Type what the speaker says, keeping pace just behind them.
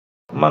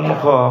মান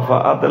খাফা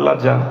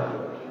আদলাজা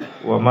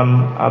ওয়া মান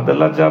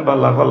আদলাজা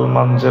বালাগাল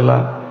মানজিলা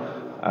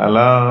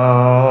আলা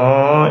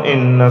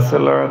ইন্না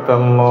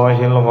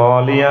সালাতাল্লাহিল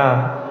গালিয়া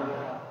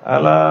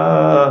আলা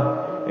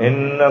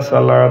ইন্না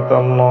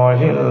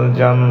সালাতাল্লাহিল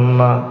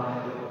জান্নাহ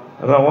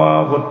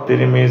রাওয়াহু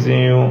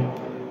তিরমিজি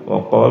ওয়া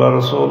ক্বালা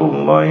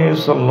রাসূলুল্লাহ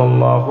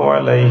সাল্লাল্লাহু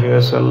আলাইহি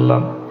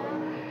ওয়াসাল্লাম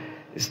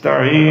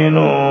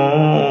ইস্তাঈনু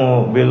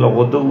বিল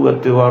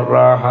গুদুওয়াতি ওয়ার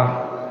রাহা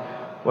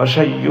ওয়া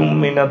শাইয়্যুম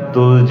মিনাদ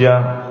দুলজা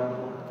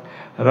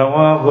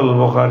রাওয়াহুল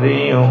বুখারী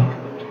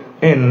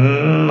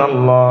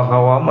ইন্নাল্লাহা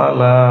ওয়া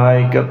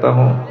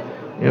মালাইকাতাহু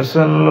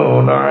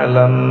ইউসাল্লুনা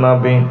আলান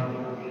নবী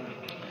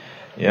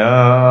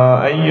ইয়া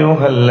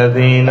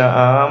আইয়ুহাল্লাযীনা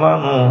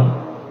আমানু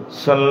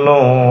সাল্লু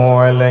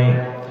আলাইহি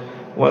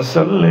ওয়া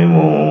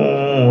সাল্লিমু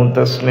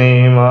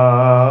তাসলিমা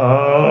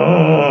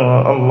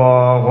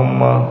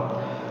আল্লাহুম্মা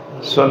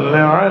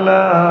সাল্লি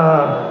আলা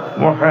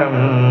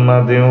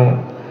মুহাম্মাদিন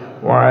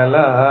ওয়া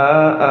আলা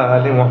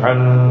আলি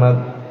মুহাম্মাদ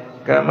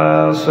কামা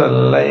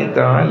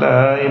সাল্লাইতা আলা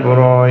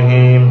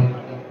ইব্রাহিম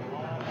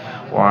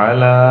ওয়া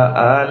আলা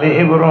আলি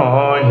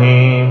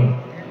ইব্রাহিম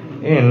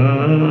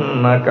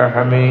ইন্নাকা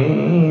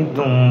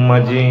হামিদুম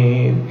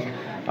মাজিদ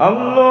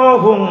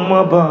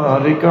আল্লাহুম্মা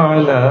বারিক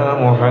আলা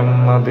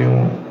মুহাম্মাদিন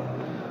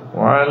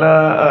ওয়া আলা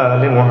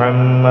আলি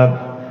মুহাম্মাদ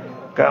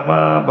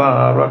কামা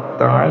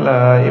বারাকতা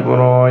আলা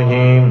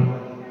ইব্রাহিম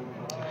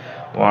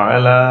ওয়া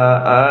আলা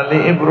আলি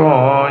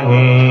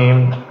ইব্রাহিম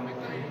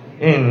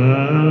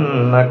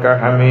ইন্নাকা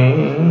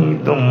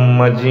হামিদুম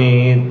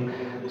মাজিদ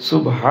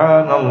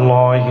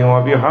সুবহানাল্লাহি ওয়া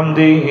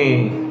বিহামদিহি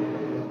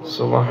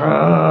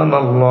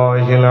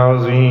সুবহানাল্লাহিল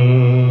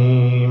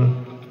আযীম।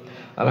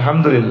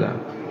 আলহামদুলিল্লাহ।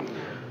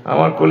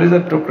 আমার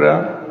কলিজার টুকরা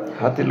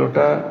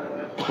হাতিলোটা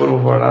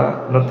পূর্বপাড়া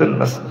নতুন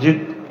মসজিদ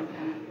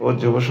ও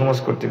যুব সমাজ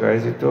কর্তৃক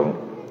আয়োজিত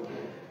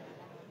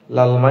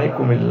লালমাই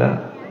কুমিল্লা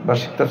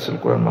বার্ষিক তাফসীর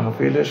কোরআন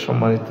মাহফিলের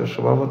সম্মানিত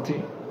সভাপতি,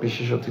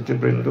 বিশেষ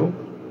অতিথিবৃন্দ,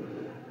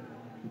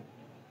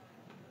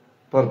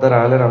 পর্দার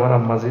আলের আমার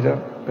আম্মাজিরা,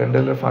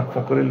 প্যান্ডেলের ফাঁক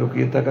ফোঁকরে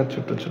লুকিয়ে থাকা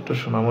ছোট্ট ছোট্ট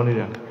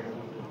সোনামণিরা,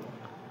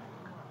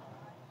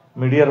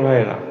 মিডিয়ার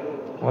ভাইয়েরা,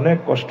 অনেক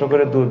কষ্ট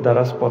করে দূর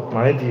দারাজ পথ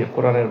মাড়ি দিয়ে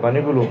কোরআনের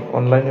বাণীগুলো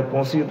অনলাইনে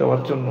পৌঁছিয়ে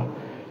দেওয়ার জন্য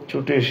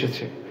ছুটে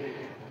এসেছে।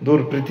 দূর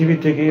পৃথিবী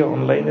থেকে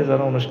অনলাইনে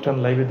যারা অনুষ্ঠান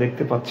লাইভে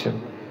দেখতে পাচ্ছেন,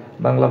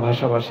 বাংলা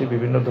ভাষাভাষী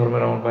বিভিন্ন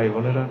ধর্মের আমার ভাই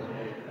বোনেরা,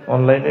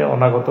 অনলাইনে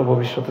অনাগত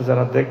ভবিষ্যতে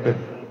যারা দেখবেন,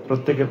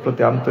 প্রত্যেকের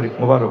প্রতি আন্তরিক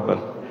মোবারকবাদ।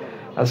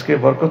 আজকে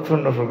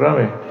বরকতপূর্ণ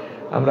প্রোগ্রামে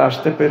আমরা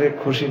আসতে পেরে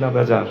খুশি না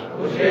বেজার?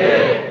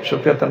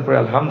 শুকরিয়া তান পরে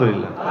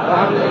আলহামদুলিল্লাহ।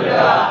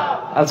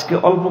 আজকে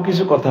অল্প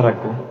কিছু কথা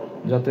রাখবো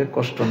যাতে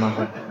কষ্ট না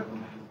হয়,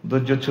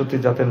 ধৈর্যচ্যুতি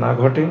যাতে না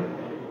ঘটে।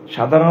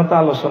 সাধারণত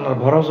আলোচনার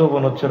ভরা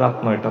যৌবন হচ্ছে রাত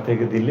 9টা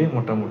থেকে দিলে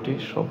মোটামুটি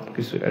সব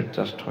কিছু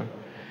অ্যাডজাস্ট হয়।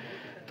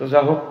 তো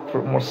যা হোক,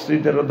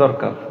 মসজিদেরও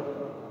দরকার,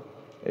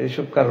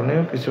 এইসব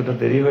কারণেও কিছুটা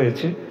দেরি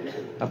হয়েছে।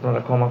 আপনারা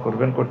ক্ষমা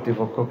করবেন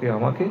কর্তৃপক্ষকে,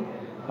 আমাকে।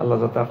 আল্লাহ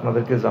যাতে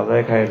আপনাদেরকে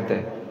যাজায় খায়ের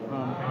দেয়।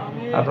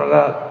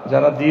 আপনারা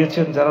যারা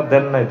দিয়েছেন, যারা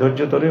দেন নাই,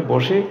 ধৈর্য ধরে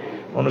বসে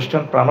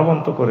অনুষ্ঠান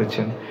প্রাণবন্ত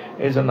করেছেন,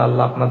 এই জন্য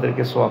আল্লাহ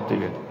আপনাদেরকে সওয়াব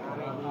দিবেন।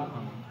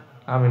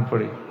 আমিন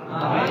পড়ি।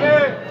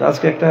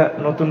 আজকে একটা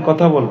নতুন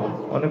কথা বলবো।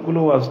 অনেকগুলো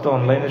ওয়াজ তো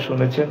অনলাইনে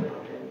শুনেছেন,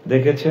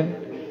 দেখেছেন।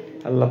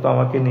 আল্লাহ তো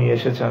আমাকে নিয়ে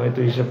এসেছে, আমি তো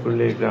হিসাব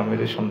করলে এই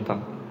গ্রামের সন্তান।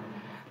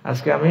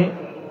 আজকে আমি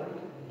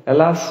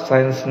এলাস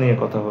সায়েন্স নিয়ে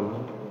কথা বলবো,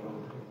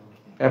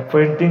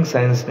 অ্যাপয়েন্টিং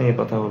সায়েন্স নিয়ে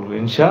কথা বলবো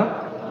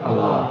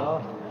ইনশাআল্লাহ।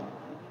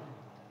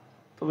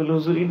 তো বলে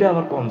হুজুর এটা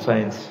আবার কোন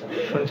সায়েন্স?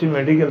 শুনছি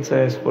medical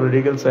science,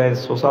 political science,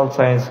 social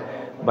science,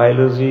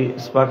 biology,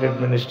 spark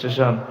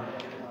administration,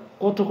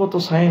 কত কত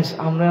সায়েন্স।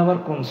 আমরা আবার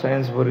কোন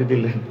সায়েন্স ভরে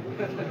দিলেন?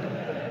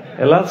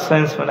 এলাস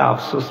সায়েন্স মানে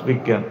আফসোস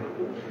বিজ্ঞান।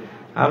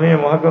 আমি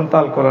মহাগ্রন্থ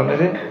আল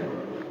কোরআনের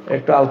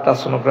একটু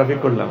আলট্রাসোনোগ্রাফি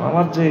করলাম।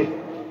 আমার যে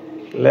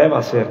ল্যাব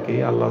আছে আর কি,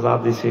 আল্লাহ যা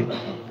দিছে,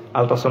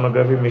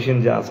 আলট্রাসোনোগ্রাফি মেশিন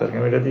যা আছে আর কি,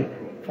 আমি এটা দিয়ে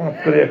ফাঁক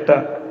করে একটা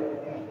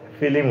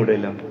ফিল্ম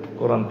উঠাইলাম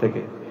কোরআন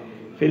থেকে।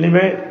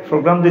 ফিল্মে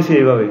প্রোগ্রাম দিছি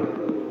এইভাবে,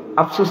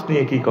 আফসোস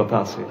নিয়ে কি কথা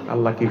আছে,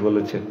 আল্লাহ কি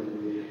বলেছেন।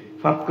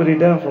 ফাঁক করে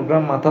এটা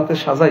প্রোগ্রাম মাথাতে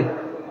সাজাই,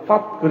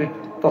 ফাঁক করে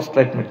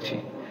টর্চলাইট মারছি।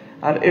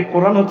 আর এই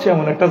কোরআন হচ্ছে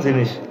এমন একটা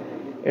জিনিস,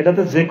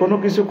 এটাতে যে কোনো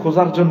কিছু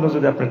খোঁজার জন্য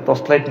যদি আপনি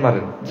টর্চলাইট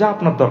মারেন, যা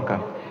আপনার দরকার,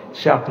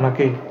 সে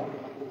আপনাকে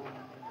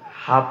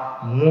হাত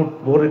মুঠ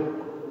ভরে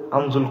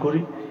আঞ্জুল করি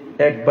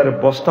একবারে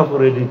বস্তা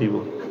ভরে দিয়ে দিব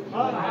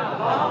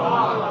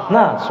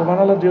না।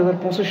 সুবহানাল্লাহ।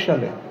 2025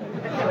 সালে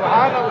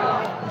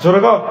জোরে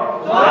গো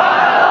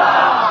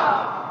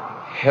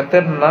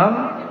হেতের নাম,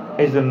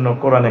 এই জন্য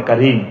কোরআনে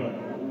কারিম।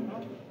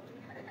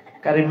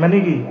 কারিম মানে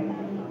কি?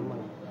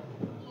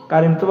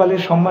 কারিম তো বলে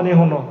সম্মানী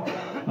হনো।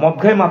 মদ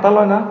খাই মাথা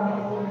লয় না,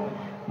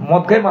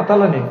 মদ খাই মাথা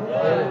লয়নি,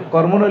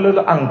 কর্ম নইল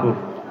আঙ্কুর।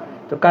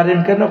 তো কারিম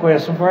কেন কয়ে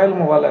সুফাইল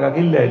মোবাইল লাগা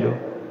গিল্লে আইলো,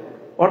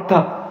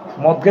 অর্থাৎ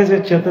মদ খাই যে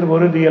চেতের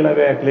ভরে দিয়ে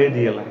লাগবে, একলে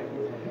দিয়ে লাগে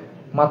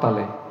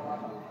মাতালে,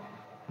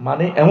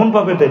 মানে এমন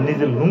ভাবে দেয়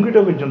নিজের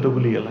লুঙ্গিটা পর্যন্ত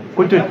গুলিয়ে লাগে।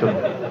 কইতে তো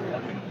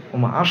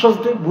আসস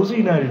দে বুঝি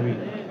না আসবি।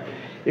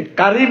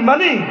 কারিম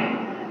মানে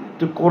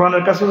তুই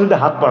কোরআনের কাছে যদি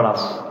হাত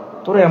বাড়াস,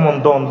 তোর এমন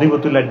দম দিব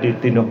তুই লাইট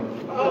দিন।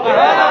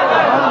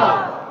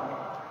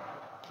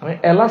 আমি আমি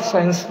এলাস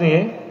সায়েন্স নিয়ে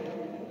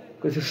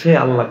কইছি সে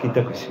আল্লাহ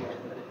কিতা কইছে,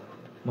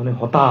 মানে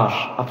হতাশ,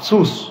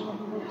 আফসুস।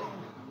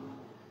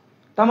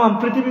 তাম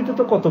পৃথিবীতে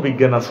তো কত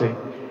বিজ্ঞান আছে।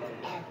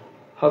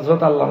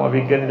 হযরত আল্লামা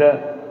বিজ্ঞানীরা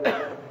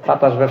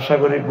বাতাস ব্যবসা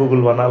করে গুগল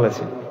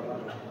বানালেছে,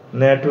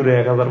 নেট উড়ে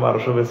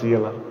 1000-1200 বেশি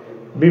গেলাম।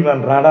 বিমান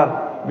রাডার,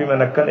 বিমান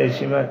একখান এই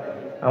সীমায়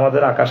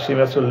আমাদের আকাশ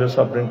সীমা চললে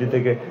সফরেন্টি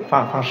থেকে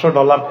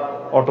 $500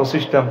 অটো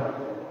সিস্টেম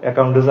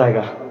অ্যাকাউন্টে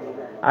জায়গা।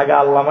 আগে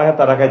আল্লাহ মাহে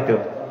তারা খাইতো,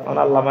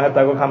 আল্লাহ মাহে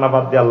তাকে খানা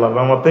বাদ দিয়ে আল্লাহর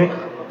রহমতে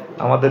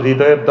আমাদের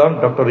হৃদয়ের দন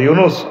ডক্টর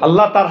ইউনুস,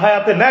 আল্লাহ তার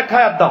হায়াতে নেক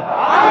হায়াত দাও।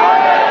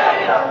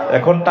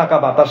 এখন টাকা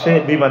বাতাসে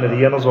বিমানের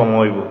ইয়ানো জমা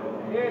হইব,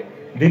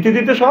 দিতে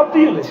দিতে সব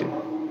দিয়ে গেছে।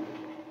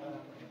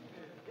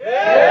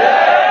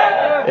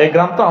 এই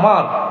গ্রাম তো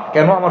আমার,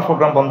 কেন আমার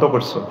প্রোগ্রাম বন্ধ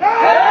করছো?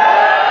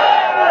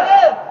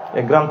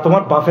 এই গ্রাম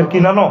তোমার বাপের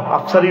কিনানো,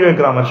 আফসারিও এই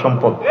গ্রামের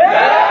সম্পদ।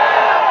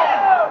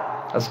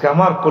 আজকে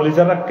আমার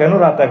কলিজারা কেন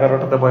রাত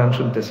 11টাতে বয়ান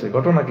শুনতেছে?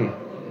 ঘটনা কি?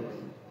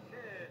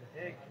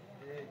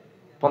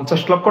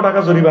 50 লক্ষ টাকা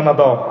জরিমানা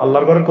দাও,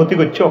 আল্লাহর ঘরের ক্ষতি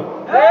করছো,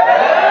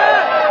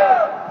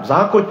 যা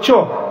করছো।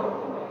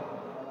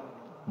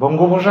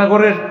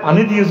 বঙ্গোপসাগরের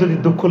পানি দিয়ে যদি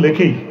দুঃখ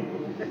লেখেই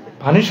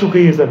পানি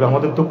শুকিয়ে যাবে,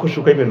 আমাদের দুঃখ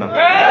শুকাইবে না।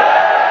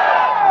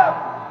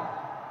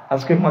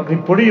 আজকে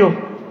মাগরিব পড়িও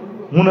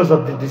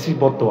মুনাজাত দিছি,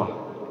 বদদোয়া,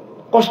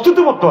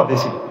 কষ্টতে বদদোয়া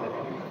দিছি।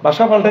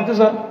 বাসা পাল্টাইতে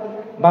স্যার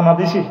বানা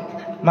দিছি,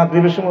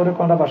 মাগরিবের সময়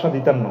কোনটা বাসা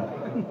দিতাম না।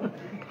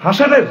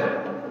 হাসেনের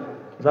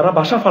যারা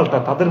বাসা পাল্টা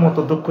তাদের মতো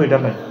দুঃখ এটা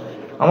নাই।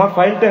 আমার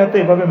ফাইলটা হাতে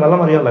এভাবে মেলা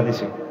মারিয়া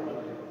লাগিয়েছে।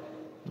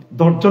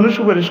 10 জনের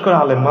সুপারিশ করে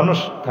আলেম মানুষ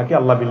থাকে,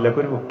 আল্লাহ বিল্লাহ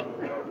করব।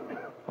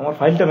 আমার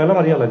ফাইলটা মেলা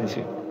মারিয়া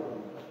লাগিয়েছে।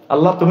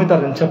 আল্লাহ তুমি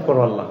তার ইনসাফ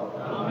করো আল্লাহ।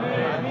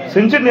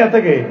 সেঞ্চুরি নেওয়া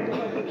থেকে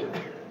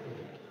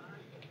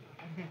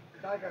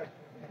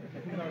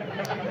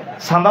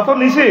সান্দা তো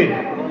নিছে,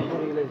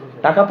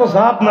 টাকা তো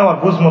জাত নেওয়ার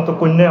বুঝ মতো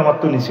কন্যা আমার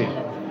তো নিছে।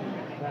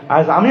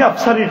 আজ আমি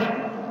আফসারির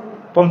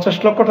 50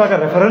 লক্ষ টাকা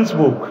রেফারেন্স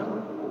বুক,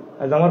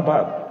 আজ আমার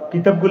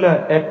কিতাবগুলা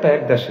একটা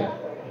এক দেশে,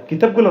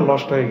 কিতাবগুলো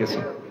নষ্ট হয়ে গেছে।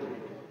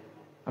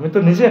 আমি তো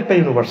নিজে একটা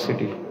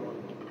ইউনিভার্সিটি।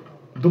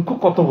 দুঃখ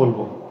কত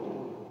বলবো?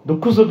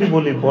 দুঃখ যদি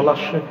বলি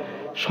বলার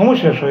সময়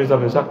শেষ হয়ে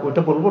যাবে, যাক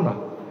ওইটা বলবো না।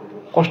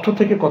 কষ্ট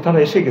থেকে কথাটা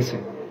এসে গেছে।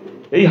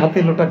 এই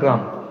হাতিলোটা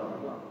গ্রাম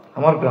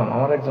আমার গ্রাম,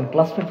 আমার একজন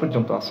ক্লাসমেট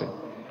পর্যন্ত আছে।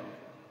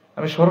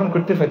 আমি স্মরণ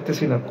করতে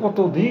পারতেছি না,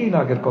 কতদিন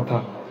আগের কথা,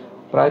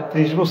 প্রায়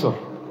 30 বছর।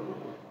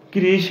 কি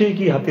রে সেই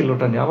কি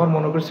হাতিলোটা নিয়ে আবার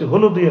মনে করছি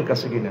হলো দুইয়ের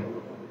কাছে কিনা।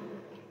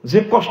 যে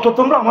কষ্ট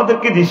তোমরা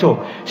আমাদেরকে দিছো,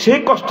 সেই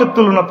কষ্টের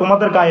তুলনা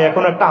তোমাদের গায়ে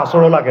এখন একটা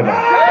আঁচড়ও লাগে না।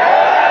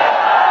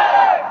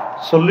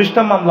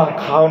 40টা মামলা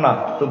খাও না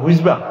তো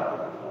বুঝবা,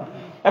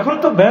 এখন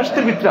তো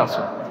বেহেশতের ভিতরে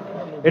আছো।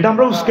 এটা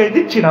আমরা উস্কাই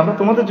দিচ্ছি না, আমরা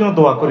তোমাদের জন্য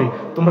দোয়া করি,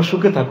 তোমরা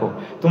সুখে থাকো,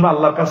 তোমরা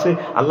আল্লাহর কাছে,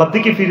 আল্লাহর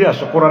দিকে ফিরে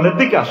আসো, কোরআনের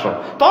দিকে আসো,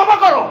 তওবা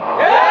করো।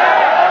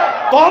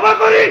 তওবা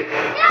করি,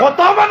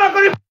 তওবা না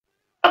করি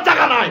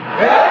জায়গা নাই।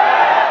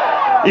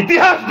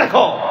 ইতিহাস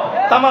দেখো,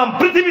 তাম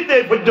পৃথিবীতে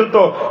এই পর্যন্ত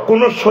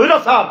কোন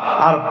স্বৈরাচার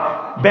আর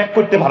ব্যাক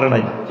করতে পারে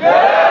নাই।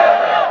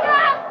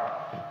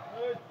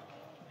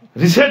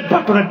 রিসেট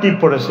বাটনের টিপ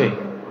পড়েছে,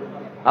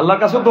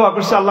 আল্লাহর কাছে দোয়া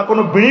করছে, আল্লাহ কোন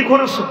বিড়ি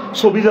করে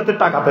ছবি যাতে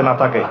টাকাতে না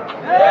থাকে,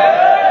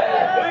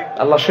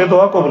 আল্লাহ সে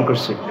দোয়া কবুল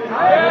করছে।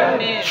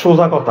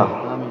 সোজা কথা।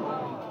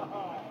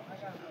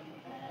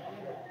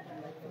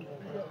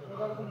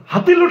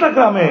 হাতিলোটা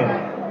গ্রামে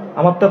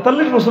আমার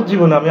 43 বছর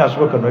জীবনে আমি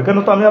আসবো কেন? এখানে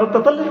তো আমি আরো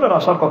 43 বার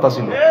আসার কথা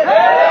ছিল।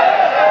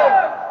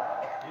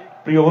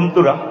 প্রিয়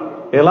বন্ধুরা,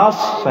 এলাস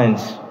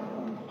সায়েন্স,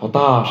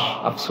 হতাশ,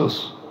 আফসোস।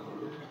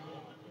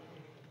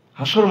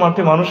 হাসর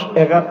মাঠে মানুষ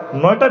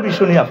 9টা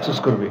বিষয় নিয়ে আফসোস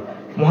করবে।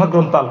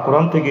 মহাগ্রন্থ আল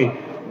কোরআন থেকে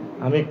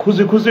আমি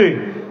খুঁজে খুঁজে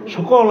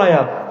সকল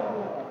আয়াত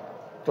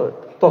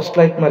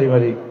টর্চলাইট মারি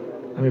মারি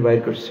আমি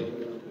বাইর করছি।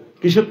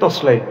 কিসের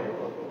টর্চলাইট?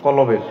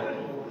 কলবের।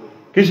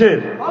 কিসের?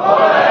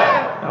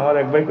 আমার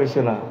এক ভাই কইছে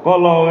না,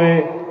 কলবে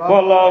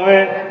কলবে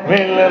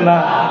মিললে না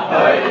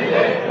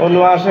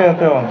ওলু আসে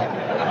এতে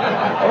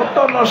অত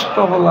নষ্ট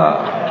বলা।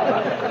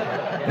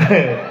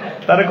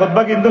 তারে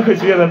কতবা কিন্তু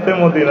খুশি রাতে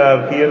মদিনার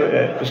কি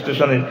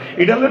স্টেশনে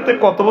এটা হলে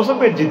কত বছর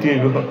পেট জিতি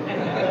হইব,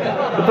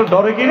 তো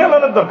ডরে কিনে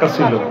আলানোর দরকার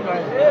ছিল।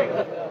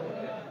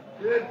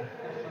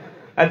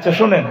 আচ্ছা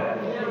শোনেন,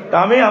 তা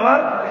আমি আমার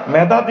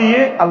মেধা দিয়ে,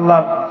 আল্লাহ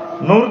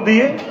নূর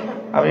দিয়ে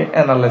আমি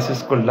অ্যানালাইসিস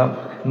করলাম,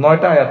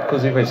 9টা আয়াত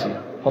খুঁজে পাইছি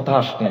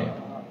হতাশ নিয়ে।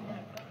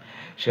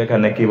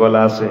 সেখানে কি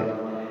বলা আছে?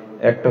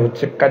 একটা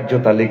হচ্ছে কার্য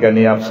তালিকা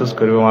নিয়ে আফসোস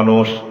করবে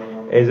মানুষ।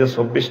 এই যে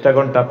 24টা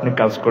ঘন্টা আপনি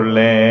কাজ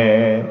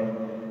করলেন,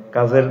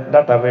 কাজের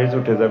ডাটাবেজ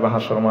উঠে যাবে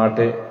হাসর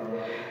মাঠে।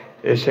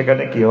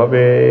 সেখানে কি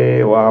হবে?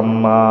 ও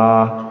আম্মা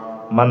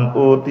মান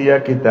উতিয়া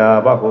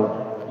কিতাবাহু,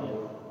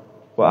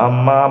 ও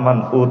আম্মা মান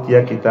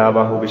উতিয়া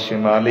কিতাবাহু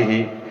বিশিমালিহি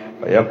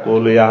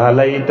ফায়াকুলু ইয়া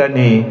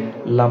লাইতানি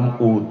লাম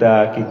উতা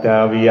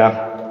কিতাবিয়া।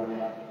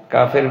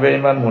 কাফের,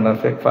 বেঈমান,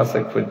 মুনাফিক,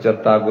 ফাসিক, ফুজ্জার,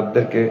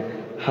 তাগুতদেরকে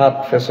হাত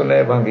পেছনে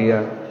ভাঙিয়া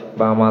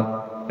বামাত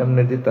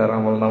এমনি দিয়ে তার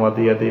আমলনামা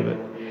দিয়া দিবে।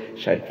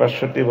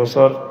 60-65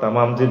 বছর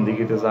তামাম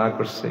জিন্দিগিতে যা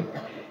করছে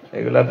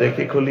এগুলা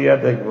দেখি খুলিয়া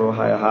দেখবো,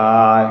 হায়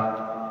হায়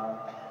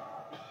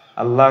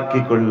আল্লাহ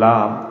কি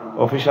করলাম,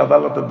 অফিস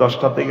আদালতে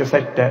 10টা থেকে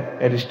 4টা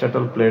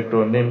অ্যারিস্টটল, প্লেটো,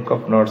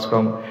 নিমকফ,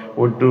 নর্সকম,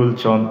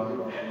 উড্ডুলচন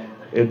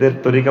এদের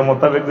তরিকা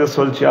মোতাবেক যে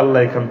চলছে, আল্লাহ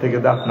এখান থেকে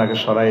আপনাকে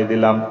সরাই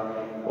দিলাম।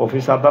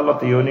 অফিস আদালত,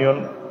 ইউনিয়ন,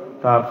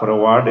 তারপরে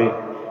ওয়ার্ডে,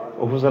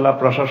 উপজেলা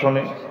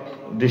প্রশাসনে,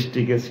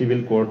 ডিস্ট্রিক্টে,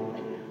 সিভিল কোর্ট,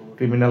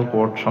 ক্রিমিনাল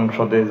কোর্ট,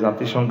 সংসদে,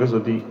 জাতিসংঘে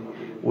যদি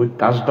ওই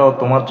কাজটাও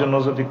তোমার জন্য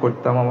যদি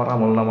করতাম, আমার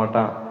আমল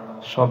নামাটা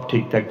সব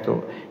ঠিক থাকতো।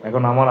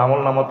 এখন আমার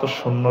আমল নামা তো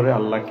শূন্য রে,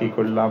 আল্লাহ কি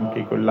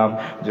করলাম,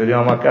 যদি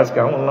আমাকে আজকে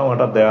আমল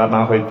নামাটা দেওয়া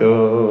না হইতো,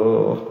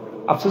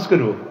 আফসোস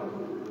করব।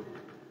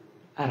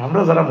 আর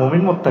আমরা যারা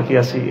মুমিন মুত্তাকি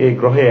আছি, এই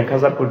গ্রহে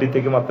 1000 কোটি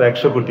থেকে মাত্র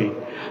 100 কোটি,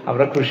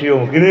 আমরা খুশি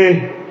হব কি রে,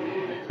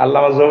 আল্লাহ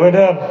আমার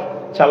জবেটা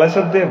চালাইছ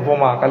দে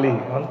বোমা কালি,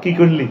 কি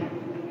করলি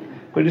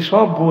কইলি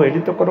সব বউ, এটি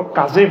তো কোনো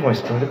কাজেই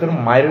পৌঁছতো, এটি তো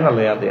মায়ের না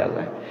লয়া দেয়া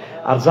যায়।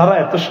 আর যারা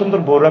এত সুন্দর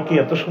বউ রাখি,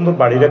 এত সুন্দর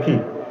বাড়ি রাখি,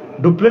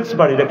 ডুপ্লেক্স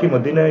বাড়ি রাখি,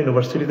 মদিনা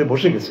ইউনিভার্সিটিতে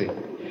বসে গেছে,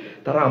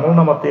 তারা আমল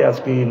নামাতে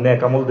আজকে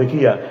নেক আমল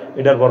দেখিয়া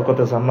এটার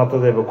বরকতে জান্নাতে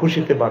যাইব,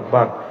 খুশিতে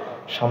বাগ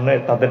সামনে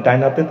তাদের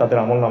ডাইনাতে তাদের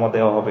আমল নামা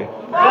দেওয়া হবে।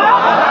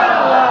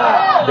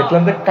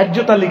 দেখলাম যে কার্য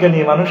তালিকা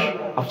নিয়ে মানুষ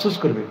আফসোস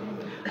করবে।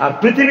 আর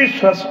পৃথিবীর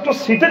শ্রেষ্ঠ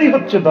সিটারই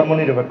হচ্ছে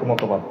ধর্মনিরপেক্ষ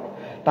মতবাদ।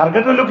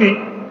 টার্গেট হলো কি,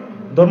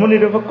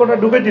 ধর্মনিরপেক্ষটা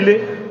ঢুকে দিলে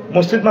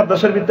মসজিদ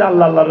মাদ্রাসার ভিতরে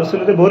আল্লাহ আল্লাহ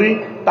রসুলের ভরি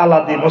তালা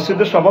দিই,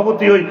 মসজিদের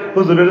সভাপতি হই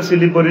হুজুরের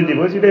স্লিপ ভরি দিব,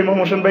 সেটা ইমাম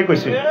হোসেন ভাই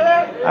কইছে।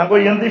 আগে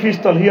ইয়ান্দি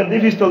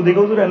পিস্তল দিকে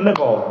হুজুর এনে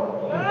কও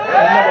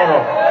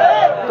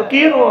তো কি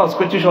ওয়াজ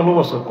করছি 16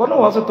 বছর, কোনো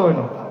ওয়াজে তো হয়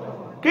না,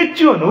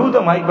 কিচ্ছু হয় না, ও তো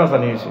মাইক বাজা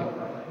নিয়েছে।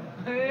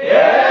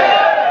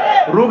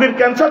 রোগীর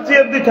ক্যান্সার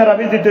জিয়াদি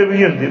থেরাপি দিতে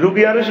ইয়ান্দি,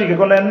 রোগী আরে শিখে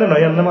কোনো এনে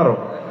নয়, এনে মারো,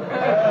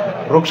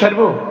 রোগ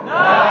সারবো।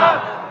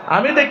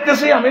 আমি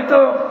দেখতেছি, আমি তো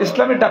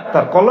ইসলামী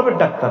ডাক্তার, কলমের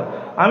ডাক্তার,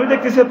 আমি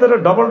দেখতেছি তারা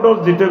ডবল ডোজ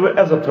দিতে হবে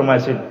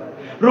এজথ্রোমাইসিন,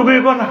 রোগী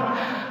না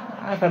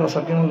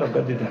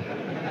দিতে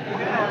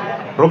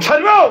রোগ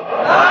সারব।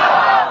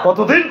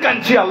 কতদিন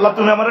কাঁদছি, আল্লাহ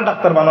তুমি আমার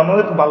ডাক্তার বানানো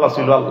ভালো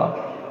ছিল, আল্লাহ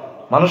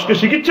মানুষকে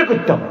চিকিৎসা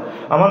করতাম,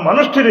 আমার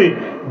মানুষটির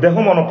দেহ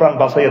মনপ্রাণ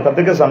বাঁচাইয়া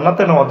তাদেরকে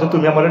জান্নাতে নেওয়া, যে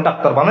তুমি আমার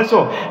ডাক্তার বানাইছো,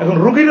 এখন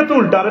রোগীরা তো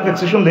উল্টা আরে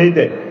ভ্যাকসিনেশন লেই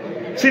দেয়,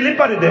 সিলিপ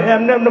পারি দেয়,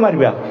 এমনি এমনি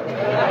মারিবা।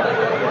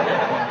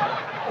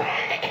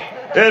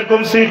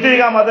 এরকম সিটিং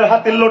আমাদের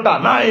হাতের লোটা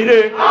নাই রে,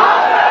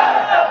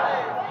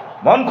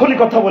 মন খুলি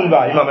কথা বলবা।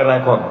 ইমামেরা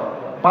এখন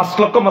 5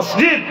 লক্ষ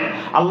মসজিদ,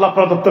 আল্লাহ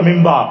প্রদত্ত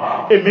মিম্বার,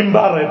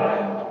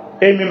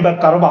 এই মিম্বার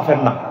কারো বাপের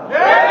না।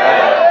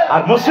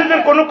 আর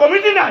মসজিদের কোনো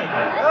কমিটি নাই,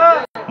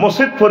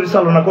 মসজিদ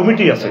পরিচালনা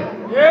কমিটি আছে,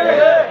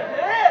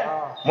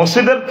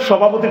 মসজিদের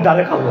সভাপতি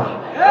ডাইরেক্ট আল্লাহ,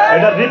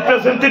 এটা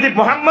রিপ্রেজেন্টেটিভ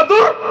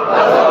মুহাম্মাদুর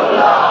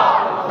রাসূলুল্লাহ।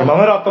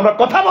 ইমামেরা তোমরা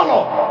কথা বলো,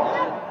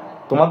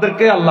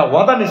 তোমাদেরকে আল্লাহ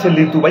ওয়াদা নিছে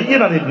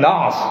লিতুবাইয়িনা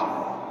লিন-নাস,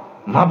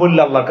 না বললে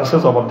আল্লাহর কাছে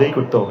জবাবদেহি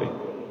করতে হবে।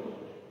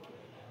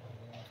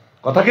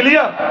 কথা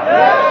ক্লিয়ার?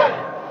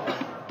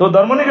 তো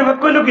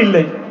ধর্মনিরপেক্ষ কইলো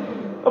কিল্লাই,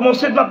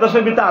 মসজিদ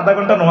মাদ্রাসার ভিতরে আধা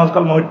ঘন্টা নামাজ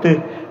কালাম হইতে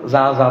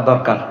যা যা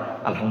দরকার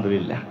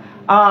আলহামদুলিল্লাহ,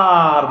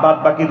 আর বাদ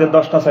বাকিদের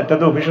 10টা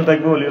 4টাতে অফিসে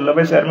থাকবে, ওলিউল্লাহ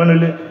ভাই চেয়ারম্যান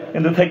হইলে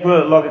কিন্তু থাকবে,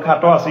 লগে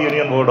খাটো আছে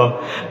ইউনিয়ন বোর্ড,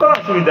 কোনো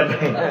অসুবিধা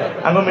নেই,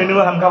 আমি মেনু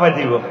হাম খাওয়াই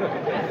দিব।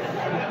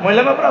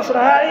 মহিলা ব্যাপার আছে,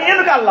 হ্যাঁ এর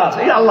আল্লাহ আছে,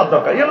 এই আল্লাহ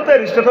দরকার, এর তো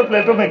অ্যারিস্টটল,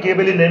 প্লেটো,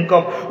 মেকিয়াভেলি,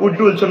 নেমকফ,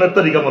 উড্ডুলচনের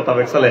তরিকা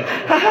মোতাবেক চলে।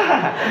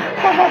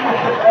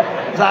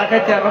 যা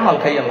খাইতে আর মাল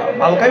খাই, আল্লাহ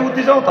মাল খাই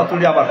উঠতে যাও,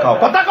 তাড়াতাড়ি আবার খাও,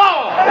 কথা কও।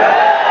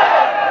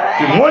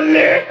 তুই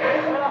মরলে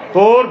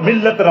তোর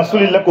মিল্লাতে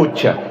রাসূলুল্লাহ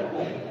করছে,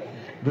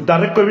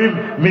 ডাইরেক্ট কবি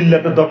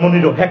মিল্লাতে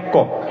ধর্মনিরপেক্ষ,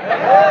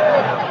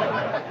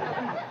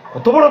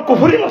 কত বড়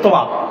কুফরি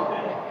মতবাদ,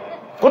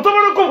 কত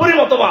বড় কুফরি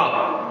মতবাদ।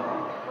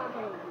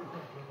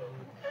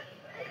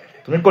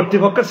 তুমি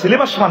কর্তৃপক্ষের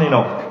সিলেবাস মানি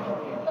নাও,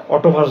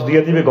 অটোপাস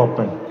দিয়ে দিবে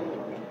গভর্নমেন্ট।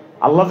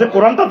 আল্লাহ যে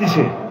কোরআনটা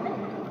দিছে,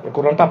 এই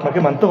কোরআনটা আপনাকে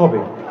মানতে হবে,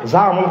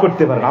 যা আমল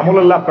করতে পারেন, আমল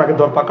আল্লাহ আপনাকে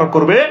দরপাকড়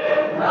করবে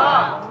না,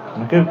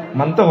 আপনাকে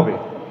মানতে হবে।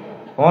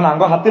 তখন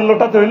আঙ্গ হাতির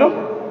লোটাতে হইল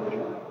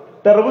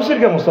 13 বছর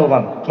কে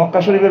মুসলমান, মক্কা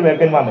শরীফের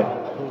ব্যাকের মানে,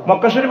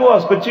 মক্কা শরীফ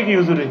ওয়াজ করছি কি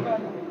হুজুরে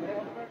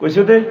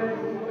কইছে দে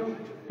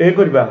এই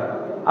করবা,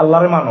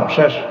 আল্লাহরে মানো,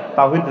 শেষ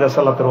তাওহীদ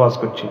রিসালাতের ওয়াজ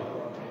করছি।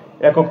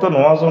 একক তো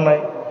নামাজও নাই,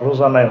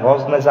 রোজা নাই,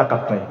 হজ নাই,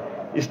 যাকাত নাই,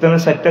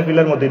 ইসলামের 4টা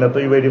পিলার মদিনা তো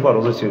ইবাইদি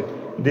ফরজ হয়েছে।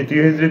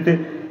 দ্বিতীয় হিজরিতে,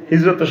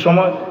 হিজরতের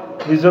সময়,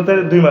 হিজরতের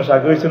 2 মাস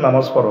আগে হয়েছে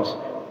নামাজ ফরজ,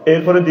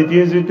 এরপরে দ্বিতীয়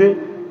হিজরিতে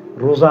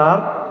রোজার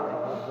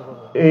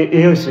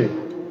হয়েছে,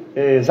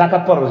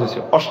 যাকাত ফরজ হয়েছে,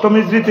 অষ্টম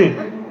হিজরিতে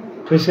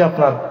হয়েছে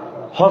আপনার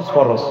হজ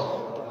ফরজ।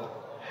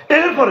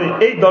 এরপরে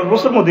এই 10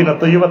 বছর মদিনা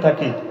তৈয়বা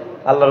থাকি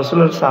আল্লাহ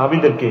রসুলের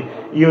সাহাবীদেরকে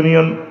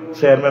ইউনিয়ন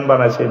চেয়ারম্যান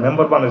বানাইছে,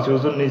 মেম্বার বানাইছে,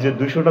 হুজুর নিজে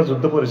 200টা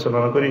যুদ্ধ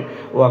পরিচালনা করি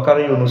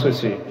ওয়াকারে ইউনুস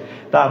হয়েছে,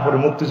 তারপরে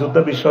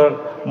মুক্তিযোদ্ধা বিষয়ক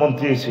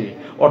মন্ত্রী হয়েছে,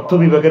 অর্থ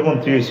বিভাগের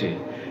মন্ত্রী হয়েছে,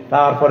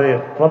 তারপরে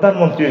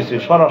প্রধানমন্ত্রী হয়েছে,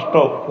 স্বরাষ্ট্র,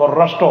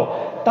 পররাষ্ট্র,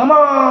 তাম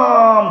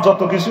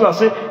যত কিছু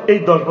আছে এই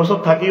 10 বছর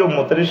থাকি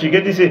উম্মতের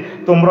শিখে দিছে,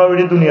 তোমরা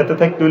ওই দুনিয়াতে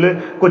থাকতে হইলে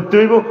করতে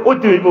হইব,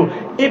 ওইতে হইব,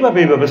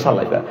 এইভাবে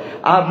চালাইবা।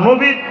 আর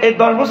নবীর এই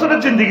 10 বছরের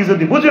জিন্দিগি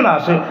যদি বুঝে না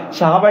আসে,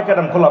 সাহাবায়ে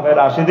কেরাম খোলাফায়ে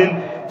রাশিদিন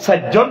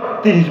 4 জন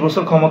 30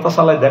 বছর ক্ষমতা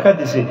চালাই দেখা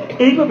দিছে,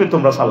 এইভাবে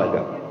তোমরা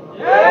চালাইবা।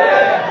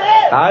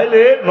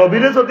 তাইলে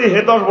নবীরে যদি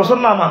হে 10 বছর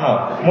না মানো,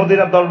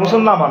 মদিনা 10 বছর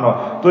না মানো,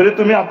 তোরে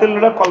তুমি আতের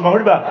লোটা কলমা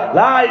পড়বা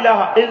লা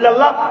ইলাহা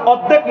ইল্লাল্লাহ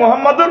অর্ধেক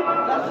মুহাম্মাদুর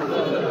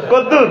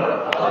কদ্দুর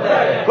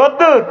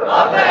কদ্দুর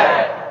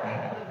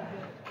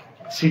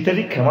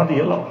সিটারি ক্ষমা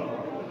দিয়ে লো।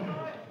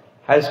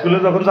 হাই স্কুলে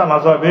যখন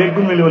জানাজা হবে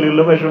একদম মিলি বলি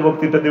ভাই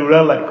বক্তৃতা দিয়ে উড়া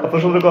লাগে কত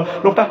সুন্দর।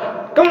 লোকটা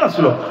কেমন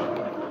আসছিল?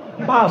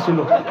 বা আসছিল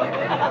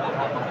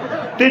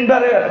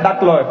 3বারে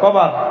ডাকলো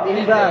কবার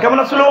কেমন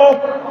আসছিল?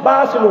 বা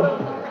আসছিল।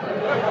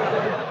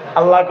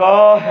 আল্লাহ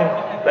কয়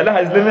তাহলে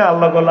হাইজলিমে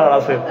আল্লাহ কল্লা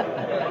আছে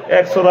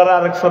 100 আর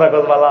 100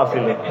 গজ বালা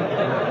আছিল।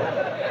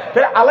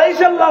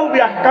 আলাইসাল্লাহু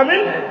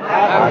বিআহকামিল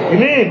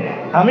হাকিমিন,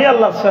 আমি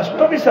আল্লাহ শ্রেষ্ঠ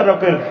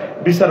বিচারকের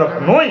বিচারক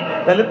নই,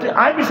 তাহলে তুই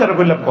আই বিচারক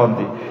করলাম কোন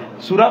দি?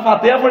 সূরা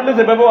ফাতিহা পড়লে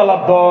যেভাবে আল্লাহ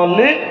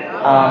দলিল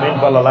আমিন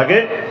বলা লাগে,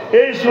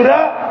 এই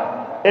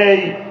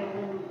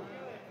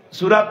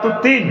সূরা তো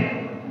 3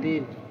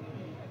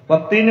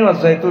 ওয়াতিনি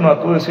ওয়াজাইতুন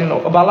ওয়াতুসিন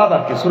বালাদ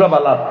আর কি সূরা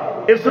বালাদ।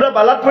 এই সূরা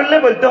বালাদ পড়লে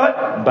বলতে হয়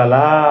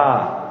বালা।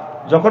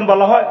 যখন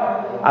বলা হয়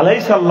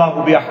আলাইসাল্লাহু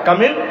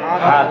বিআহকামিল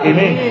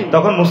হাকিমিন,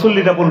 তখন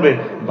মুসল্লিরা বলবে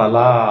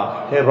বালা,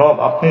 হে রব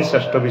আপনি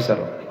শ্রেষ্ঠ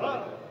বিচারক।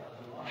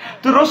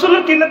 তো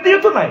রাসূলের কিনাতিও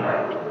তো নাই।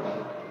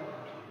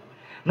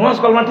 নামাজ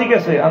কলমা ঠিক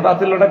আছে, আর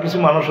আতিলটা কিছু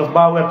মানুষ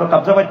বা এত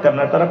কাবজা পাইতাম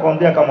না, তারা কম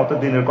দিয়া কামতে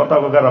দিনের কথা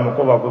গোগারাম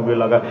কোবা কবি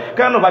লাগা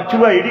কেন বাচ্চু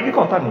ভাই এটি কি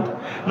কথা নেই।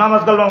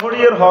 নামাজ কলমা করি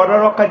এর হওয়ার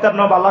খাইতাম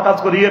না, বালা কাজ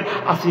করি এর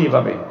আসি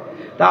এভাবে।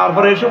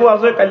 তারপরে এসব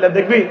আছে কাইলা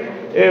দেখবি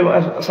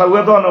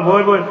সাগুয়া তো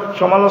বই বই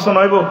সমালোচনা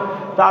হইব,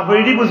 তারপর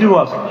এটি বুঝিব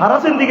আস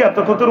হারাছেন দিকে এত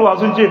কত ওয়াজ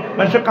শুনছে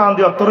মানুষের কান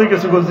দিয়ে অত্তর হয়ে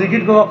গেছে,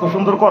 জিকির অত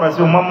সুন্দর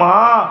করাইছে মা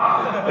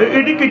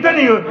এটি কিতা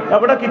নিও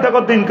এবারটা কিতা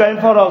কর দিন কাইম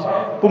ফরজ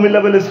কুমিল্লা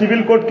বেলে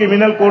সিভিল কোড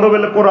ক্রিমিনাল কোডও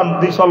বেলে কোরআন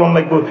দিয়ে চলন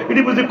লাগবো,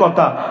 এটি বুঝি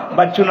কথা।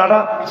 বাচ্চু নারা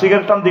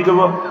সিগারেট টান দিয়ে গেব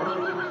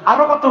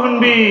আরো কত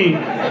শুনবি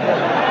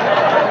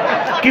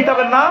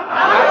কিতাবের নাম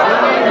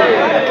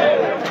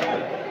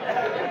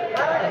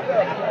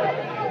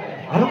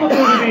আরো কত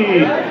শুনবি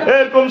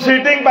এরকম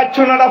সিটিং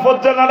বাচ্চু নারা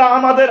ফজ্জা নারা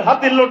আমাদের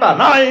হাতির লোটা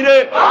নাই রে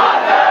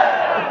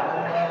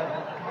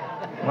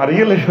মারি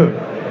গেলে।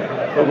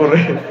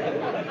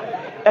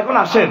 এখন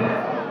আসেন,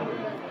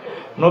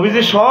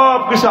 নবীজি সব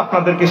কিছু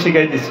আপনাদেরকে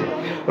শিখাই দিছে।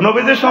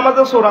 নবীজির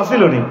সমাজে চোরা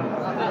ছিল নি,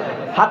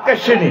 হাত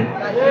কাটছে নি,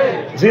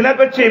 জিনা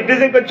করছে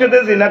ইফটিজিং করছে,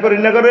 জিনা করে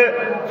না করে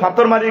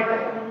ফাতর মারি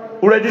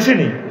উড়াই দিছি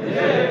নি।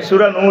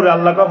 সূরা নূর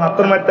আল্লাহ কা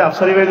ফাতর মারতে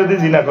আফসারি ভাই যদি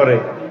জিনা করে,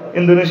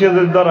 ইন্দোনেশিয়া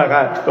যদি ধরা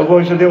খায় তো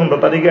ভবিষ্যতে 15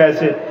 তারিখে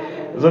আছে,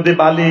 যদি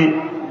বালি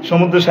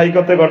সমুদ্র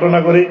সৈকতে ঘটনা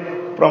করি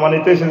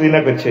প্রমাণিত এসে জিনা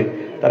করছে,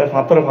 তারা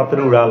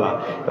ফাতরে উড়ালা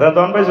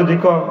রাদন ভাই যদি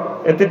ক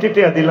এতে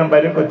টিটিয়া দিলাম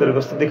বাইরে কইতরে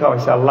গোস্ত দেখা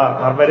হয়েছে আল্লাহ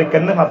আর বাইরে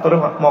কেন ফাতরে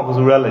মগজ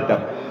উড়ালাইতাম।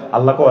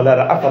 আল্লাহ কলা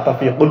আফাতা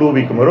ফি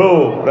কুলুবিকুম রো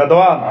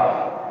রাদওয়ান,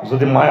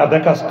 যদি মায়া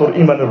দেখাস তোর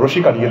ইমানের রশি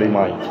কাটিয়ে গেলে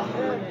মাই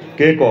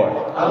কে কয়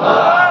আল্লাহ।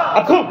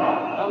 আখুব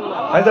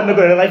আই জানি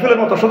করে রাইফেলের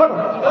মতো সোজা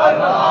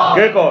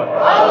কে কয়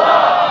আল্লাহ,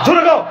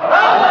 জোরে গাও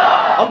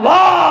আল্লাহ।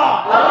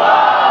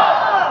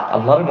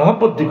 আল্লাহর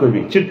মহব্বত দি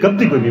কইবি, চিৎকার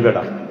দি কইবি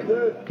বেটা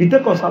কিতে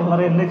কস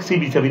আল্লাহর এনে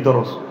সিবি চাবি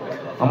দরস।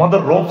 আমাদের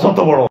রব যত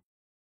বড়,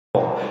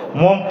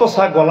 মন তো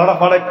সা গলাটা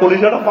ফাড়াই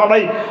কলিজাটা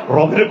ফাড়াই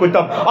রবের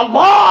কইতাম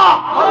আল্লাহ।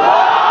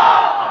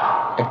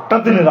 একটা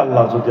দিনের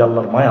আল্লাহ যদি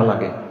আল্লাহর মায়া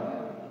লাগে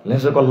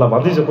লেজে কল্লা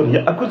বাঁধি যখন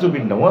ইয়াকু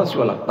জবিন না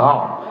ওয়াসওয়ালা তা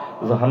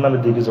জাহান্নামে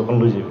দিকে যখন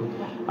লই যাবে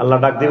আল্লাহ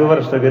ডাক দিবে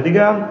ফেরেশতাকে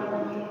দিকে আম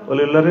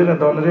ওলিল্লাহ রে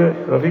দনরে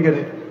রফিক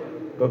রে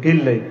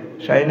ককিল্লাই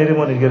শাইনের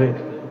মনির গরে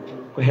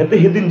হেতে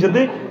হেদিন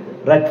যদি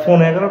রাত ফোন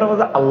 11টা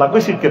বাজে আল্লাহ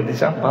কই সিটকেট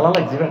দিছে ভালো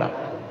লাগবে না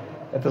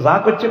এত যা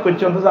করছে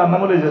অন্তত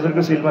আন্নাম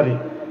লেজেরকে সিল মারি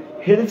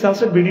হেদিন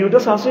চাষে ভিডিওটা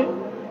চাষে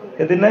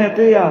হেদিন না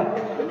হেতে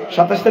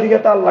 27 তারিখে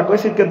তো আল্লাহ কই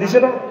সিটকেট দিছে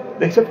না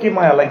দেখছ কি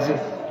মায়া লাগছে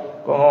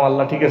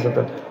আল্লাহ ঠিক আছে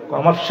তো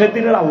আমার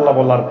সেদিনের আল্লাহ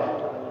বলার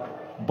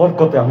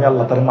বরকতে আমি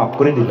আল্লাহ তারে মাফ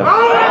করে দিলাম।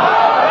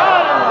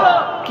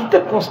 কিতা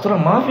কষ্টরা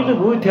মাহফিলে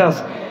ইতিহাস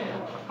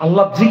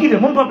আল্লাহ জিকির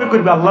এমন ভাবে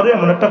করবে আল্লাহরে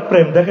এমন একটা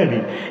প্রেম দেখাবি।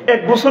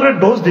 1 বছরের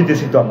ডোজ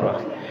দিতেছি তো আমরা,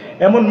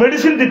 এমন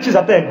মেডিসিন দিচ্ছি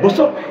যাতে 1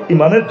 বছর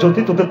ইমানের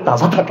জ্যোতি তোদের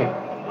তাজা থাকে।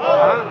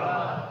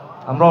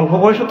 আমরা অল্প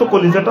বয়সে তো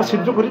কলিজাটা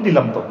ছিদ্র করে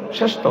দিলাম, তো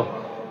শেষ, তো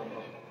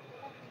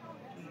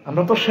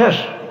আমরা তো শেষ,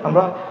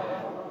 আমরা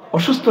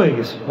অসুস্থ হয়ে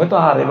গেছি হয়তো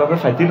আর এভাবে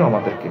ফাইতি না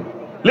আমাদেরকে।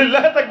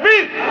 লিল্লাহি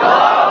তাকবীর।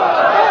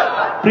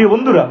 প্রিয়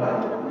বন্ধুরা,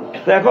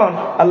 তো এখন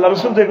আল্লাহ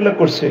রাসূল যেগুলো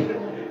করছে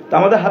তা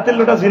আমাদের হাতের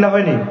লোটা জিনা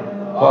হয়নি?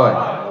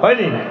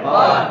 হয়নি?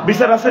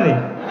 বিচার আসেনি?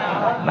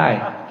 নাই,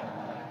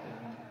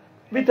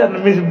 বিচার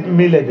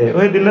মিলে দেয়।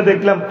 ওই দিনে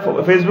দেখলাম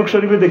ফেসবুক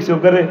শরীফে দেখছি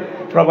ওখানে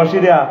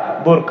প্রবাসীরা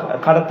বোর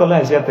খাটের তলে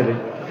আছে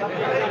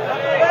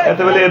এত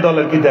বলে এ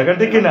দলের কি দেখেন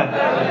ঠিক কিনা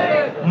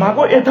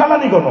মাগো এ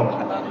থানানি কোন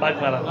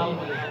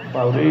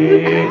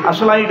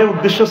আসলে এটা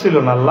উদ্দেশ্য ছিল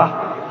না, আল্লাহ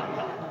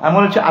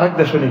এমন হচ্ছে আরেক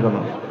দেশ নি কোন।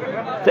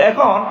 তো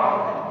এখন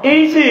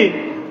এই যে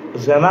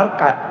জেনার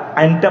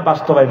আইনটা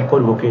বাস্তবায়ন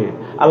করবো কে?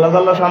 আল্লাহ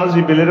তাআলা সামনে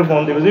জিব্রাইলের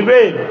ফোন দিবে,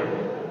 জিব্রাইল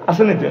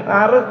আসেনি তুই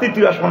আর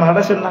তৃতীয় আসমান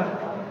হাঁটাছেন না,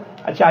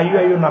 আচ্ছা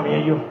আইও নামি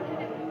আইও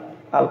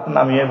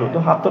নামি আইব তো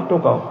হাত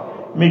টোকাও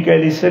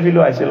মিকাইল ইসরাফিল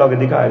আইছে লগে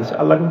দিকে আইছে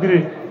আল্লাহ কিরে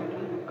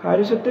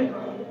খাইছে তুই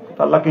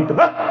আল্লাহ কিন্তু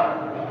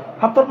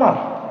হাত মার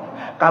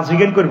কাজ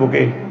হিগেন করবো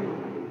কে?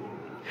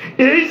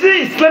 এই যে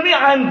ইসলামী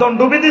আইন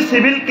দণ্ডবিধি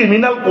সিভিল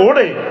ক্রিমিনাল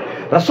কোডে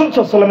রাসূল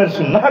সাল্লাল্লাহু আলাইহি ওয়াসাল্লামের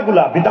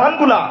সুন্নাহগুলা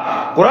বিধানগুলা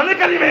কোরআনে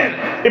কারিমের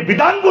এই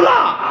বিধানগুলা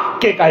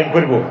কে কায়েম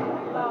করব?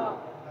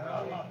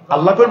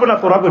 আল্লাহ করবে না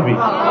তোরা করবি?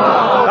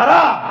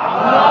 কারা?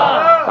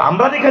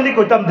 আমরা যে খালি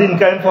কইতাম দিন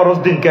কায়েম ফরজ,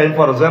 দিন কায়েম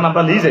ফরজ,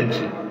 আমরা লিয়ে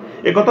যাচ্ছি।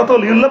 এই কথা তো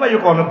লিউল্লাহ ভাইও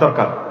কনের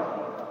দরকার,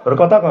 ওর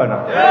কথা কয় না,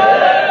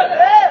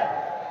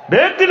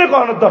 বেদ দিলে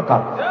কনের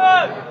দরকার।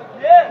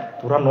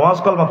 তোরা নোয়াজ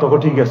কলমা তো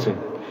ঠিক আছে,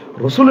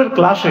 রসুলের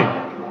ক্লাসে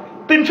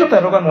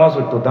 313 গান নোয়াজ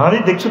হইতো,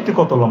 দাঁড়িয়ে দেখছো তুই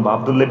কত লম্বা।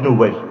 আব্দুল্লাহ ইবনে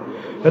উবাই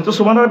এত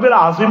সুবহান রাব্বিল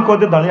আযীম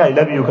কদে দাঁড়িয়ে আই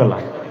লাভ ইউ খেলা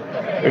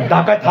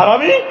ঢাকায়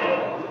থারাবি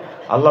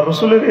আল্লাহ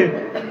রসুলের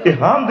এই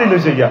হাম দিল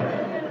যে ইয়া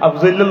আবু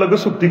জাইলের লগে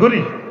চুক্তি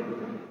করি,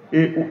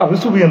 আবু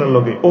সুফিয়ানের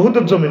লগে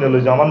ওহুদের জমিনে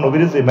লই যে আমার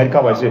নবীর যে মাইর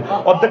খাওয়াইছে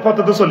অর্ধেক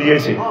পথে তো চলিয়ে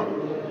আইছে,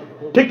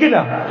 ঠিক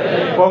কিনা?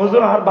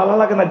 হুজুর আর বালা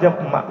লাগে না, যে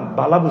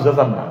বালা বুঝা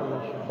যান না,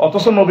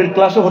 অথচ নবীর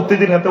ক্লাসে ভর্তি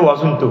দিন হাতে ওয়াজ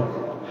শুনতো,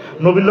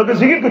 নবীর লোকে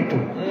জিকির করতো,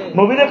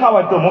 নবীরে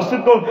খাওয়াইতো,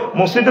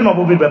 মসজিদে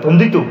নববীর বেতন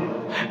দিত,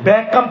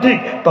 ব্যাগ কাম ঠিক,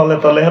 তলে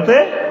তলে হাতে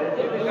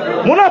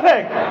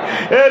মুনাফেক।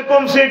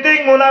 এরকম সিটিং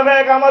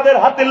মুনাফেক আমাদের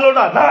হাতের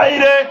লোটা নাই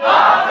রে।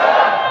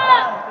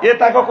 এ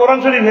তাকে কোরআন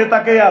শরীফ, হে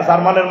তাকে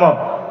জার্মানের মত,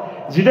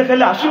 যেটা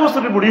খাইলে 80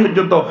 বছরের বুড়ি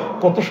পর্যন্ত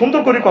কত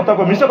সুন্দর করে কথা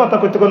কয়, মিশা কথা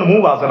কইতে কোনো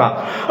মুখ আছে না।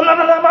 না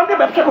না না, আমাকে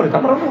ব্যবসা করে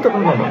আমার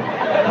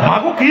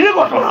মাগো কি রে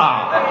ঘটনা,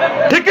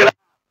 ঠিক না?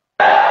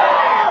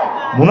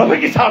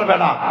 মুনাফিকি ছাড়বে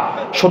না।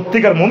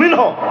 সত্যিকার মুমিন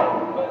হ,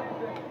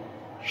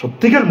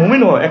 সত্যিকার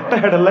মুমিন হ। একটা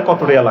হেডাল্লা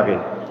কত টাকা লাগে?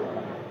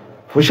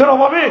 পয়সার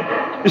অভাবে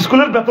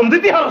স্কুলের বেতন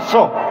দিতে হারছ,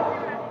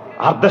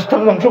 আর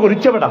দেশটার ধ্বংস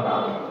করিচ্ছে বেটা,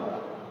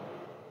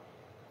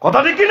 কথা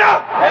দেখি না?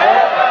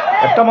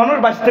 একটা মানুষ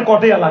বাঁচতে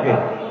কটিয়া লাগে।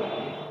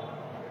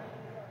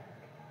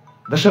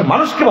 দেশের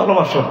মানুষকে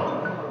ভালোবাসেন,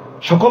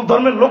 সকল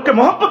ধর্মের লোককে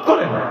মহব্বত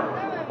করেন,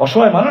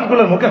 অসহায়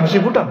মানুষগুলোর মুখে হাসি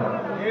ফুটান,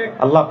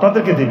 আল্লাহ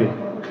আপনাদেরকে দিবে।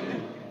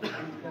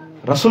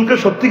 রাসূলকে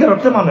সত্যিকার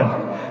অর্থে মানেন।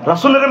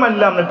 রাসূলের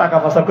মানলে আপনি টাকা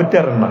পাচার করতে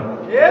পারেন না,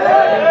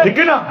 ঠিক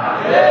না?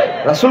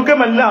 রাসূলকে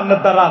মানলে আপনার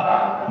দ্বারা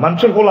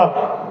মানুষের গোলা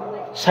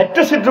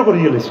 60টা ছিদ্র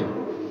করিয়ে গেছে,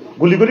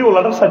 গুলি করি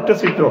ওলাটার 60টা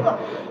ছিদ্র।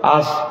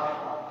 আজ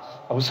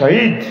আবু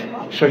সাঈদ,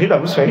 শহীদ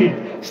আবু সাঈদ,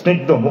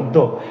 স্নিগ্ধ মুগ্ধ,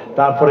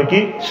 তারপরে কি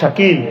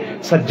শাকিল,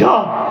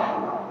 সাজ্জাদ,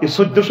 এই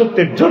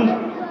 1413 জন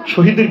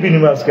শহীদের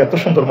বিনিময়ে আজকে এত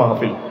সুন্দর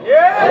মাহফিল।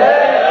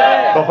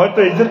 তো হয়তো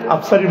এই যে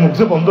আফসারি মুখ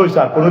যে বন্ধ হয়েছে,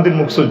 আর কোনোদিন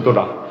মুখ চলতো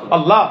না।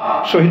 আল্লাহ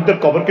শহীদদের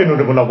কবরকে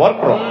নূরে মুনাওয়ার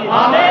করো।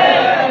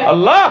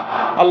 আল্লাহ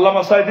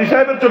আল্লামা সাঈদী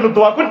সাহেবের জন্য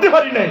দোয়া করতে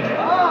পারি নাই,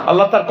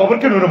 আল্লাহ তার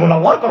কবরকে নূরে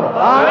মুনাওয়ার করো।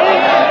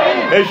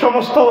 এই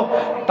সমস্ত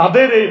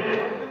তাদের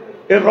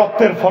এই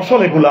রক্তের ফসল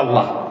এগুলো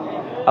আল্লাহ,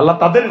 আল্লাহ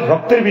তাদের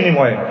রক্তের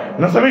বিনিময়ে,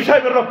 নাসাবি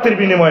সাহেবের রক্তের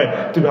বিনিময়ে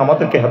তুমি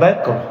আমাদেরকে হেদায়েত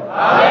করো।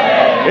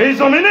 এই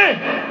জমিনে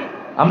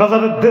আমরা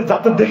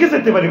যাতে দেখে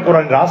যেতে পারি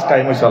কোরআন রাজ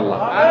কায়েম হয়েছে আল্লাহ,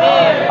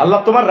 আল্লাহ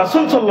তোমার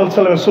রাসূল সাল্লাল্লাহু আলাইহি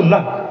ওয়াসাল্লামের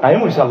সুন্নাহ কায়েম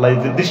হয়েছে আল্লাহ, এই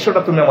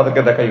দৃশ্যটা তুমি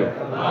আমাদেরকে দেখাইও।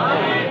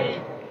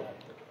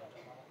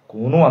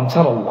 কোন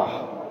আনসার আল্লাহ,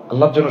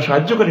 আল্লাহর জন্য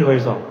সাহায্যকারী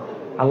হয়ে যাও,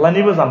 আল্লাহ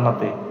নিবে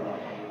জান্নাতে।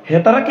 হে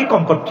তারা কি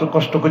কম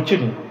কষ্ট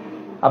করছেন?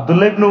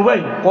 আব্দুল্লাহ ইবনে উবাই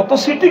কত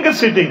সিটিং এর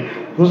সিটিং,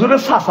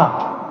 হুজুরের চাচা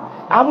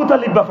আবু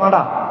তালিব বা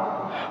ফাঁড়া,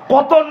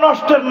 কত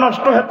নষ্টের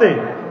নষ্ট হেতে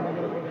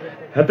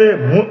হেতে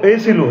এই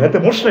ছিল, হেতে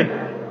মুশরিক।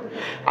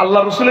 আল্লাহ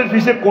রসুলের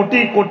পিছে কোটি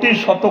কোটি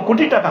শত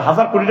কোটি টাকা,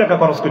 হাজার কোটি টাকা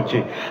খরচ করছে।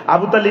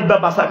 আবু তালিব বা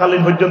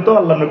বাসাকালীন পর্যন্ত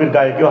আল্লাহ নবীর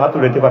গায়ে কেউ হাত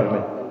উঠাইতে পারে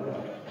না।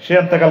 সে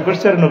এন্তেকাল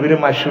করছে, আর নবীরে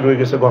মাস শুরু হয়ে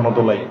গেছে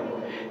গণদোলাই।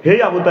 হে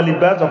আবু তালিব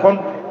বা যখন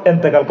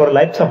এন্তেকাল করে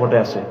লাইফ সাপোর্টে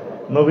আছে,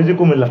 নবীজি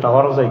কুমিল্লা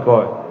টাওয়ারও যাই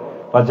কয়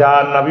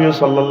যান নবী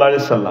সাল্লাল্লাহু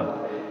আলাইহি সাল্লাম,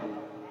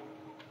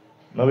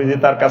 নবীজি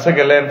তার কাছে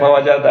গেলেন,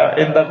 ফাওয়াজাদা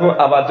ইনদাহু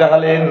আবা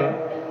জাহালিন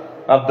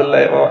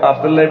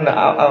আব্দুল্লাহ ইবনে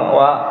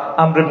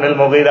আমর ইবনে আল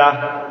মুগীরা,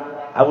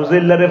 আবু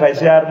জাহলরে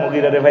পাইছে আর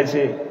মুগীরারে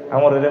পাইছে,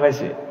 আমরে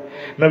পাইছে।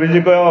 নবীজি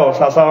কয় ও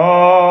চাচা,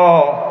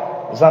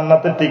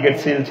 জান্নাতের টিকিট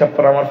সিল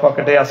ছাপ্পর আমার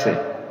পকেটে আছে।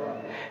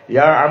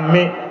 ইয়া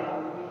আম্মি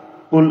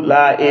কুল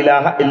লা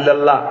ইলাহা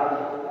ইল্লাল্লাহ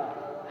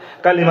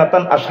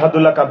কালিমাতান আশহাদু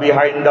লাকা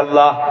বিহা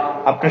ইনদাল্লাহ,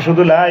 আপনি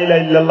শুধু লা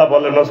ইলাহা ইল্লাল্লাহ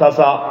বলেন ও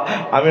চাচা,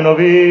 আমি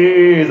নবী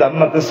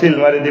জান্নাতের সিল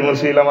মারি দিব,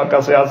 সিল আমার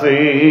কাছে আছে।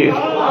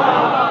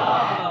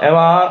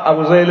 এবার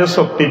আবু জাহেলের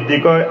শক্তির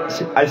দিক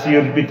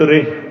আইসিইউর ভিতরে,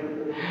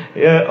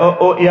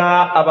 ও ইয়া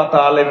আবা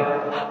তালেব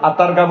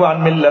আতার গাবু আন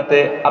মিল্লাতে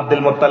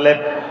আব্দুল মুত্তালিব,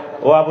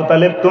 ও আবু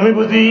তালেব তুমি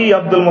বুঝি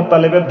আব্দুল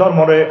মুত্তালিবের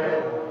ধর্মরে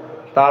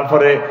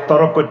তারপরে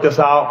তরক করতে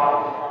চাও?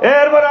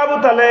 এরপরে আবু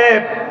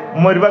তালেব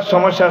মরবার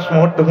সময় শেষ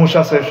মুহূর্তে হুঁশ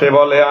আছে, সে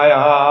বলে আয়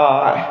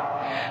আয়,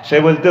 সে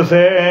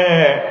বলতেছে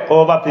ও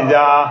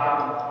বাতিজা,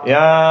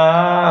 ইয়া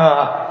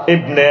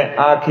ইবনে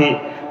আখি,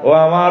 ও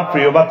আমার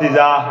প্রিয়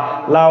বাতিজা,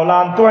 লাউলা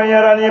আনতু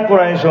আইয়ারানি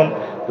কুরাইশুন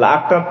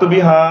লাআক্তাতু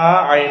বিহা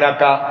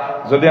আইনাকা,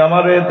 যদি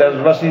আমার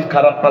দেশবাসী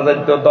খারাপ না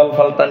জানতো দল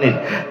ফালতানি,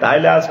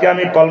 তাইলে আজকে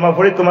আমি কলমা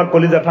পড়ি তোমার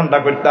কলিজা ঠান্ডা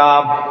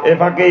করতাম। এ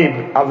ফাঁকে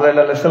আজরাইল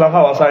আলাইহিস সালাম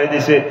হাওয়া ছাড়ি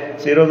দিছে,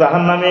 চির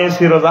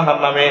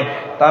জাহান্নামে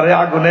তারে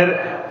আগুনের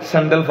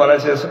স্যান্ডেল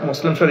পরাইছে,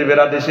 মুসলিম শরীফের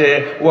হাদিসে,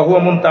 ওয়া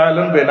হুয়া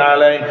মুনতাইলুন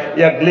বিনালাইন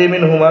ইয়াগলি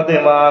মিনহুমা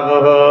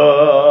দিমাগুহু,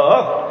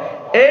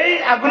 এই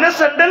আগুনের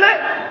স্যান্ডেলে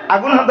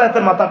আগুন হাতে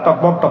মাথা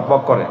টকবক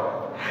টকবক করে।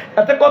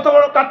 এতে কত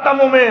বড় কাট্টা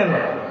মোমেন,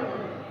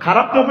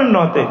 খারাপ মোমেন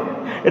নয়।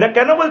 এটা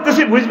কেন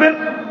বলতেছি বুঝবেন,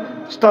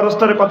 স্তরে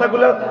স্তরে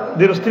কথাগুলো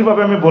ধীরস্থির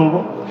ভাবে আমি বলবো।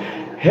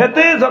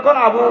 হেতে যখন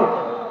আবু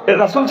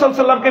রাসূল সাল্লাল্লাহু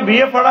আলাইহি সাল্লামকে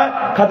বিয়ে পড়ায়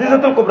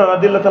খাদিজাতুল কুবরা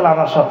রাদিয়াল্লাহু তাআলা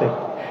আনহার সাথে,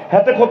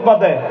 হেতে খুতবা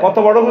দেয় কত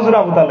বড় হুজুর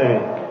আবু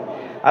তালেব,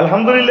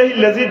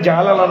 আলহামদুলিল্লাহিল্লাযী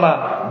জাআলা লানা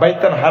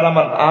বাইতান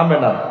হারামান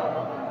আমিনান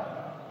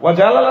ওয়া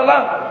জাআলা লানা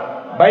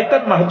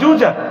বাইতান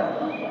মাহজুজা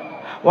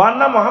ওয়া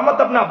আন্না মুহাম্মদ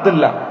ইবনে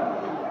আব্দুল্লাহ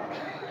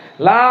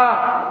লা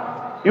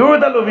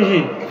ইউদালু বিহি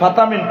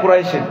ফাতামিন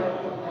কুরাইশিন।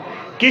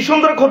 কি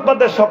সুন্দর খুতবা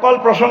দেয়, সকল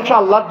প্রশংসা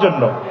আল্লাহর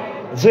জন্য,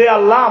 যে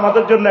আল্লাহ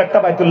আমাদের জন্য একটা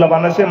বাইতুল্লাহ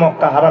বানাইছে,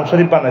 মক্কা হারাম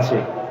শরীফ বানাইছে।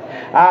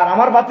 আর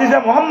আমার ভাতিজা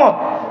মুহাম্মদ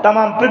তাম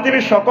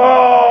পৃথিবীর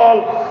সকল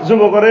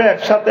যুবকরে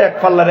একসাথে এক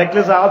পাল্লা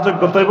রাখলে যা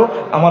যোগ্যতা হইব,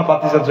 আমার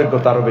ভাতিজার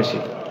যোগ্যতা আরো বেশি।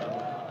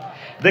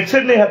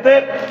 দেখছেন নি হাতে,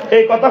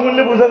 এই কথা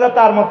শুনলে বোঝা যায়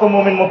তার মতো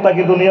মুমিন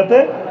মুত্তাকি দুনিয়াতে।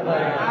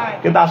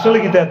 কিন্তু আসলে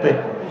কি হেতে,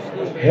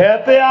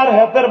 হেতে আর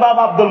হেতের বাপ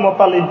আব্দুল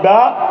মুত্তালিব বা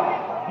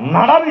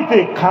নাড়াবিতে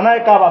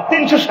খানায় কাবা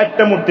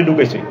 360টা মূর্তি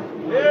ঢুকেছে,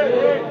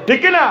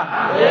 ঠিক না?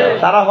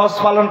 তারা হজ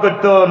পালন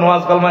করতো,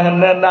 নামাজ কালমা হেন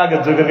না, আগে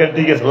যুগের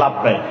ঠিক আছে, লাভ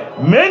নাই।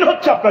 মেইন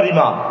হচ্ছে আপনার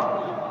ইমাম,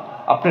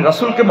 আপনি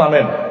রাসূলকে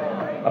মানেন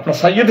আপনার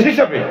সাইয়্যিদ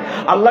হিসেবে,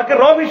 আল্লাহকে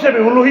রব হিসেবে,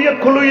 উলুহিয়ত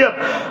খুলুহিয়ত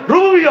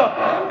রুবুবিয়ত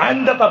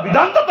আইনদাতা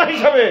বিধানদাতা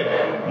হিসেবে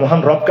মহান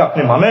রবকে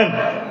আপনি মানেন,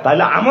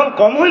 তাইলে আমল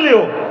কম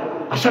হইলেও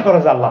আশা করা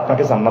যায় আল্লাহ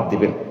আপনাকে জান্নাত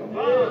দিবেন।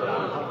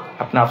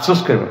 আপনি আফসোস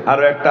করবেন।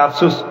 আরো একটা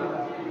আফসোস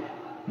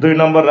 2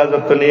 নম্বর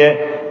রাজত্ব নিয়ে,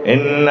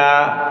 ইন্না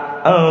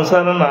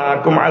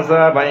আনসারনাকুম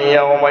আযাবান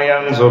ইয়াওমা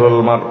ইয়ানজুরুল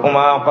মার'উ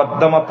মা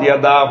কদ্দামাত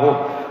ইয়াদাহু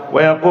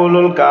ওয়া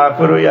ইয়াকুলুল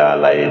কাফিরু ইয়া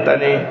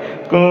লাইতানি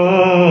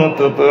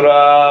কুনতু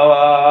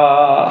তুরাবা।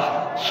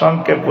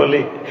 সংক্ষেপ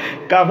বলি,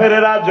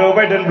 কাফেরেরা Joe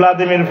Biden,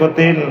 Vladimir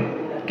Putin,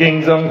 king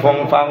জং ফং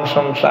ফাং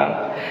সংসার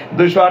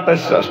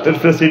 228 রাষ্ট্রের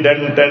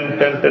প্রেসিডেন্ট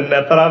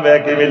নেতারা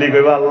ব্যাকে মিলি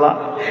কইবা, আল্লাহ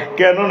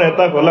কেন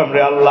নেতা হলাম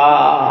রে আল্লাহ।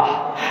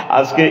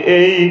 আজকে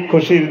এই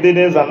খুশির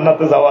দিনে,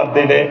 জান্নাতে যাওয়ার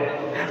দিনে,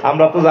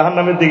 আমরা তো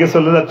জাহান্নামের দিকে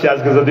চলে যাচ্ছি।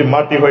 আজকে যদি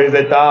মাটি হয়ে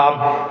যেতাম,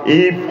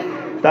 ইফ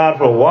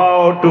তারপর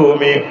wow to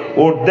me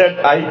would that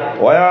I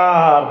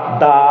were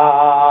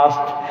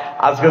dust,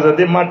 আজকে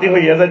যদি মাটি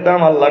হইয়া যেতাম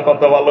আল্লাহ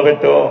কত ভালো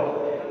হইতো,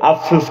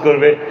 আফসোস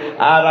করবে।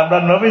 আর আমরা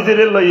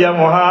নবীজিরে লইয়া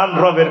মহান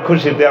রবের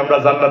খুশিতে আমরা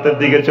জান্নাতের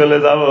দিকে চলে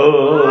যাব।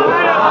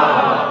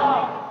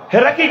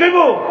 হেরা কি কইব,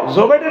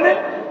 জো বাইডেনে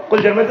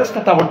কলজার মধ্যে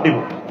তাবট দিব,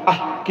 আহ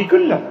কি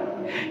করলাম,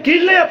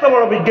 কিনলে এত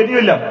বড় বিজ্ঞানী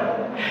হইলাম,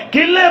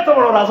 কিনলে এত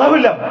বড় রাজা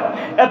হইলাম,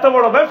 এত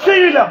বড় ব্যবসায়ী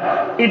হইলাম,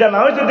 এটা না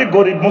হয় যদি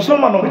গরিব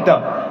মুসলমান হইতাম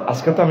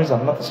আজকে তো আমি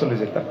জান্নাতে চলে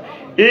যেতাম।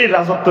 এই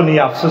রাজত্ব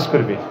নিয়ে আফসোস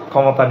করবে,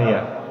 ক্ষমতা নিয়ে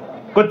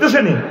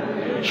করতেছে নি।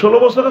 16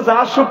 বছরে যা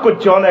সুখ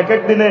করছে, অন এক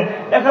এক দিনে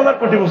 1000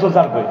 কোটি বছর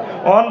যার কই,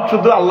 অন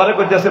শুধু আল্লাহরে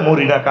কইতেছে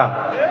মরি না কা।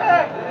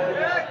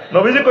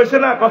 নবীজি কইছে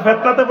না,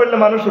 ফেতনাতে পড়লে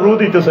মানুষ রু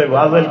দিতে চাইবো,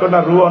 আজাইল কো না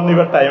রু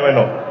অনিবার টাইম হয়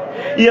না,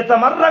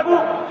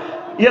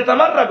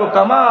 ইয়াতামাররাগু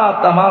কামা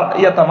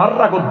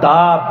ইয়াতামাররাগু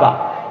দাব্বা।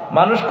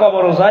 মানুষ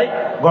কবরও যায়,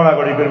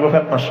 গড়াগড়ি করবো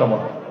ফেতনার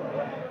সময়,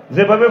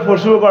 যেভাবে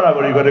পশুও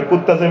গড়াগড়ি করে,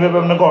 কুত্তা যেভাবে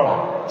গড়া,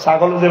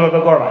 ছাগল যেভাবে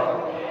গড়ায়,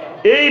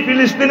 এই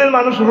ফিলিস্তিনের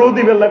মানুষ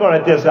রোদি বেল্লা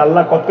গড়াইতে আছে।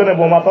 আল্লাহ কতক্ষণে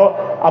বোমা তো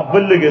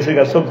আব্বল গেছে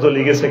গা, সব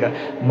জ্বলি গেছে গা,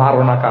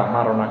 মারো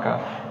নাকা।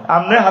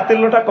 আমনে হাতের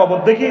লোটা কবর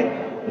দেখি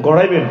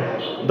গড়াইবেন।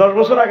 10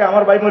 বছর আগে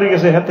আমার ভাই মরি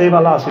গেছে, হেতে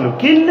বালা আসিল,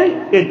 কিনলেই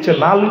ইচ্ছে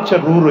না ইচ্ছে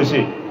রু রয়েছে।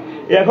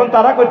 এখন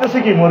তারা কইতেছে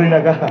কি মরি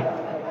নাকা,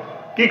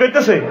 কি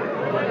কইতেছে,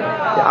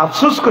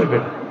 আফসোস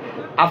করবেন।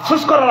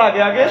 আফসোস করার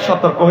আগে আগে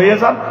সতর্ক হয়ে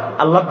যান,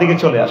 আল্লাহর দিকে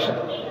চলে আসেন।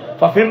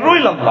 ফাফিরু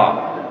ইলাল্লাহ,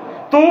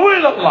 তুবু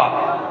ইলাল্লাহ,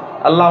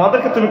 আল্লাহ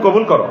আমাদেরকে তুমি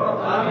কবুল করো।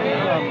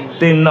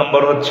 3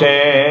 নম্বর হচ্ছে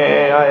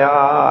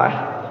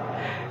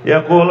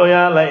ইয়াকুলু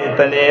ইয়া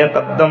লাইতানি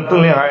কদ্দামতু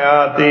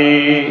লিহায়াতি।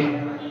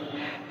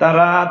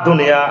 তারা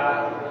দুনিয়া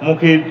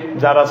মুখী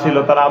যারা ছিল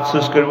তারা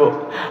আফসোস করব,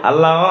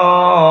 আল্লাহ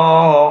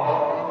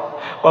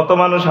কত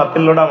মানুষ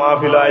হাতের লোটা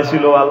মাহফিল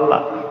আইছিল,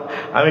 আল্লাহ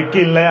আমি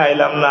কিনলে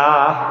আইলাম না,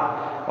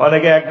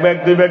 অনেকে 1 ব্যাগ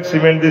 2 ব্যাগ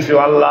সিমেন্ট দিছি,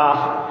 আল্লাহ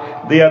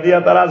দিয়া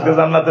তারা আজকে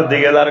জান্নাতের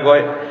দিকে যার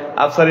গয়।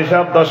 আফসারি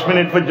সাহেব 10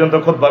 মিনিট পর্যন্ত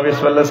খুতবা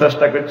বিসমিল্লাহ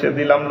চেষ্টা করছে,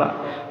 দিলাম না।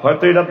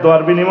 হয়তো এটা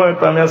দোয়ার বিনিময়ে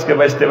তো আমি আজকে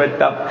বাঁচতে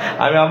পারতাম।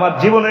 আমি আমার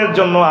জীবনের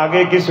জন্য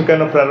আগে কিছু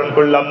কেন প্রেরণ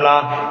করলাম না,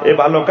 এই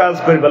ভালো কাজ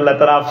করবে আল্লাহ,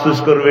 তারা আফসোস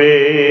করবে।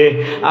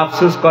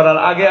 আফসোস করার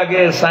আগে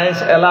আগে সায়েন্স,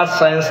 এলাস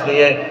সায়েন্স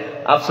নিয়ে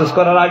আফসোস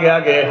করার আগে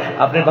আগে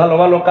আপনি ভালো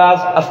ভালো কাজ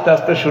আস্তে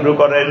আস্তে শুরু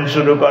করেন,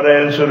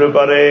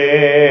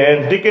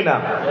 ঠিক না?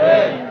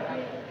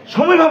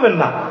 সময় ভাবেন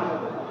না,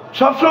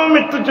 সবসময়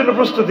মৃত্যুর জন্য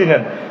প্রস্তুতি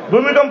নেন।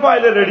 ভূমিকম্প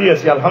আইলে রেডি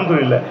আছি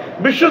আলহামদুলিল্লাহ,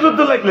 বিশ্বযুদ্ধ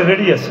লাগলে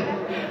রেডি আছি,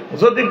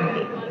 যদি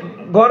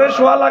ঘরে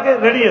শোয়া লাগে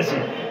রেডি আছি,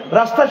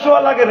 রাস্তায়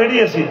শোয়া লাগে রেডি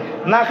আছি,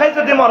 না খাই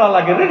যদি মরা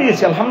লাগে রেডি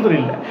আছি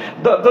আলহামদুলিল্লাহ।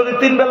 যদি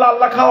 3 বেলা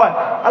আল্লাহ খাওয়ায়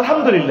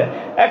আলহামদুলিল্লাহ,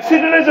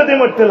 অ্যাক্সিডেন্টে যদি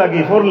মরতে লাগি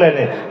 4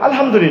 লাইনে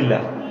আলহামদুলিল্লাহ।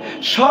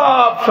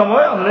 সব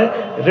সময় আমরা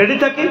রেডি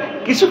থাকি।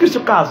 কিছু কিছু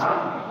কাজ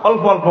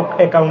অল্প অল্প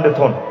অ্যাকাউন্টে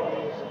থন,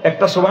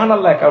 একটা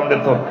সুবহানাল্লাহ অ্যাকাউন্টে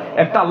থন,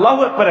 একটা আল্লাহু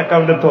আকবার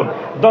অ্যাকাউন্টে থন,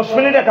 10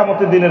 মিনিট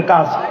একামতের দিনের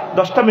কাজ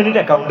 10টা মিনিট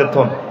অ্যাকাউন্টে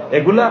থন।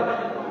 এগুলা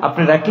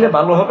আপনি রাখলে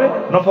ভালো হবে,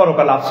 না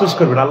পরকালে আফসোস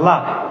করবেন, আল্লাহ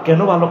কেন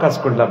ভালো কাজ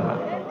করলাম না।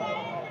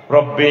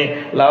 রব্বি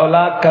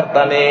লাউলা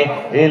কারতানি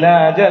ইলা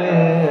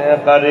আজালিন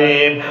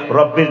কারীব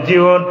রব্বির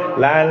জীবন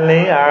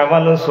লাআল্লি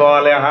আমালু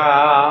সালিহা।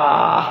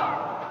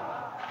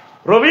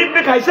 রবি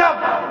ইবনে খাইসাম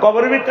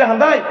কবরের ভিতরে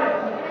হাঁদাই,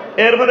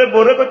 এরপরে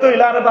বরে কত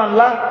ইলারে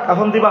বাংলা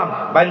এখন দিবাম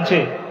বানছে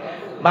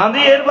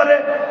বাঁধি, এরপরে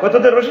কত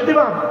রশি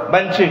দিবাম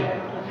বানছে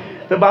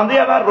তো বাঁধি।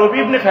 আবার রবি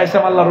ইবনে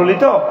খাইসাম আল্লাহ রলি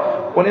তো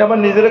উনি আবার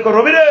নিজের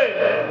রবি রে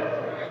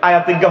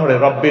আয়াত ইজ্ঞা হরে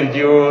রব্বির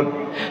জীবন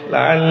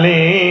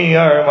লাআল্লি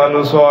আমালু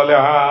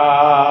সালিহা।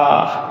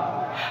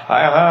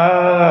 হায়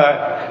হায়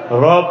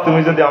রব,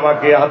 তুমি যদি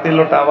আমাকে হাতির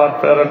লোটা আবার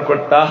প্রেরণ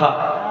করতা।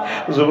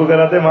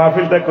 যুবকেরাতে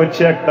মাহফিলটা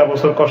করছে, একটা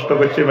বছর কষ্ট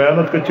করছে,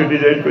 মেহনত করছে,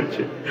 ডিজাইন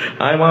করছে,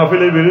 আমি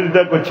মাহফিলের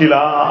বিরোধিতা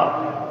করছিলাম,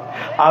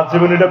 আজ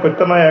জীবন এটা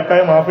করতে না,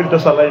 একাই মাহফিলটা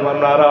চালাই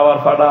মান্য আর আবার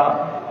ফাটা।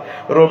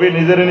 রবি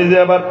নিজের নিজে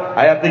আবার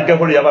আয়াত ইজ্ঞা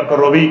করি, আবার কর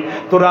রবি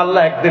তোর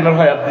আল্লাহ একদিনের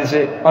হায়াত দিছে,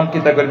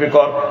 অনকিতা করবি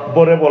কর,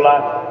 বরে বলা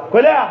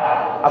কইলা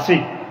আসি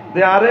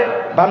দে, আরে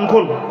বান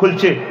খোল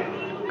খুলছে,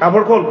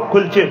 কাপড় খোল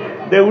খুলছে,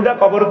 দে উড়া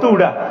কবর তো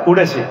উড়া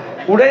উড়েছে,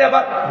 উড়াই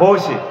আবার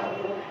বইছে,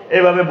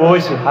 এভাবে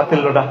বইছে হাতের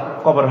লোটা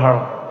কবর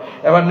হাড়।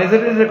 এবার নিজে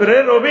নিজে করে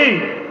রবি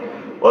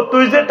ও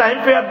তুই যে টাইম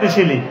পেয়ার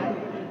দিছিলি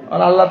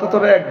আর আল্লাহ তো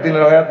তোর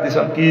একদিনের হায়াত দিস,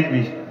 কি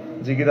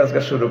জিকির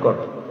আজকে শুরু কর।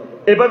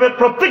 এভাবে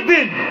প্রত্যেক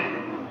দিন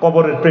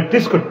কবরের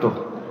প্র্যাকটিস করতো,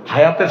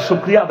 হায়াতের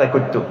শুকরিয়া আদায়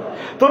করতো।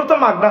 তোর তো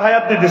মাগনা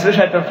হায়াত দিয়ে দিছে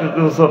 ৬০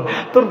 বছর,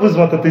 তোর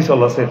বুঝমতে তুই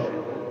চলাছে,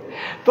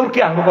 তোর কি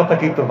আঙ্গ কথা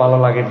কি তোর ভালো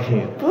লাগে নি,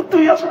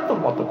 তুই আস তোর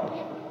মতো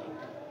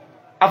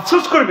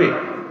আফসোস করবে।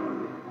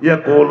 ইয়া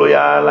কোলো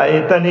ইয়া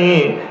লাইতানি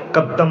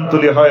কদ্দামতু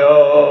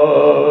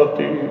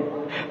লিহায়াতি,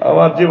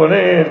 আমার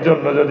জীবনের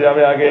জন্য যদি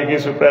আমি আগে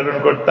কিছু প্রেরণ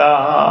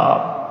করতাম।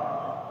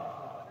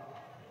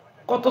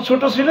 কত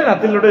ছোট ছিলেন,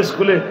 হাতির লোটে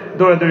স্কুলে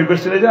দৌড়াদৌড়ি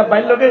করছিলেন, যে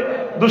বাইর লোকে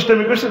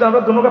দুষ্টামি করছিল,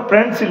 আমরা দুটোকে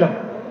ফ্রেন্ড ছিলাম।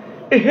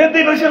 হে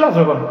দিন হয়েছিল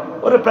যখন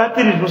ওরে প্রায়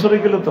 ৩০ বছর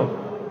হয়ে গেল। তো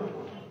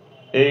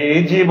এই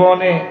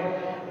জীবনে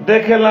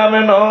দেখলাম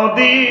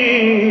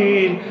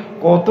নদীর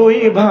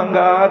কতই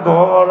ভাঙা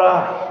গড়া,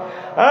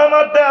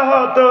 আমার দেহ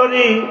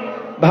তরি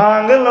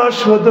ভাঙলো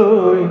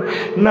শুধুই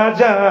না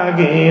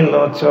জাগিল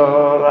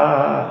চরা,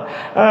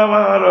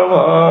 আমার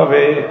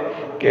ভাবে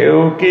কেউ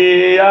কি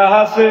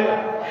আসে,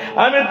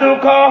 আমি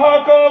দুঃখ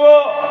কব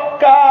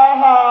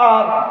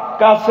কাহার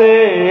কাছে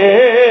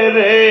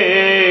রে,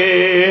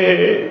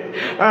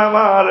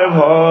 আমার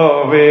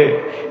ভবে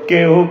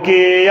কেউ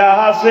কি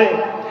আসে,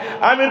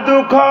 আমি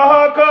দুঃখ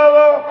কব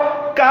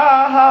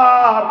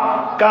কাহার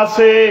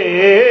কাছে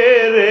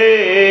রে,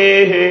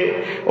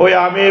 ওই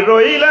আমি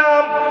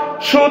রইলাম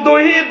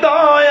শুধুই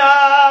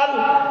দয়াল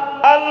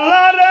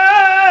আল্লাহ রে,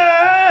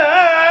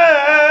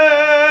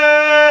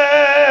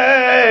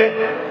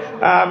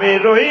 আমি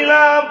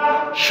রইলাম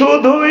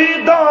শুধুই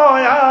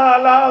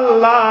দয়াল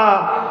আল্লাহ,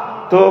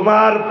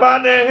 তোমার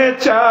পানে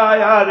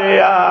চায়া রে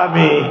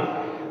আমি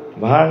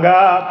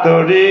ভাঙা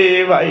তরি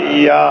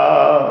ভাইয়া,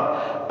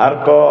 আর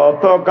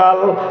কতকাল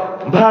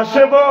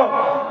ভাসব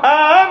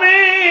আমি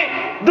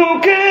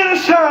দুঃখের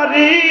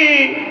সারি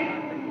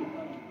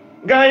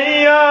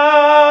গাইয়া,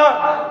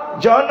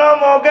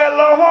 জনম গেল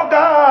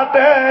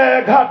ঘাটে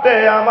ঘাটে,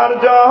 আমার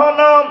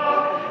জনম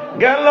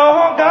গেল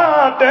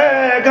ঘাটে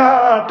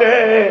ঘাটে,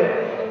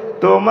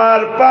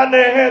 তোমার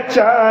পানে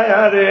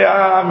চায়া রে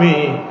আমি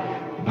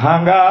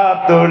ভাঙা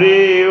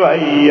তরি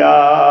ভাইয়া।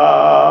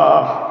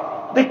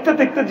 দেখতে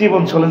দেখতে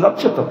জীবন চলে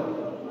যাচ্ছে। তো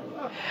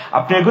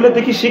আপনি এগুলো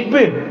দেখি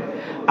শিখবেন।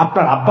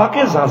 আপনার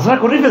আব্বাকে যাজরা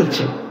করে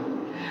ফেলছে,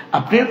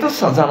 আপনি তো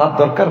জানার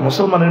দরকার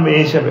মুসলমানের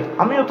মেয়ে হিসেবে,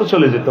 আমিও তো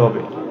চলে যেতে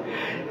হবে।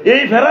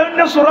 এই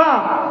ফেরাউন্না সোরা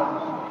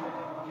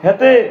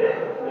হেতে,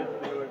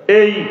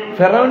 এই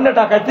ফেরাউন্না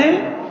ডাকাইতে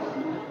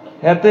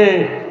হেতে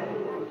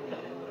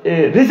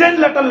রিজাইন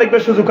লেটার লিখবে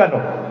শুধু কেন?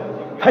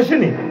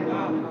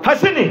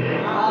 ফাঁসেনি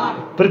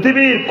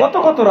পৃথিবীর কত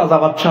কত রাজা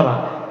বাদশারা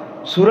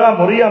সূরা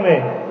মরিয়ামে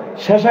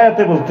শেষ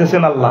আয়াতে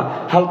বলতেছেন আল্লাহ,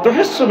 হাল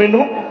তুহিসসু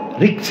মিনহুম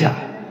রিকজা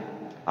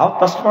আও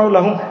তাসমাউ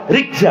লাহুম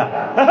রিকজা।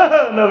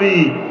 নবী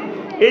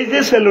এই যে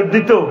সেলুট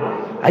দিত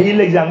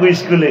আইলে জাঙ্গু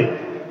স্কুলে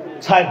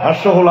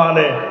 ৬৫০০ হলো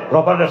আনে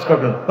রবার ড্যান্স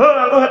করবেন,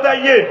 আঙ্গু হাতে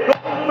আইয়ে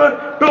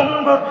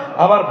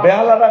আবার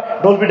বেহালারা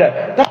ডলবিটা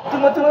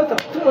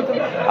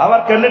আবার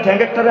কেন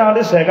ঠ্যাঙ্গেটারে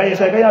আড়ে শেখাই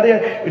শেখাই আড়ে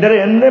এটারে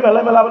এমনি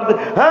মেলা মেলা আবার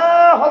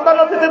হ্যাঁ হলদা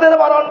নদীতে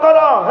বারণ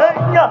করো,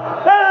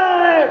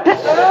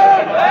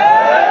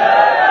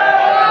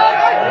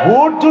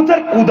 ভোট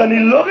জুতের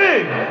কুদানির লগে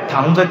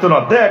থাম যাইতো না।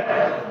 দেখ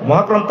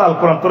মহাকরণ তাল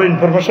কোরআন তোর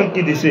ইনফরমেশন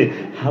কি দিছে,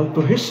 হাল তো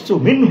হিসু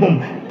মিনহুম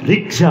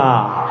রিকজা।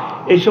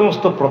 এই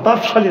সমস্ত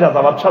প্রতাপশালী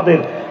রাজা বাদশাদের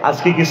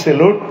আজকে কি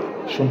সেলুট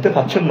শুনতে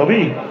পাচ্ছেন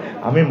নবী?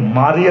 আমি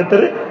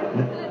মারিয়াতের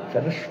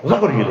সোজা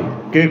করে গেলি,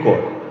 কে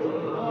কয়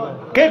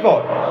কে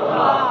কয়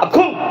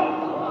খুব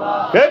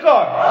কে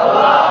কয়?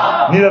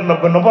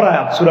 ৯৯ নম্বর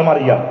আয়াত সূরা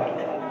মারিয়াম,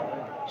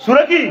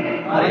 সূরা কি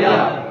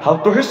হাল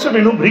তো হিসু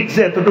মিনহুম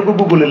রিকজা। এতটুকু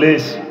গুগলে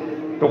লেস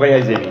টোকাই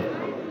আই যাবি।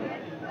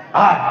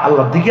 আর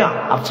আল্লাহর দিকে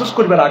আফসোস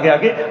করবার আগে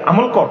আগে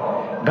আমল কর।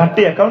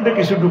 ঘাটতি অ্যাকাউন্টে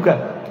কিছু ঢুকা,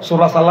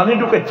 সোরা সালানি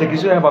ঢুকাচ্ছে,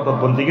 কিছু ইবাদত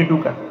বন্দেগী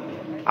ঢুকা।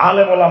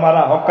 আলেম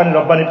ওলামারা, হক্কানি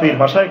রব্বানি পীর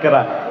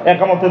মাশায়েখেরা,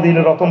 একামতে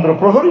দ্বীনের রতন্দ্র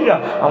প্রহরীরা,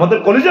 আমাদের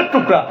কলিজার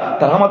টুকরা,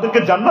 তারা আমাদেরকে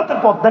জান্নাতের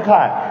পথ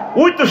দেখায়।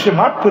 ওই তো সে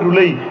মাঠ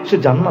পেরুলেই সে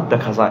জান্নাত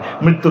দেখা যায়,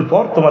 মৃত্যুর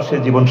পর তোমার সে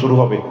জীবন শুরু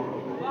হবে।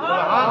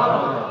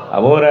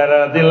 আবু হুরায়রা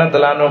রাদিয়াল্লাহু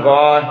তাআলা আনহু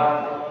কয়,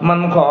 মান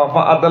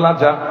খাফা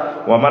আদলাজা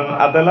ওয়া মান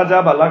আদলাজা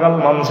বালাগাল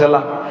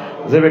মানসিলা।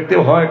 যে ব্যক্তি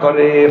ভয়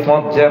করে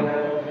পথ জ্যাম,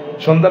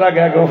 সন্ধ্যার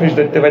আগে আগে অফিস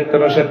দেখতে পাইতো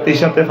না, সে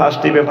তিসাতে ফার্স্ট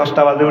টিপে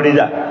 5টা বাজে উড়ে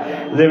যায়।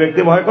 যে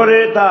ব্যক্তি ভয় করে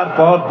তার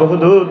পথ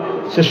বহুদূর,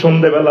 সে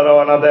সন্ধ্যেবেলা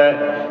রওনা দেয়।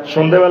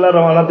 সন্ধ্যেবেলা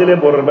রওনা দিলে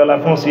ভোরের বেলা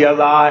পৌঁছিয়া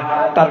যায়,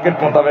 টার্গেট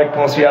মোতাবেক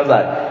পৌঁছিয়া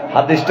যায়।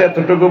 হাদিসটা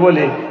এতটুকু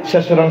বলি,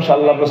 শেষের অংশ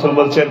আল্লাহ রাসূল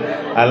বলছেন,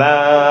 আলা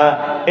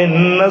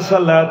ইন্না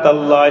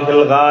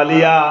সালাতাল্লাহিল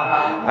গালিয়া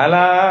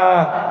আলা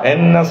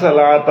ইন্না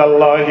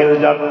সালাতাল্লাহিল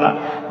জান্নাহ।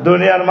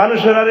 দুনিয়ার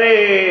মানুষেরা রে,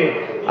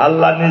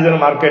 আল্লাহ নিজের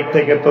মার্কেট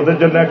থেকে তোদের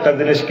জন্য একটা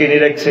জিনিস কিনে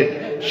রেখেছে,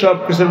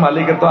 সবকিছুর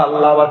মালিকে তো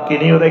আল্লাহ, আবার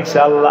কিনেও রেখেছে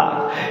আল্লাহ।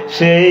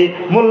 সেই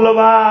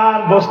মূল্যবান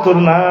বস্তুর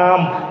নাম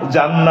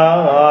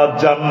জান্নাত,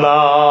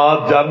 জান্নাত,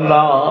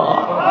 জান্নাত।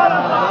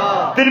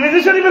 তিরমিজি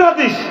শরীফের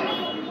হাদিস,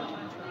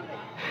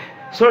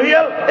 সহিহ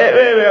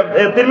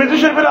তিরমিজি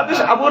শরীফের হাদিস,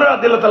 আবু হুরায়রা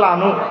রাদিয়াল্লাহু তাআলা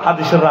আনহু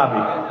হাদিসের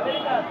রাবী।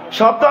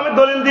 সব তো আমি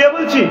দলিল দিয়ে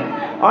বলছি,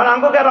 আর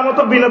আঙ্গো কেরামত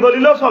বিনা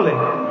দলিলও চলে।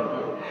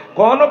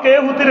 কখনো কে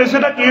হুতি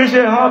রেসেটা কি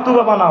হয়েছে, হ্যাঁ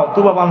তুবা বানাও,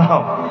 তুবা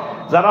বানাও।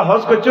 যারা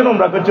হজ করছেন,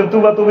 উমরা করছেন,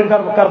 তুবা তুবির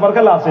কারবার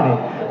খেলা আসেনি,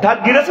 ঢাক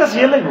গিরেছে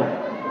সিয়ে লাগবো।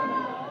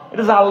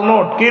 এটা জাল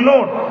নোট, কি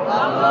নোট?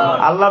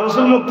 আল্লাহ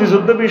রাসূল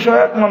মুক্তিযুদ্ধ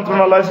বিষয়ক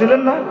মন্ত্রণালয়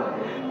ছিলেন না,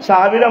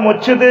 সাহাবীরা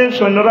মসজিদে,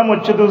 সৈন্যরা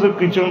মসজিদে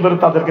কিছু ধরে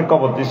তাদেরকে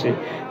কবর দিছে,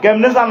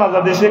 কেমনে জানাজা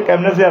দিছে,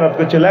 কেমনে জিয়ারত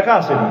করছে, লেখা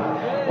আসেনি।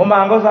 ও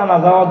মাঙ্গো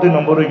জানাজা 2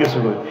 নম্বর হয়ে গেছে,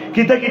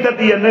 কিতা কিতা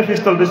দিয়ে নে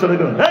পিস্তল পিস্তল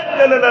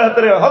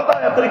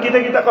কিতা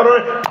কিতা করো।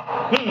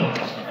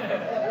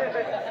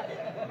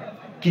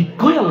 কি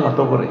কয় আল্লাহ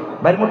তো করে,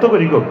 বাইর মতো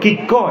করি গো, কি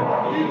কয়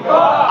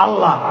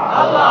আল্লাহ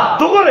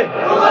তো করে।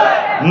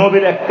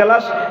 নবীর 1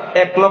 ক্লাস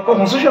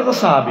 1,85,000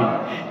 সাহাবী,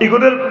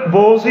 এগুলোর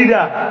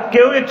বউজিরা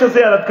কেউ ইচ্ছা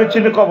জিয়ারত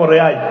করছিল কবরে,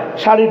 আয়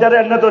শাড়িটারে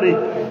এনে ধরি,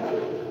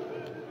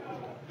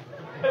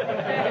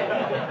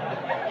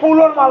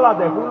 ফুলের মালা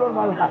দে, ফুলের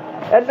মালা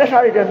এনে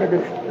শাড়িটা এনে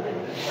ধরি।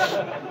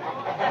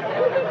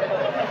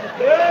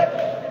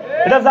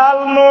 এটা জাল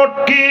নোট,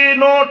 কি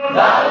নোট?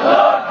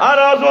 আর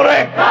জোরে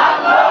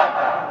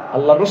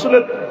আল্লাহ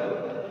রসুলের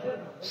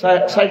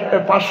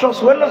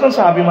 554 জন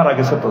সাহাবী মারা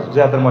গেছে তো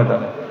জিহাদের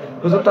ময়দানে।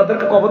 হুজুর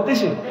তাদেরকে কবর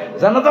দিয়েছে,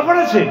 জানাজা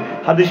পড়েছে,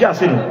 হাদিসে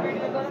আসেনি,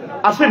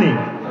 আসেনি,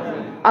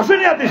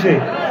 আসেনি হাদিসে।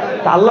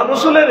 তা আল্লাহ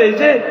রসুলের এই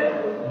যে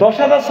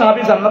 10,000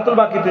 সাহাবী জান্নাতুল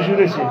বাকিতে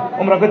শুয়েছে,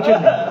 ওমরা করছেন,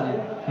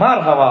 মার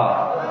হাওয়া,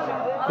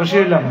 খুশি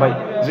হইলাম ভাই,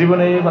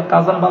 জীবনে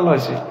কাজান ভালো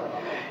হয়েছে।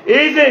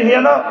 এই যে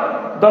হিয়ানো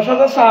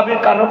 10,000 সাহাবীর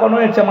কারো কোনো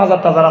ইচ্ছা মাজার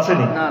টাজার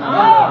আসেনি,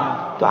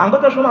 তো আঙ্গ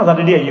তো শোনা মাজার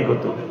রেডি আইয়ে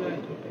করতো।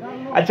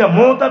 আচ্ছা,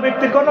 মৌতা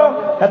ব্যক্তির কোনো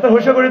এত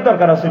হুঁশিয়ারির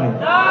দরকার আসেনি,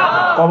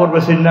 কবর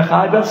বেশি না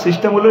খাওয়াবার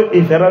সিস্টেম হলো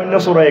এই ফেরামিনা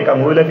চোরাই কাম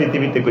হইলে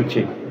পৃথিবীতে করছে,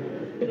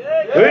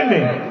 বুঝলি?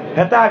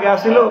 হেতে আগে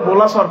আসিল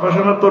বোলা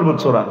সরপেশনের তরমুজ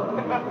চোরা,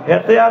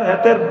 হেতে আর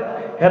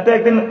হেতে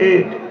একদিন এই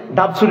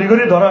ডাব চুরি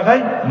করে ধরা খাই,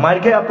 মার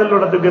খেয়ে হাতের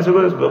লোটাতে গেছে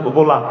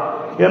বোলা,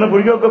 কেন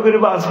বুড়ি করে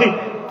আসি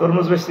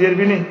তরমুজ বেশি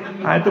এরবি নি,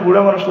 আমি তো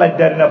বুড়া মানুষ লাইট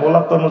দেয় না,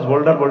 বলার তরমুজ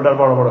বোল্ডার বোল্ডার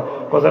বড় বড়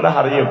কথাটা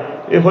হারিয়ে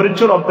এই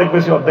হরিচ্ছর অর্ধেক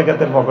বেশি, অর্ধেক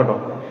হাতের পকেটও।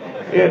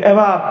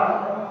 এবার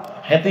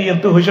হেতে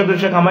কিন্তু হইসা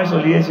টুসা কামাই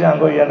চলিয়েছে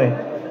আঙ্গ ইয়ানে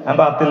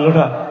আবার হাতের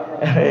লোটা।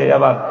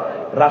 আবার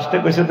রাষ্ট্রে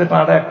কইছে যে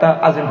তারা একটা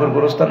আজিমপুর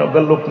গোরস্থান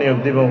লোক নিয়োগ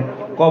দিব,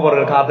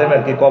 কবরের খাতে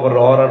আর কি, কবরের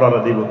অরা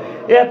দিব।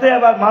 এতে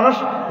আবার মানুষ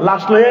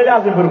লাশ লইয়া এলে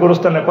আজিমপুর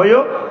গোরস্থানে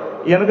কইও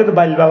ইয়ানো কিন্তু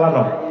বাইল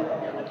বালানো,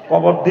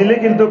 কবর দিলে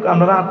কিন্তু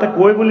আমরা হাতটা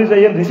কই বলি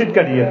যাই রিসিট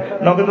কাটিয়ে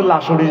ন, কিন্তু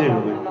লাশ উড়ে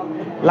যাবে,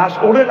 লাশ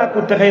উড়ে না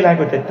করতে খাই লাই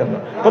করতে না,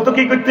 কত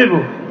কি করতে দেবো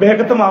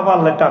বেহাকে তো মা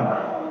আল্লাহ টান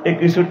এই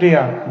কিছু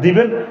টিয়া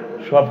দিবেন,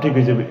 সব ঠিক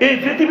হয়ে যাবে। এই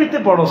পৃথিবীতে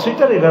বড়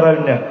সেটার এবার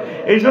না,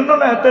 এই জন্য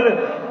না হাতের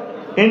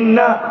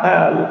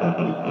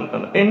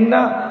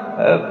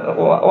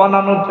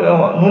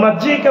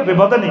নুনাজ্জিকা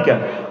বেবাদানিকা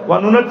ওয়া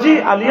নুনাজ্জি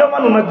আলিয়ামা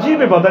নুনাজ্জি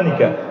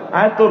বেবাদানিকা,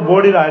 আয় তোর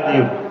বডির আয়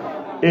দিও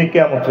এই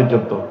কিয়ামত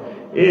পর্যন্ত।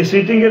 এই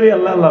সিটিং এর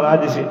আল্লাহ আল্লাহ রায়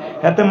দিছে,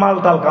 হাতে মাল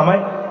টাল কামাই।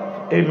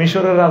 এই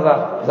মিশরের রাজা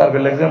যার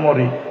বেলেগছে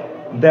মরি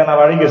দেনা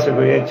বাড়ি গেছে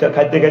গো,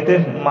 খাইতে খাইতে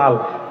মাল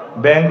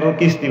ব্যাংক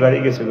কিস্তি বাড়ি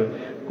গেছে গো,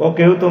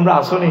 কেউ তোমরা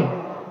আসনি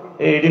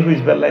এইডি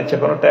হুইজ বেলা ইচ্ছা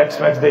কোনো ট্যাক্স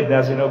ম্যাক্স দেয় না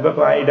আসি,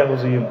 এইটা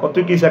বুঝি কত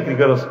কি চাকরি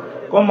করস,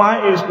 মা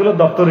এই স্কুলের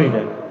দপ্তরই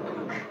নাই,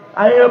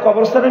 আমি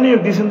কবরস্থানে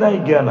নিয়োগ দিয়েছেন না,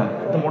 গিয়া না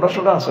মোটা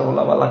সোটা আছে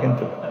বলা বালা,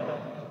 কিন্তু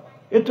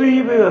এ তুই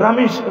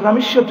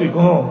রামিস তুই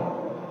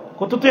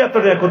কত তুই এত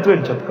কত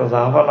যা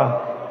হবা না,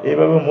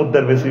 এইভাবে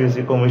মুদ্রার বেশি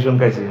বেশি কমিশন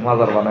খাইছি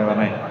মাজার বানাই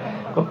বানাই,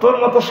 তোর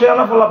মতো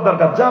শেয়ানা ফলার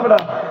দরকার, যা বেড়া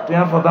তুই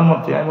আমার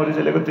প্রধানমন্ত্রী, আমি মরি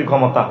জেলে তুই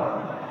ক্ষমতা।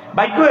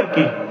 ভাগ্য আর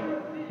কি,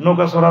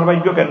 নৌকা চড়ার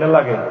ভাগ্য কেন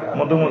লাগে,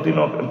 মধুমতি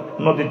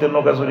নদীতে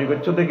নৌকা চুরি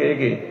করছো দেখে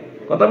এগিয়ে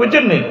কথা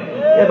বুঝছেন নি,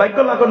 এ ভাগ্য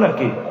লাগো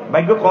নাকি,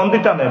 ভাগ্য কম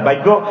দিটা নেই,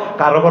 ভাগ্য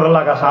কারো করে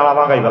লাগা সারা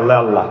বাগাই পারলে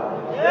আল্লাহ।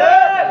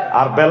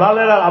 আর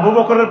বেলালের আর আবু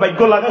বকরের ভাগ্য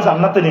লাগা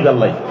জান্নাতে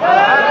নিগাল্লাই।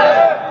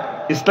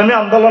 ইসলামী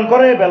আন্দোলন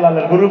করে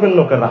বেলালের গ্রুপের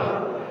লোকেরা,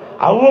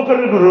 আবু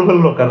বকরের গ্রুপের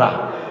লোকেরা,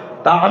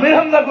 তা আমির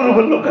হামজা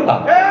গ্রুপের লোকেরা,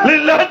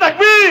 লিল্লাহি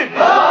তাকবীর।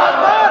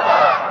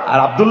 আর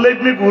আব্দুল্লাহ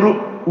ইবনে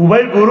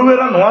উভয়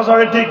গুরুবেরা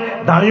নোয়াখালী ঠিক,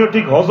 দাঁড়িয়েও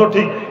ঠিক, হজও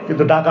ঠিক,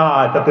 কিন্তু ডাকা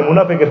তাতে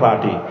মুনাফেকের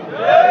পার্টি।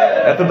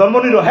 এত ধর্ম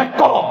নিল হ্যাক,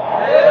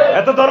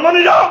 এত ধর্ম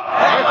নিল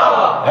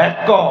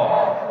হ্যাক।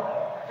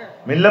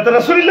 মিল্লাতে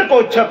রাসূলিল্লাহ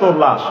কইছে তোর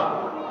লাশ,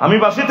 আমি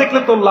বাঁচি থাকলে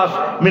তোর লাশ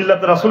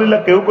মিল্লাতে রাসূলিল্লাহ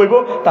কেউ কইব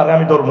তারে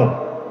আমি ধর্ম,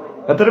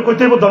 এত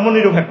কইতে হইব ধর্ম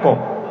নিল হ্যাক।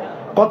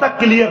 কথা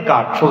ক্লিয়ার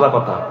কাট, সোজা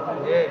কথা,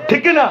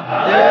 ঠিক না?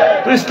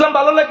 তো ইসলাম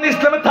ভালো লাগলে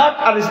ইসলামে থাক,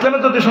 আর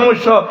ইসলামের যদি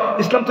সমস্যা,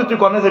 ইসলাম তুই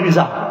কনে যাবি,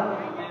 যা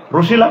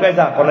রশি লাগাই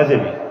যা, কনে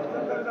যাবি।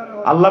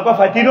 আল্লাহ কা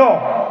ফাইতি ন,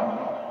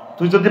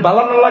 তুই যদি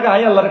ভালো না লাগে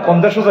আই আল্লাহরে কোন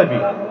দেশে যাবি?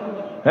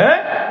 হ্যাঁ,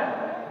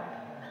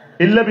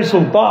 ইল্লা বি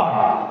সুলতান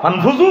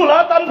আনফুজু লা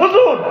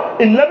তানফুজু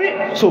ইল্লা বি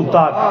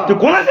সুলতান। তুই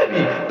কোনে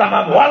যাবি?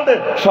 তামাম ওয়ার্ল্ডের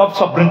সব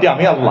সবরিটি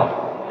আমি আল্লাহ,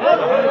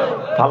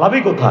 ফালাবি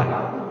কোথায়?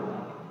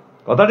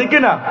 কথা ঠিক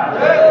না?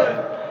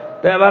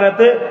 তো এবার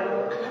এতে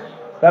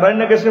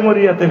কারাইনা গেছে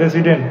মরিয়াতে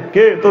প্রেসিডেন্ট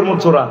কে? তরমুজ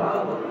চোরা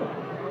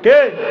কে?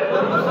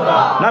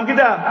 নাম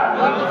কিটা?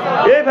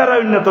 এই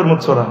ফেরাইনা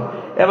তরমুজ চোরা।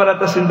 এবার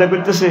এত চিন্তা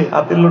করতেছে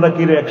আতিল্লোটা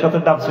কি রে, একসাথে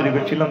ডাব চুরি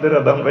করছিলাম তোর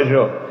দাম পাইছ,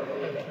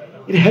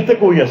 এর হাতে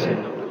কই আছে?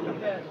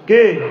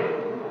 কে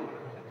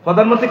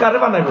প্রধানমন্ত্রী কারে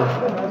বানাইব?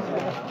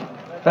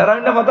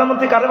 ফেরাইনা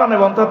প্রধানমন্ত্রী কারে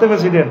বানাইব? অন্তত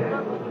প্রেসিডেন্ট।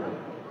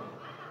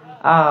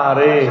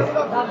 আরে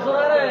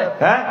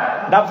হ্যাঁ,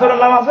 ডাব চোরার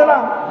নাম আছে না?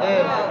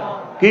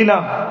 কি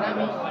নাম?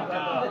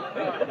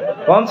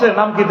 কনছে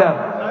নাম কিটা?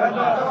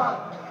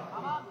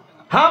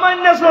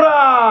 হামান্য সোরা।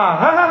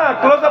 হ্যাঁ হ্যাঁ হ্যাঁ,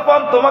 ক্লোজ আপ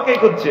অন তোমাকেই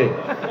করছে।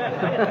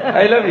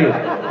 I love you.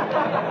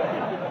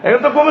 এখন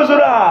তো কমে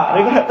সোরা,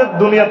 এখন এত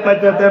দুনিয়াত নাই,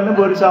 এমনি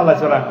বড়ি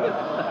চালাইছো না।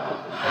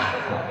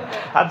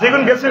 আর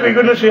যেগুন গেছে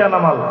বেগুন শিয়া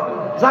নামাল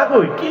যা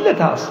কই কি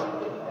লেখাস,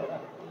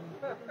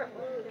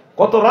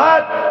 কত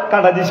রাত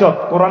কাটা দিছ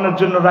কোরআনের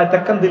জন্য, রাত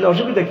একখান দিলে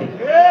অসুবিধা কি?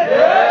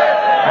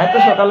 আমি তো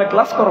সকালে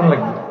ক্লাস করার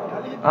লাগবে,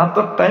 আর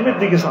তোর টাইমের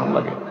দিকে সাম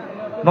লাগে,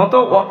 নত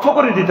ওয়াকফ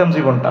করে দিতাম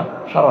জীবনটা,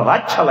 সারা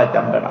রাত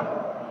চালাইতাম না।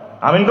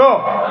 আমিন গো।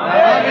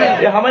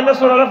 এই হামাইনা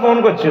সোনারে ফোন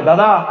করছে,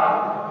 দাদা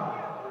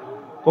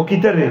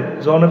কিতারে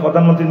জনে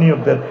প্রধানমন্ত্রী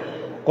নিয়োগ দেন,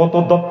 কত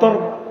দপ্তর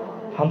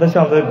হান্দাইছে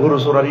আমাদের গরু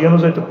চোরার ইয়ানো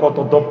যাইতো, কত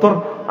দপ্তর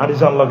আড়ি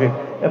যান লাগে।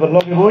 এবার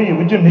লগে বই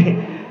বুঝছেন নি,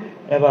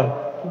 এবার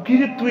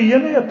কিরে তুই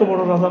ইয়ানে এত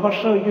বড় রাজা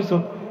বাদশাহ হয়ে গেছ,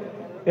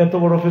 এত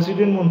বড়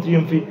প্রেসিডেন্ট মন্ত্রী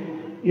এমপি,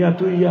 ইয়া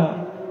তুই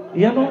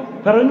ইয়ানো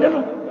কারণ জানো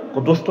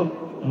দোস্ত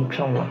মুখ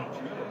সামলা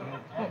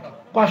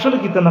আসলে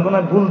কি না কোন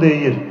ভুল দেই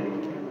এর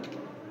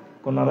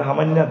কোন আর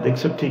হামান্য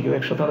দেখছো ঠিক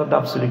 100 টাকা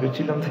ডাব চুরি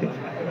করছিলাম,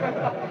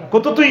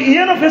 কত তুই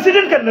ইয়ানো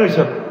প্রেসিডেন্ট কেন হইছ?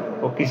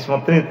 ও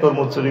কিসমতে তোর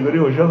মুখ চুরি করি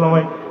ওইসব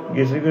সময়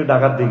গেছি করে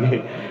ঢাকার দিকে,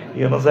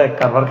 ইয়ানো যায়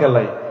কারবার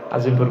খেলাই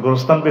আজিমপুর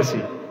গোরস্থান বেশি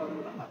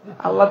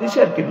আল্লাহ দিছে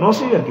আর কি,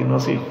 নসিব আর কি,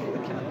 নসিব।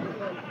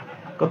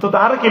 কত তো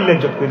আর কিনলেন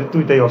জব করে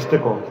তুই তাই অস্তে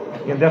কম,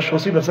 কিন্তু আর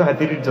সচিব আছে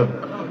 ৩৫ জন,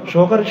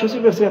 সহকারী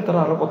সচিব আছে তারা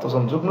আরো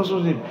কতজন, যুগ্ম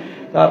সচিব,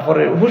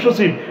 তারপরে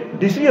উপসচিব,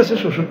 ডিসি আছে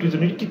 ৬৬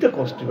 জন। কিতে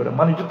কষ্ট করে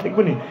মানুষ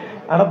থাকবে নি।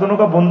 আর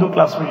দুনকা বন্ধু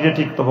ক্লাসমেট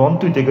ঠিক তো বন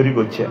তুই তেগরি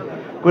করছে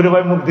করে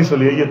ভাই মুখ দিয়ে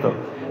চলে যেত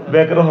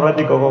ব্যাগের হরা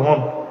দি কখন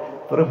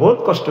তোরে বহুত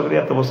কষ্ট করে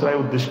এত বছর আমি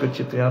উদ্দেশ্য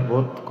করছি, তুই আর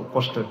বহুত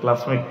কষ্ট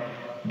ক্লাসমেট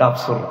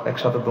ডাবসর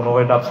একসাথে দুনো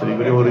ভাই ডাবসরি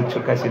করে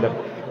হরিচ্ছর খাইছিলাম,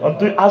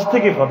 তুই আজ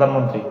থেকে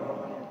প্রধানমন্ত্রী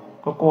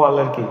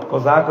কোয়ালের কি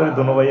যা করি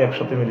দুনো ভাই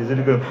একসাথে মিলে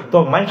যদি করি তো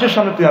মানুষের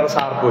সামনে তুই আর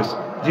সার কইস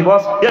জি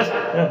বস ইয়েস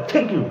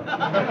থ্যাংক ইউ,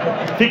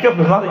 ঠিক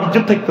আছে না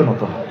ইজ্জত থাকতো না,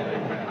 তো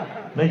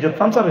না ইজ্জত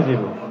পাঞ্চারে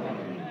যাইব।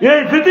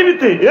 এই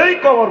পৃথিবীতে এই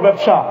কবর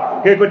ব্যবসা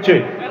কে করছে?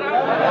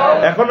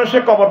 এখনো সে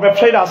কবর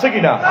ব্যবসায়ীরা আছে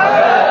কিনা?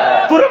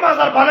 তোরে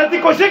মাজার বানাইতে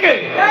কইছে কে?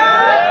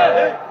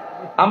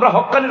 আমরা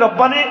হক্কানি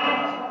রব্বানি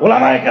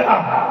ওলামায়ে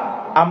কেরাম,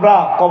 আমরা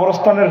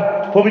কবরস্থানের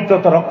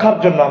পবিত্রতা রক্ষার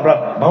জন্য আমরা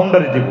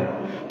বাউন্ডারি দিব।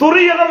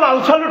 তোরই এর লাল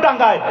সালু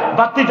টাঙ্গায়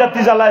বাতি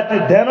টাতি জ্বালায় তুই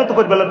ধ্যানও তো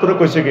করবে, তোরে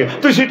কইছে কে?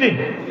 তুই সিটিং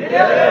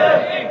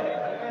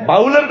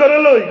বাউলের করে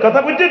লই কথা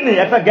বুঝছেন নি,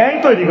 একটা গ্যাং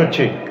তৈরি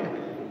করছে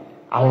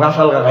আলগা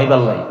সালগা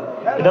গাইবার লাই,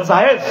 এটা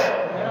জায়েজ?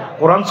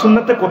 কোরআন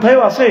সুন্নাতে কোথায়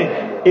আছে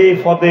এই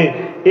পদে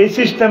এই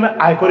সিস্টেমে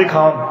আয় করে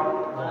খাওয়ান,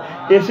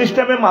 এই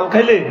সিস্টেমে মাল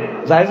খাইলে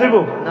জায়েজ হইব?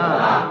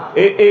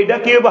 এইটা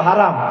কি হইব?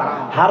 হারাম।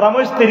 হারাম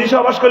ওই স্ত্রী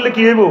সহবাস করলে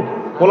কি হইব?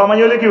 পোলামাই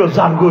হইলে কি হইব?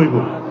 জার্গ হইব।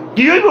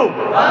 কি হইব?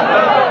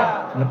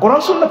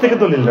 কোরআন সুন্নাত থেকে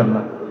তো নিলেন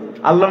না।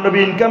 আল্লাহ নবী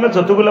ইনকামের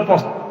যতগুলো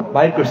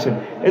বাইর করছেন,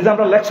 এই যে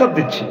আমরা লেকচার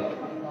দিচ্ছি,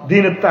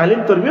 দ্বীনের তালিম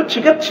তরবিয়ত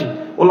শিখাচ্ছি,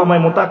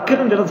 ওলামায়ে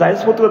মুতাআক্কিরিন যেটা জায়েজ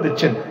ফতোয়া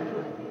দিচ্ছেন,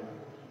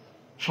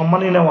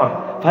 সম্মানী নেওয়ার,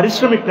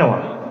 পারিশ্রমিক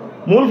নেওয়ার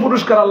মূল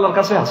পুরস্কার আল্লাহর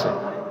কাছে আছে।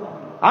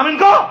 আমিন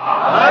কো?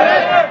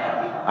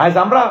 আজ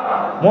আমরা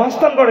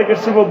মহাস্থান করে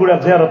গেছি বগুড়া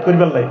জিয়ারত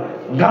করিবার লাই,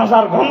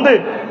 গাঁজার গন্ধে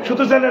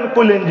শুধু জানেন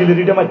কইলে ইঞ্জিলের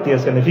ইটা মারতে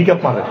আছেন, পিকআপ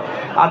মারে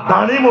আর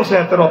দাঁড়ি মোছে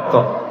এত রক্ত।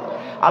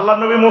 আল্লাহ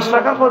নবী মোছ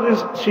রাখার পর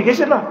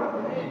শিখেছে না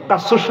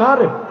কাছো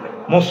সারে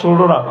মোছ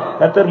ছোড়রা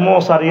এতের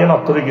মোছ আর ইয়ে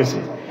নত্তরে গেছে,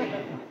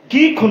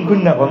 কি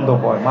খুনখুন্না গন্ধ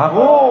পায় মা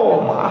গো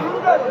মা।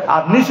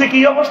 আর নিচে কি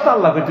অবস্থা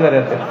আল্লাহ কইতে পারে,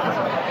 এতে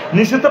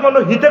নিচে তো মনে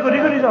হিতে করি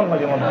করি যান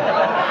লাগে মনে।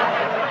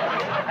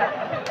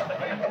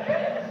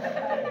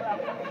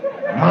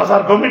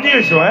 মাজার কমিটি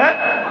হয়েছে, হ্যাঁ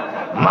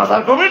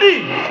মাজার কমিটি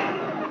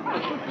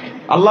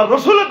আল্লাহ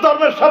রসুলের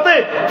ধর্মের সাথে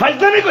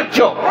ফাইজলামি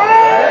করছো।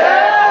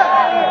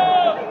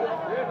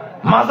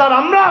 মাজার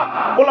আমরা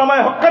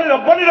ওলামায়ে হক্কানি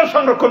রব্বানীরা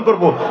সংরক্ষণ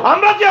করব,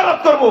 আমরা জিয়ারত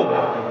করব।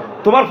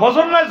 তোমার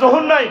ফজর নাই,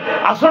 জোহর নাই,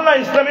 আসর নাই,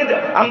 ইসলামী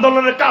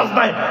আন্দোলনের কাজ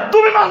নাই,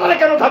 তুমি মাজারে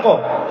কেন থাকো?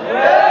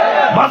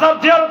 মাজার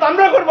জিয়ারত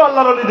আমরা করবো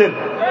আল্লাহর ওলিদের,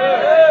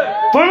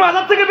 তুমি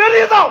মাজার থেকে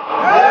বেরিয়ে যাও।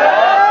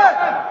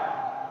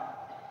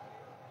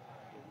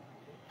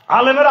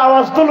 আলেমের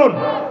আওয়াজ তুলুন।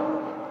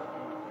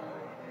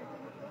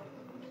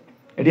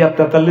 এটি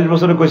আপনার 43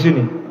 বছরে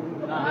কইছিনি,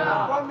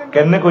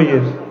 কেন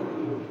কইয়ের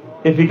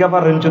এ ফিকা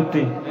পারেন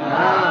সত্যি?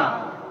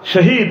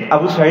 শহীদ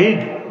আবু সাঈদ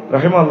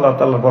রাহিমাহুল্লাহ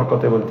তাআলার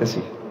বরকতে বলতেছি,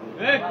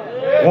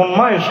 কোন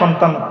মায়ের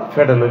সন্তান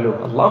ফেডে লইল?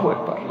 আল্লাহু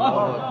আকবার।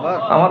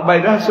 আমার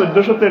বাইরে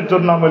 1400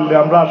 জন না মরলে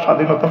আমরা আর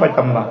স্বাধীনতা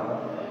পাইতাম না।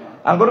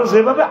 আঙ্গরে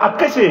যেভাবে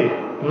আটকাইছে,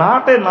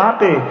 নাটে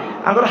নাটে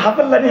আঙ্গরে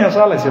হাতের লাইনে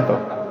হেসা লাইছে। তো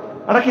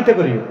আমরা কিতে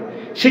করি?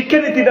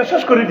 শিক্ষানীতিটা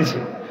শেষ করে দিছে।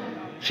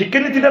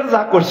 শিক্ষানীতিটা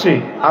যা করছে,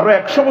 আরো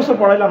 100 বছর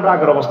পড়াইলে আমরা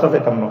আগের অবস্থা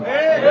যেতাম না।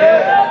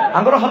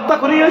 আঙ্গরে হত্যা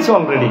করিয়ে হয়েছে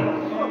অলরেডি।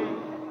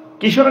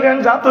 কিশোর গ্যাং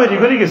যা তৈরি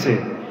করে গেছে,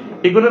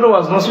 এগুলোর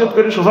ওয়াজ নসিহত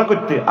করে সোজা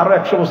করতে আরো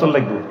 100 বছর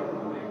লাগবে।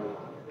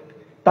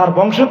 তার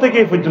বংশ থেকে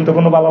এই পর্যন্ত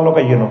কোনো বালা লোক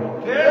আইয়েন,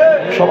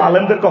 সব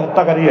আলেমদেরকে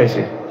হত্যাকারী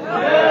আছে।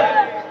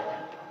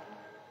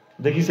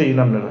 দেখিছে এই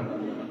নামনেরা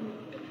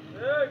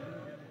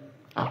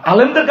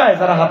আলেমদের গায়ে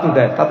যারা হাত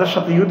উঠায়, তাদের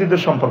সাথে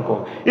ইহুদিদের সম্পর্ক।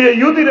 এই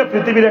ইহুদিরা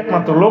পৃথিবীর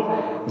একমাত্র লোক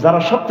যারা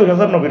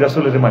 70,000 নবী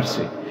রাসূলকে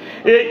মারছে।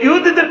 এই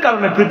ইহুদিদের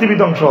কারণে পৃথিবী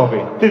ধ্বংস হবে।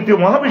 তৃতীয়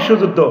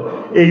মহাবিশ্বযুদ্ধ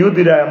এই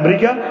ইহুদিরা,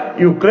 আমেরিকা,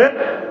 ইউক্রেন,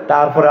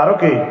 তারপরে আরো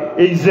কে,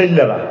 এই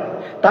ইসরায়েলরা,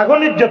 তাগো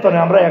নির্যাতনে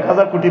আমরা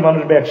 1000 কোটি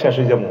মানুষ ব্যাগ শেষ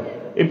হয়ে যাবো।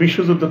 এই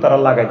বিশ্বযুদ্ধ তারা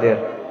লাগাই দেয়।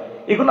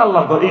 এগুলো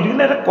আল্লাহ,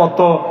 এগুলো কত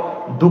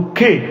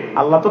দুঃখে।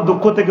 আল্লাহ তো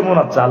দুঃখ থেকে মনে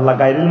হচ্ছে আল্লাহ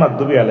গায়রিল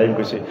মাগদুবি আলাইহিম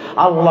কইছে,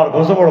 আল্লাহর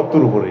গজব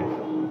রক্তের উপরে।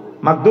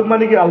 মাগদুব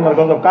মানে কি? আল্লাহর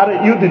গজব। কার?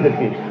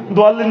 ইহুদিদেরকে।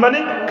 দোয়াল্লিন মানে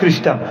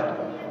খ্রিস্টান।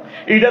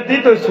 এইটা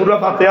দিয়ে তো সূরা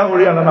ফাতিহা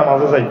পড়ি আমরা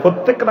নামাজে যাই,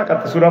 প্রত্যেক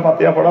রাকাতে সূরা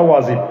ফাতিহা পড়া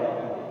ওয়াজিব।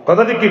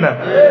 কথা ঠিক কিনা?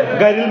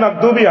 গায়রিল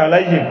মাগদুবি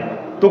আলাইহিম,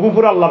 তবু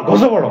পুরো আল্লাহর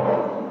গজব বড়।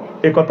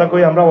 এই কথা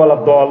কই আমরা ওয়ালা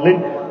দোয়াল্লিন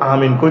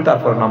আমিন কই,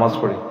 তারপর নামাজ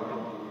পড়ি।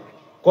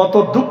 কত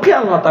দুঃখে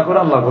আল্লাহ তা করে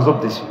আল্লাহ গজব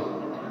দিছে।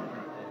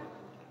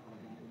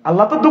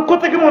 আল্লাহ তো দুঃখ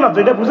থেকে মনে হচ্ছে,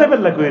 এটা বুঝাই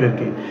ফেললা কই রে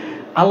কি?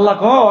 আল্লাহ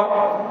কয়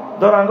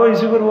ধর আঙ্গ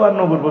ইসু করবো আর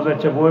নবুর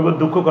বোঝাচ্ছে, বই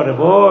দুঃখ করে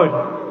বই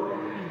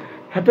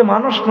হাতে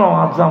মানুষ ন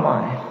আজ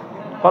জামায়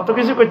কত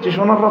কিছু করছি,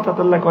 সোনার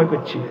রথাতেল্লা কয়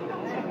করছি,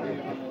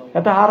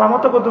 এত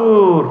হারামতো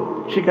কদূর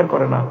স্বীকার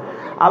করে না।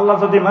 আল্লাহ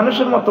যদি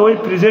মানুষের মতো ওই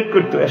প্রেজেন্ট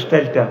করতো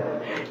স্টাইলটা,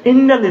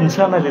 ইন্নাল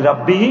ইনসানা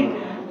লিরাব্বিহি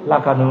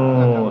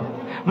লাকানুত,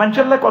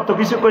 মানুষের কত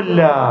কিছু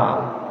করলাম,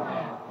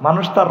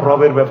 মানুষ তার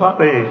রবের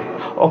ব্যাপারে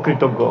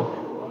অকৃতজ্ঞ।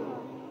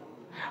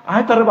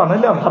 আয় তারা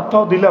বানাইলাম, হাত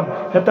পাও দিলাম,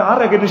 হেতে আর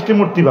একে নিষ্ঠে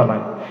মূর্তি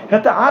বানায়,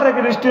 হেতে আর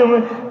একে নিষ্ঠে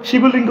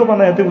শিবলিঙ্গ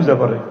বানায়, হেতে পূজা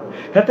করে,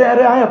 হেতে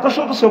আরে আয় এত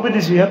সুন্দর ছবি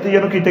দিছি, হেতে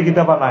যেন কিতা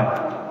কিতা বানায়।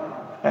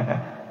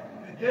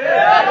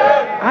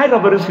 আয়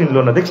রবের চিনল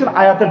না। দেখছেন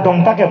আয়াতের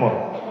দমটা কেমন,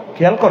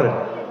 খেয়াল করেন।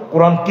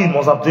 কোরআন কি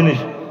মজার জিনিস।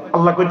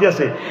 আল্লাহ কইতে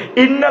আছে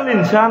ইন্নাল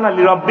ইনসানা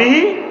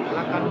লিরাব্বিহি,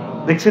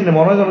 দেখছেন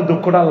মনে হয় যেন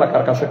দুঃখটা আল্লাহ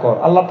কার কাছে কর।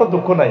 আল্লাহ তো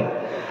দুঃখ নাই।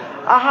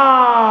 আহা,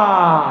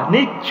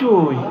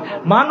 নিশ্চয়ই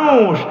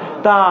মানুষ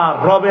তার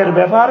রবের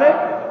ব্যাপারে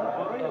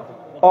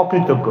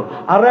অকৃতজ্ঞ।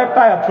 আরো একটা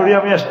আয়াত ছড়ি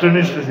আমি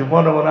নিতেছি,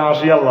 মনে মনে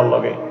আসি আল্লাহর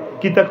লগে।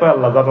 কিতা কয়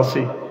আল্লাহ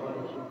জানাচ্ছি,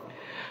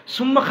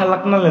 সুম্মা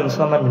খালাকনাল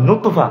ইনসানা মিন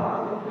নুতফা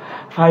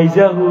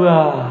ফাইজা হুয়া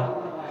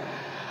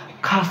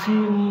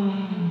খাসিম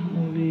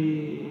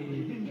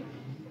মুবিন।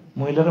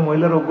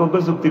 মহিলার অজ্ঞ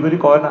যুক্তি করি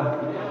কয় না,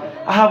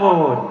 আহা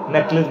বোন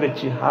নেকলেস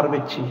বেচছি, হার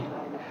বেচছি,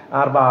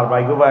 আর বার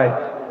ভাই গো ভাই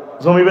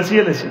জমি বেশি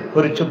এলেছি,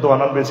 হরিচ্ছর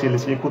দোয়ানান বেশি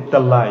এলেছি,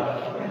 কুত্তার লাই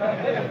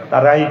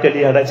তারা ইটালি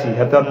হাঁটাইছি,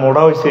 হাতে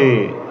মোড়া হয়েছে,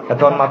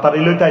 হাতে মাতার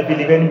ইলই তাই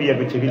ফিলিপাইন বিয়ে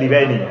করছে,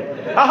 ফিলিপাইনি।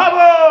 আহা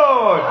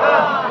বোন,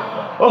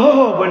 ও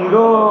বোন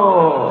গো,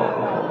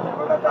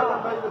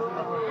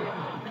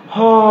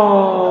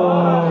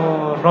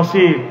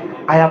 নসিব।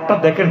 আয়াতটা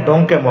দেখেন ঢং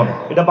কেমন,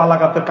 এটা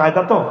বালাগাতের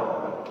কায়দা তো।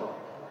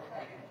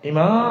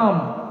 ইমাম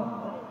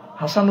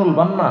হাসানুল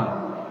বান্না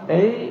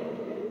এই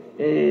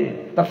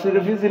তাফসীর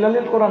ফি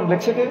জিলালিল কোরআন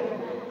লেখছে কে?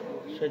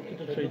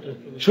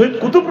 শহীদ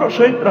কুতুব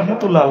শহীদ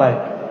রহমতুল্লাহ আলাইহি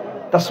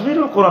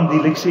তাসবিরুল কোরআন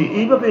দিয়ে লিখছে।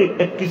 এইভাবে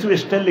কিছু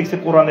স্টাইল লিখছে,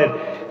 কোরআনের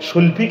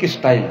শৈল্পিক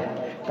স্টাইল।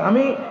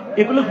 আমি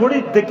এগুলো পড়ি,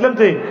 দেখলাম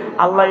যে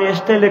আল্লাহ এই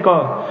স্টাইলে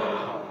কয়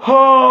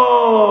হো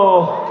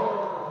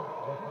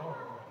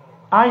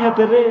আই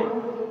হাতে রে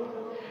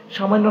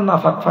সামান্য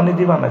নাফাক ফানি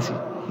দিয়ে বানাইছি,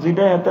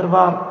 যেটা হাতের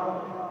বার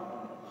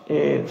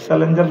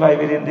চ্যালেঞ্জার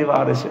লাইব্রেরিয়ান দিয়ে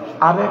বার এসে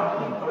আরে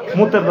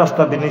মুতের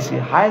রাস্তা দিয়ে নিছি,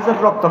 হাইজার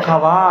রক্ত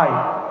খাওয়াই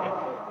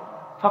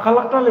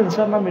ফাঁকালাকটাল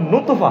ইনসান আমি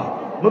নুতফা,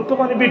 নুতফা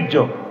মানে বীর্য,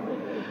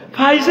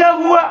 ফাইজা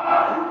হুয়া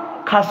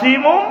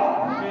খাসিমুম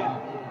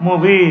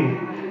মুবিন।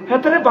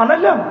 হাতে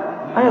বানাইলাম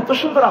আমি এত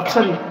সুন্দর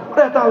আফসারি,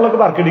 ওরা এত আল্লাহকে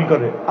মার্কেটিং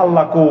করে।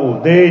 আল্লাহ কো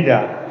দেই না,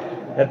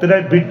 এত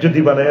বীর্য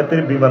দি বানাই, এত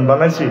বিমান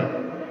বানাইছি।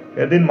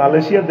 এদিন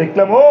মালয়েশিয়া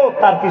দেখলাম, ও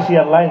টার্কিশ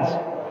এয়ারলাইন্স,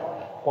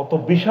 কত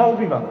বিশাল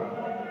বিমান।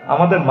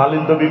 আমাদের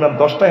মালিন্দ বিমান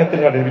 10টা হাতের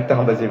গাড়ির ভিত্তি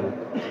হাতে যাব,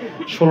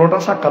 16টা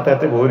সাক্ষাতে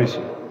হাতে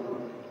বইরেছি,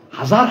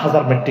 হাজার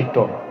হাজার মেট্রিক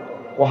টন,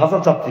 ও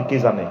হাজার যাত্রী কে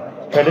জানে।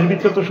 ফ্যানের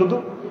ভিতরে তো শুধু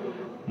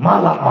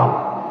মাল আর মাল।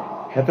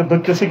 হাতে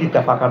ধরতেছে কি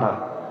তা পাকাটা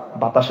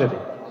বাতাসের,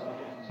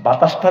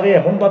 বাতাসটারে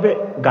এমন ভাবে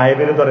গায়ে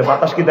বেড়ে ধরে,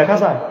 বাতাস কি দেখা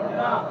যায়?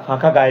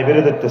 ফাঁকা গায়ে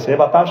বেড়ে ধরতেছে,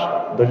 বাতাস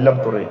ধরলাম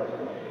তোরে,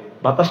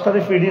 বাতাসটারে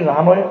ফিরি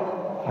রান হয়ে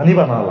হানি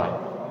বানালাম।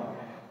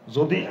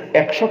 যদি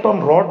 100 টন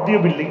রড দিয়ে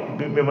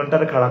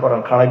বিমানটারে খাড়া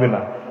করান, খাড়াইবে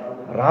না,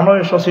 রান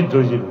হয়ে সচিত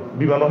হয়ে যাবে,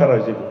 বিমানও খাড়া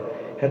হয়ে যাবে।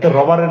 হাতে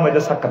রবারের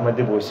মধ্যে চাক্কার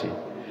মধ্যে বসে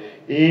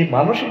এই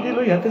মানুষই দিল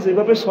হাতে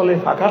যেভাবে চলে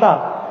ফাঁকাটা,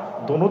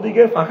 দোনো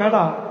দিকে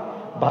ফাঁকাটা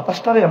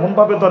বাতাসটারে এমন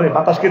ভাবে ধরে,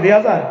 বাতাসকে দেয়া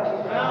যায়?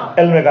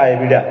 এলমে গায়ে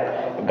বিড়া,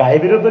 গায়ে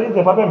বিড়ে ধরি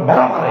যেভাবে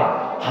মেরা মারে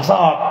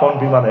 1000 টন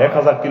বিমানে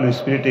 1000 কিলো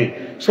স্পিরিটে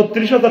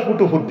 36,000 ফুট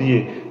উপর দিয়ে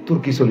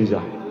তুর্কি চলে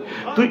যায়।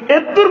 তুই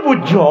এত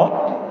বুঝছ,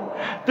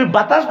 তুই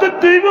বাতাস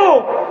ধরতে হইব,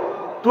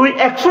 তুই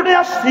 100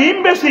 টাকা সিম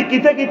বেশি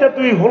কিতা কিতা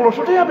তুই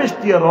 1600 টাকা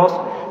বেশি রস,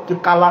 তুই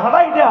কালাহারা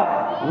এটা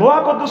লোহা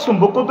কত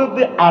চুম্বক কত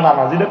দিয়ে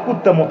আড়ানা যেটা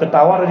কুত্তা মতে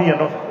টাওয়ার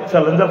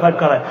চ্যালেঞ্জার 5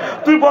 খাড়ায়,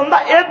 তুই বন্ধা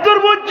এত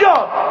বুঝছ,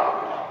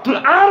 তুই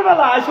আর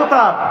বেলা আইসো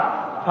তার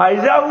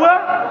ফাইজা হুয়া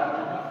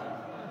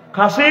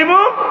খাসিব।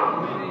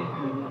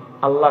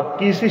 আল্লাহ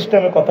কি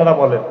সিস্টেমে কথাটা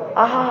বলেন,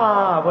 আহা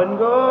বোন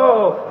গো,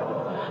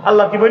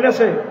 আল্লাহ কি বই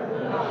আছে?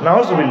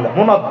 নাউজুবিল্লাহ,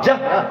 মুনাজ্জাহ।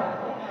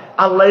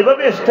 আল্লাহ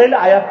এইভাবে স্টাইলে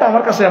আয়াতটা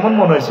আমার কাছে এমন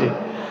মনে হয়েছে,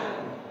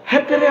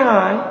 হেতেরে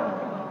আয়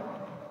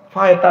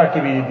ফায়ে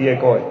তাকিবি দিয়ে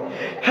কয়,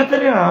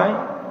 হেতেরে আয়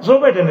জো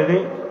বাইডেনে রে,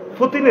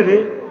 ফতিনে রে,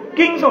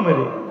 কিংজমে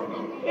রে,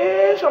 এ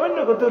সামান্য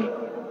কতর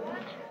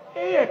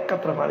এই 1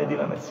 কাতরা পানি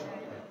দিলাম আছে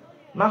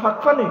না, ফাঁক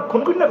পানি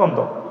খুন খুন না গন্ধ,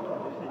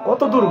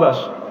 কত দুর্বাস,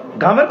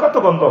 গামের কত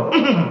গন্ধ,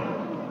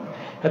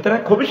 হেতে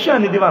খবিষ্য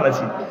আনি দিয়ে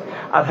বানাইছি।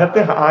 আর হাতে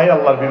আয়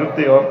আল্লাহর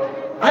বিরুদ্ধে,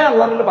 আয়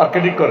আল্লাহ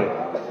মার্কেটিং করে,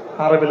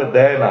 আর বেলে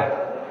দেয় না।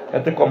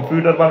 এতে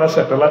কম্পিউটার বানায়,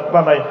 স্যাটেলাইট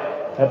বানায়,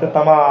 এতে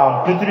তাম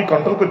পৃথিবী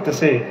কন্ট্রোল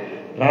করতেছে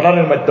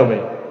রাডারের মাধ্যমে।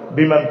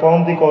 বিমান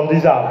কোন দি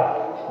যা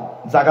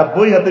জাগাত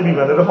বই হাতে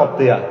বিমানের হত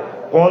দেয়া,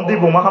 কোন দি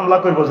বোমা হামলা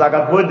করবো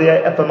জাগাত বই দেয়া,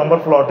 এত নম্বর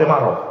ফ্লটে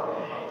মারো,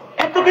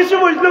 এত কিছু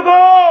বুঝলো গো।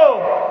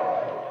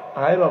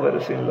 আয় বাবার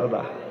চিনল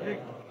না,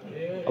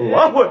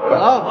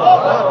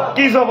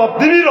 কি জবাব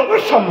দিবি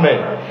রবের সামনে?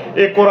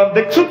 এ কোরআন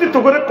দেখছো তুই তো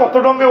করে কত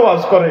রঙে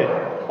ওয়াজ করে,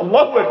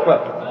 আল্লাহু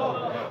আকবার,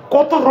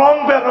 কত রং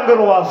বেরঙের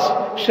ওয়াজ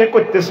সে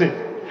করতেছে।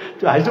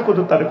 তুই আইজো কত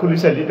তারে খুলি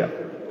চাইলি না।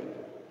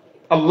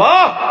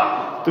 আল্লাহ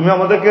তুমি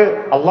আমাদেরকে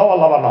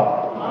আল্লাহওয়ালা বানাও,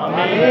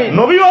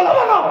 নবীওয়ালা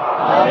বানাও।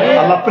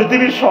 আল্লাহ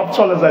পৃথিবীর সব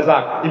চলে যায়,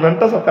 যাক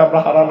ইমানটা যাতে আমরা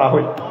হারা না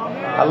হই।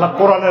 আল্লাহ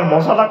কোরআনের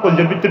মশালা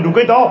কলজের ভিতরে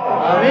ঢুকে দাও,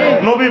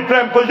 নবী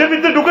প্রেম কলজের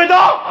ভিতরে ঢুকে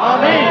দাও,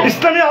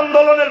 ইসলামী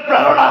আন্দোলনের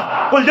প্রেরণা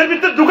কলজের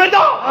ভিতরে ঢুকে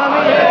দাও।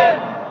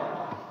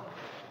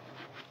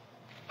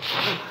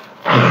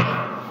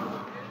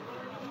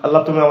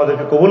 আল্লাহ তুমি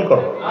আমাদেরকে কবুল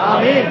করো,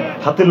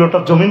 হাতের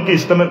লোটার জমিনকে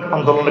ইসলামের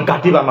আন্দোলনের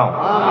ঘাঁটি বানাও।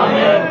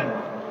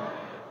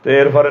 তো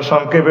এরপরে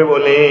সংক্ষেপে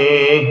বলি,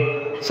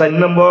 4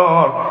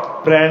 নম্বর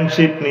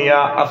ফ্রেন্ডশিপ নিয়ে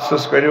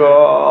আফসোস করিব।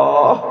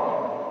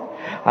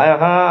 হায়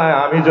হায়,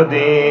 আমি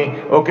যদি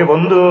ওকে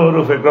বন্ধু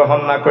রূপে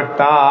গ্রহণ না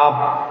করতাম,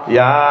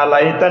 ইয়া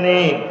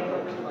লাইতানি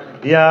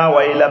ইয়া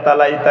ওয়াইলাতা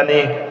লাইতানি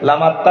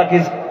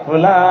লামাত্তাকিজ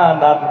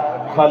ফুলানান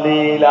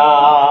খলিলা।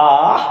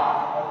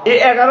 এই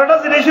 11টা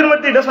জিনিসের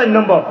মধ্যে এটা 4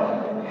 নম্বর।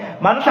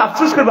 মানুষ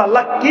আফসোস করবে,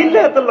 আল্লাহ কিনলে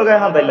হাতের লোক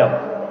হাতাইলাম।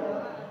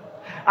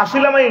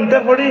 আসলে আমি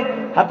ইন্টার পড়ি,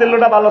 হাতের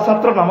লোটা ভালো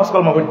ছাত্র, নামাজ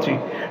কলমা করছি,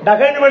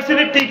 ঢাকা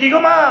ইউনিভার্সিটির টিকি গো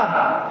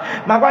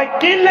মা কয়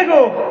কিনলে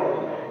গো,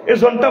 এই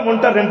জনটা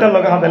মনটা রেন্টার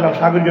লগে হাঁদাইলাম,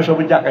 সাগরকে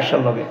সবুজ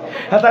আকাশের লগে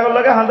হেতাগর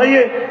লগে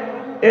হাঁদাইয়ে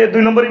 2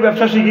 নম্বরই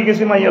ব্যবসা শিখে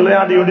গেছি, মাইয়া লয়ে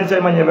আডি উডি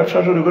চাই, মাইয়া ব্যবসা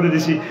শুরু করে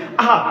দিছি।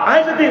 আহা,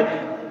 আমি যদি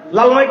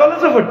লালমাই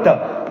কলেজে পড়তাম,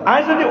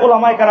 আমি যদি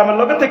ওলামাই কারামের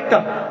লগে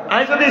থাকতাম,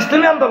 আমি যদি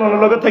ইসলামী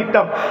আন্দোলনের লগে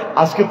থাকতাম,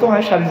 আজকে তো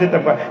আমি সারি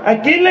যেতাম। আমি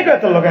কিনলে গো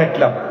এত লগে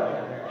হাঁটলাম,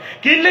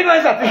 কিনলে গো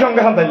আমি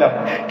জাতিসংঘে হাঁদাইলাম,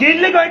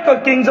 কিনলে গো আমি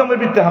কিংজমের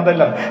বৃত্তে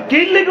হাঁদাইলাম,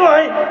 কিনলে গো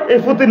আমি এই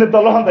ফুতিনের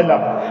দল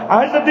হাঁদাইলাম,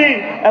 আমি যদি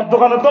এক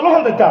দোকানের দল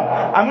হাঁদাইতাম,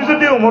 আমি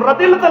যদি উমর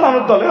রাদিয়াল্লাহু তাআলা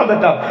আনহুর দলে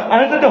হাঁদাইতাম,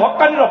 আমি যদি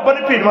হক্কানি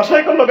রব্বানি পীর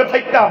মাশায়েখের লগে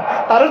থাকতাম,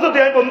 তারে যদি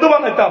আমি বন্ধু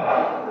বানাইতাম,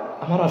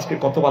 আমার আজকে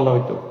কত ভালো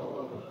হইতো।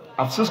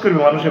 আফসোস করবে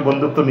মানুষের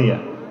বন্ধুত্ব নিয়ে।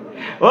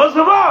 ও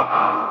যুবক,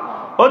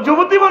 ও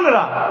যুবতী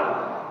বোনেরা,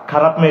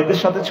 খারাপ মেয়েদের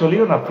সাথে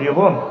চলিও না প্রিয়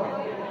বোন।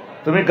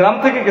 তুমি গ্রাম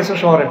থেকে গেছো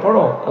শহরে,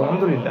 পড়ো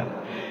আলহামদুলিল্লাহ।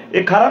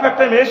 এই খারাপ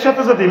একটা মেয়ের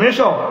সাথে যদি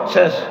মেশো,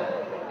 শেষ।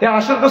 এ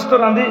আসরগ্রস্ত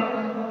রান্ধি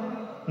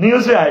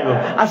নিউজে আইব,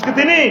 আজকে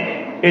তিনি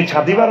এই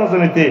ছাদিবা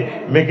রজনীতে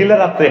মেঘিলা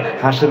রাত্রে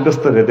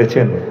হাসিরগ্রস্ত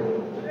রেঁধেছেন,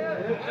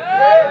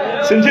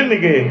 শুনছেন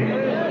নাকি?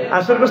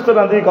 আসরগ্রস্ত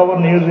রান্ধি খবর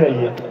নিউজে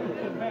আইয়ে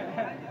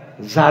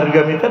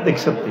জারগামিতা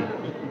দেখছি,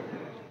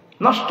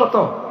 নষ্ট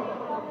তো।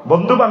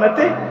 বন্ধু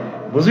বানাইতে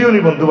বুঝিও নি,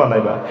 বন্ধু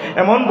বানাইবা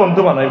এমন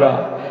বন্ধু বানাইবা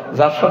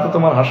যার সাথে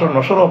তোমার হাসর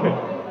নসর হবে।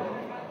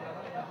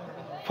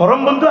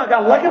 পরম বন্ধু আগে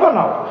আল্লাহকে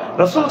বানাও,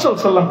 রাসূল সাল্লাল্লাহু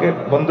আলাইহি ওয়াসাল্লামকে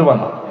বন্ধু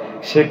বানাও।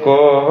 সে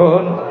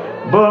কোন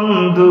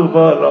বন্ধু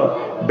বল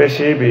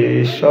বেশি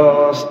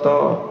বিশ্বস্ত,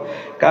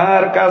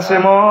 কার কাছে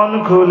মন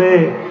খুলে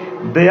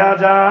দেয়া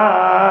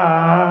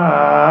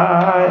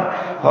যায়,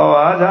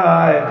 হওয়া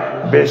যায়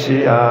বেশি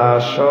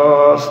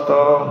আশ্বস্ত,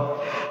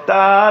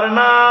 তার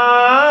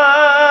নাম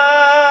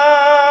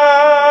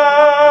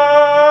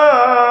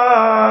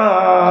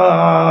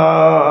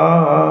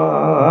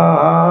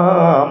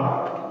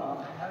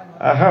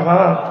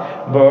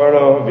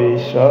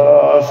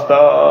বিশ্বস্ত।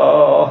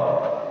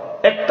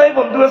 একটাই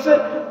বন্ধু আছে,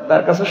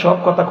 তার কাছে সব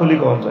কথা খুলি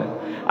কম যায়,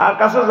 আর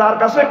কাছে যার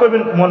কাছে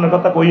কইবেন মনের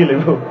কথা কইয়ে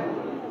লেব,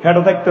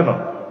 হেঁটো থাকতো না।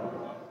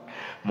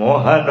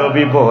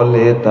 মহানবী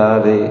বলে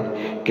তারে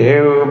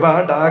কেউ বা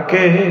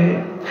ডাকে,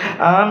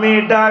 আমি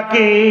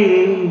ডাকি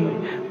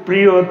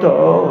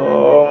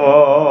প্রিয়তম।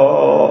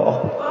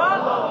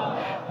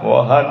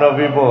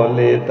 মহানবী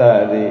বলে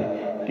তারে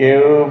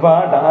কেউ বা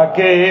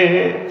ডাকে,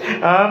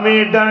 আমি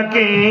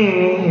ডাকি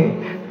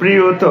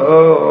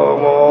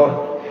প্রিয়তম।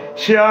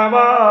 সে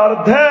আমার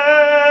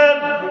ধ্যান,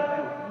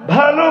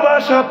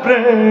 ভালোবাসা,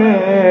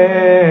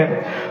 প্রেম,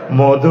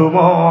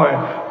 মধুময়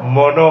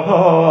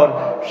মনোহর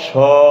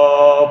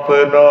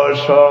স্বপ্ন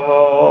সম।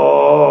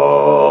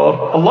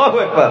 আল্লাহু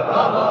আকবার।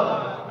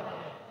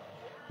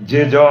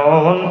 যে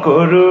জন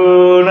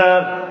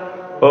করুণার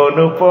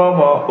অনুপম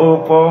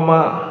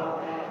উপমা,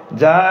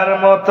 যার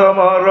মতো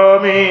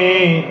মরমি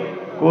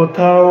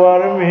কোথাও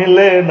আর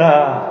মিলে না।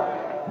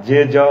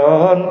 যে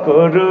জন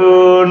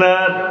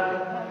করুণার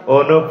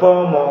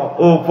অনুপম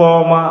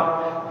উপমা,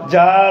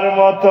 যার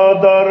মতো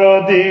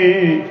দরদি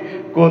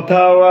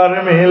কোথাও আর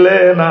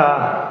মিলে না।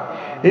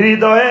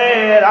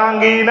 হৃদয়ের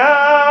আঙ্গিনা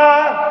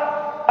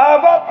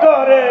আবাদ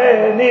করে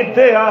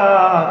নিতে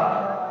আর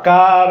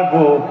কার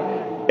বুক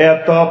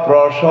এত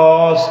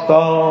প্রশস্ত,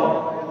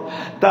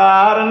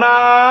 তার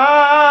নাম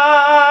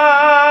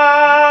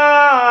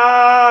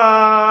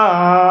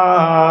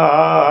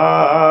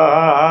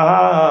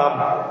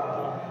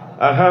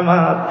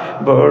আহমদ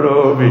বড়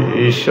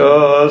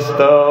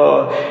বিশ্বস্ত।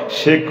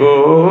 সে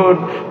কোন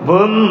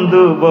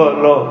বন্ধু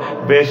বলো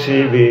বেশি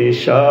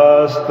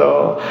বিশ্বস্ত,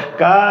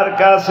 কার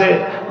কাছে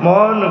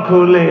মন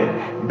খুলে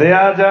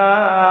দেয়া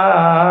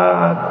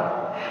যায়,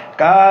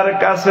 কার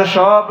কাছে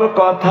সব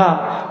কথা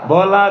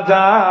বলা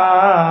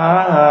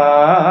যায়,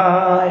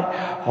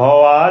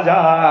 হওয়া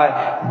যায়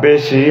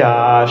বেশি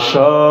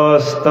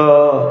আশ্বস্ত,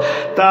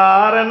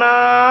 তার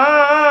নাম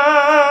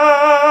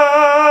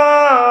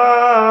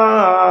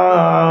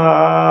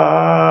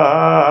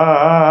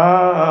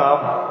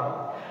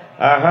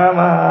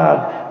আহমদ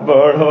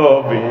বড়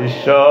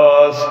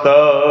বিশ্বস্ত।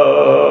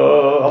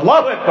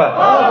 আল্লাহু আকবার।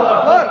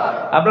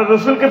 আমরা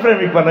রাসূলকে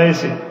প্রেমিক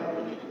বানাইছি,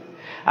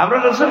 আমরা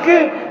রাসূলকে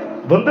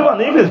বন্ধু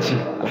বানিয়ে ফেলছি,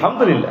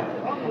 আলহামদুলিল্লাহ।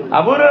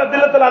 আবু হুরায়রা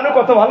রাদিয়াল্লাহু তাআলা আনহু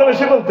কত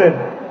ভালোবেসে বলতেন,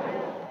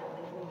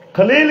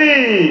 খলিলি,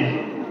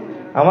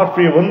 আমার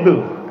প্রিয় বন্ধু।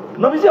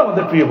 নবীজি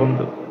আমাদের প্রিয়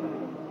বন্ধু।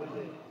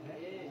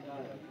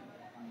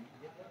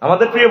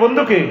 আমাদের প্রিয়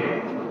বন্ধুকে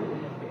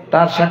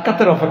তার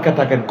সাক্ষাতের অপেক্ষা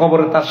থাকেন,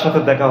 কবরে তার সাথে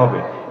দেখা হবে।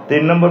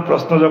 3 নম্বর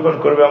প্রশ্ন যখন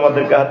করবে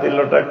আমাদেরকে, হাতির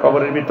লোটা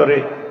কবরের ভিতরে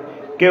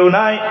কেউ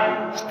নাই,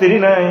 স্ত্রী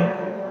নাই,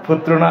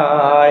 পুত্র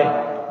নাই,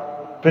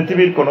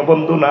 পৃথিবীর কোনো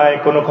বন্ধু নাই,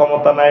 কোনো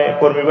ক্ষমতা নাই,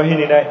 কর্মী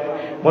বাহিনী নাই।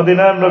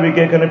 মদিনার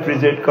নবীকে এখানে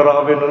প্রেজেন্ট করা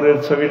হবে নূরের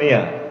ছবি নিয়ে।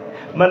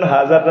 মান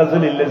হাজার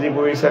রাজুল ইল্লাযী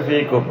বুইসা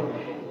ফীকুম,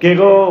 কে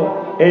গো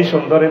এই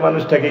সুন্দরী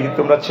মানুষটাকে কি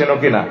তোমরা চেনো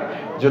কিনা?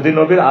 যদি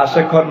নবীর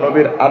আশিক হন,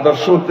 নবীর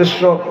আদর্শ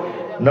উদ্দেশ্য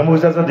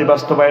নমুজা যদি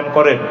বাস্তবায়ন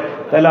করেন,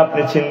 তাহলে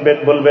আপনি চিনবেন,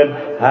 বলবেন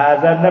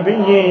হাযা নবী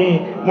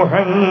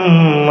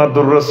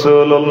মুহাম্মাদুর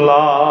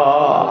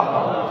রাসূলুল্লাহ।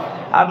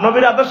 আর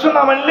নবীর আদর্শ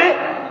না মানলে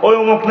ওই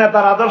অমুক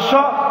নেতার আদর্শ,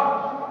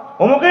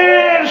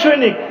 অমুকের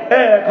সৈনিক,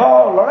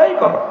 লড়াই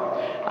করো,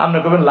 আপনি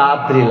করবেন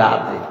লাদ্রি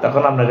লাদ্রি,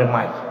 তখন আপনাকে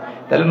মাই।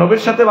 তাহলে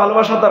নবীর সাথে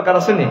ভালোবাসা দরকার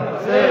আছে নি?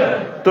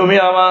 তুমি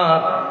আমার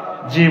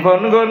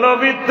জীবন গো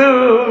নবী,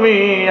 তুমি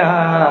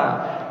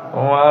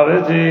আমার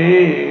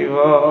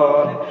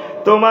জীবন,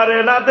 তোমারে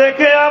না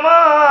দেখে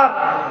আমার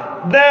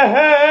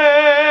দেহে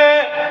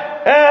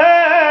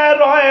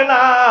রয়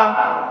না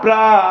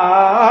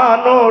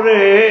প্রাণ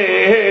রে।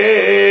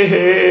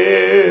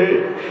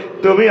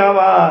 তুমি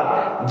আমার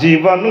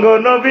জীবন গো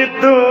নবী,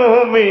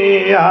 তুমি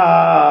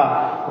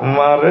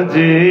আমার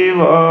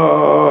জীবন,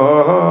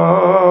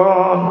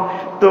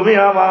 তুমি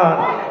আমার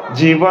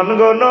জীবন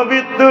গো নবী,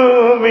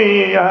 তুমি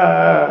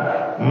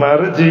আমার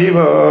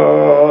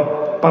জীবন।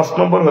 5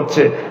 নম্বর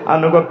হচ্ছে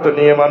আনুগত্য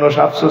নিয়ে মানুষ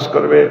আফসোস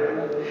করবে।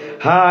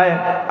 হায়,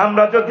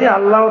 আমরা যদি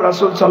আল্লাহ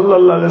রাসূল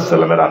সাল্লাল্লাহু আলাইহি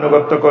সাল্লামের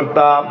আনুগত্য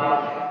করতাম।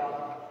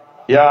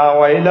 ইয়া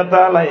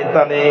ওয়াইলাতা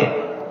লাইতানি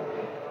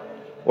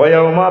ওয়া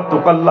ইয়াউমা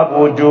তুকাল্লাবু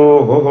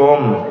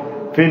ওজুহুহুম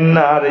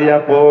ফিন্নার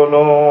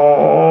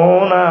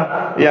ইয়াকুলুনা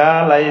ইয়া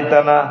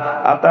লাইতানা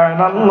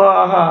আতা'না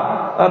আল্লাহ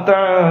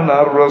আতা'না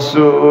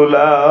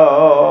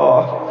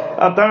রাসূলাহ,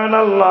 আতা'না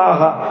আল্লাহ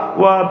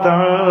ওয়া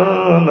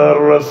আতা'না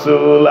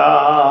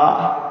রাসূলাহ।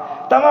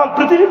 তাম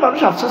পৃথিবীর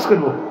মানুষ আফসোস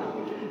করব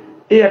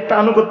এই একটা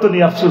আনুগত্য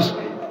নিয়ে আফসোস।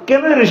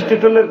 কেন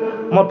এরিস্টটলের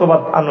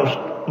মতবাদ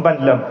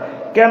বাঁধলাম?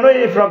 কেন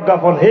এই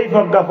প্রজ্ঞাপন, এই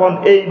প্রজ্ঞাপন,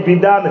 এই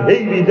বিধান,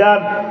 এই বিধান,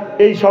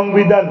 এই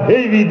সংবিধান,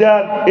 এই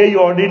বিধান, এই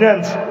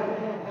অর্ডিন্যান্স,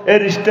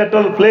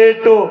 এরিস্টটল,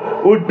 প্লেটো,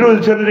 উড্ডুল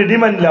রেডি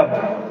মানলাম?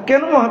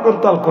 কেন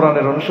মহাগ্রন্থ আল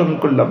কোরআনের অনুসরণ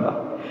করলাম না?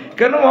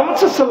 কেন মুহাম্মদ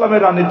সাল্লাল্লাহু আলাইহি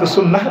ওয়াসাল্লামের আনিত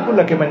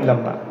সুন্নাহগুলোকে মানলাম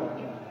না?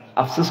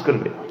 আফসোস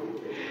করবে।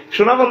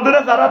 শোনা বন্ধুরা,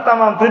 যারা তাম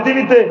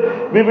পৃথিবীতে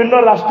বিভিন্ন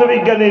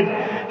রাষ্ট্রবিজ্ঞানীর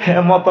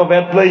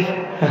মতভেদ লই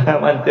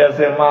মানতে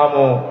আছে,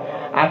 মামু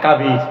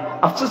আকাবি,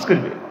 আফসোস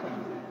করবে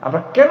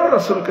আমরা কেন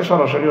রাসূলকে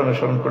সরাসরি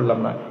অনুসরণ করলাম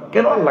না,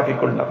 কেন আল্লাহকে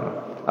করলাম না।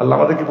 আল্লাহ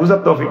আমাদেরকে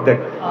বুঝার তৌফিক দেখ।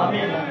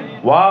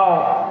 ওয়াও,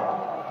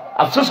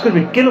 আফসোস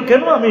করবি কেন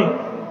কেন আমি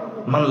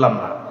মানলাম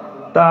না।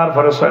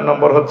 তারপরে 6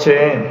 নম্বর হচ্ছে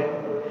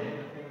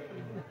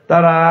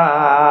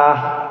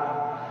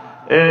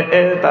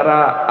তারা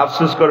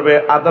আফসোস করবে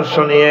আদর্শ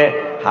নিয়ে,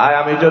 হায়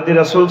আমি যদি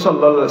রাসূল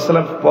সাল্লাল্লাহু আলাইহি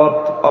ওয়াসাল্লাম পথ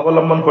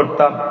অবলম্বন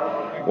করতাম।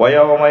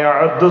 ওয়ায়াউমা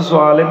ইয়াউদ্দু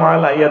যালিমু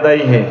আলা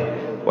ইয়াদাইহি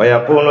ওয়া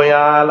ইয়াকুলু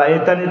ইয়া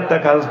লাইতানি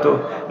ইত্তাখাযতু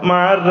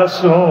মা'আর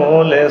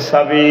রাসূলি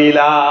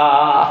সাবিলা।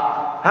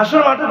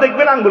 হাসর মাঠে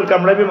দেখবেন আঙ্গুল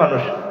কামড়াবে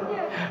মানুষ।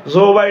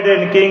 জো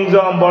বাইডেন, কিং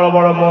জং, বড়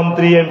বড়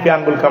মন্ত্রী, এমপি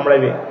আঙ্গুল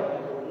কামড়াবে।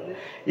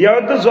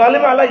 ইয়াউদ্দু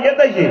যালিমু আলা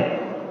ইয়াদাইহি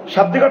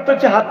শাব্দিক অর্থ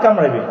হচ্ছে হাত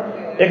কামড়াবে।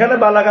 এখানে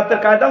বালাগাতের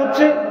কায়দা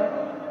হচ্ছে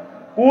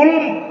কুল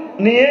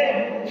নিয়ে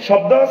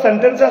শব্দ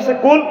সেন্টেন্স আছে,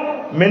 কুল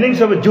মিনিংস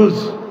হবে জুজ,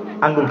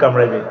 আঙ্গুল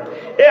কামড়াবে।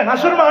 এই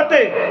হাসর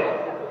মাঠে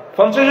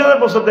 50,000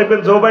 বছর দেখবেন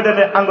জো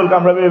বাইডেনে আঙ্গুল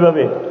কামড়াবে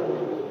এইভাবে,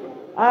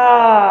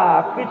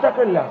 কিটা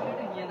করলাম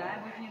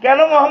কেন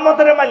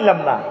মোহাম্মদের মানলাম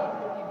না,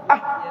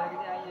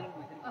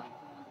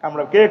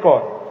 কামড়া কে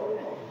কর,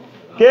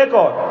 কে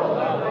কর,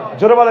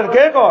 জোরে বলেন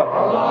কে কর,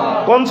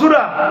 কোন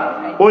সূরা?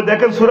 ওই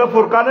দেখেন সূরা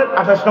ফুরকানের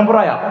 28 নম্বর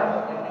আয়াত।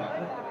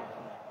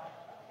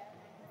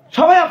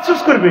 সবাই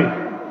আফসোস করবে,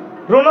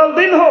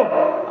 রোনালদিন হোক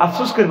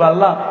আফসোস করবে,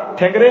 আল্লাহ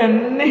ঠেকরে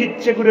এমনি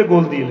ইচ্ছে করে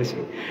গোল দিয়ে দিয়েছে।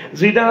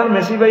 জিদান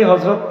মেসি ভাই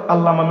হযরত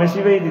আল্লামা মেসি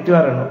ভাই দ্বিতীয়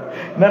হারানো,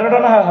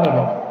 ম্যারাডোনা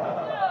হারানো,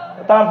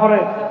 তারপরে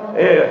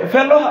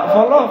ফেলো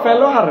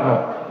হারানো,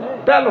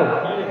 পেলো।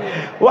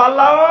 ও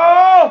আল্লাহ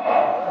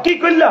কি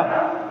করলাম?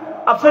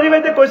 আফসারি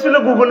ভাইতে কইছিল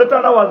গুগলে তো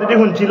একটা ওয়াজিদি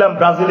শুনছিলাম,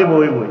 ব্রাজিলে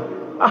বই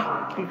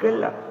কি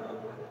করলাম?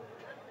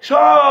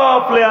 সব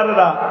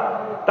প্লেয়াররা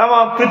তাম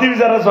পৃথিবী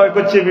যারা জয়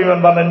করছে, বিমান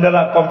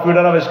বানাইনারা,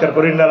 কম্পিউটার আবিষ্কার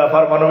করিনারা,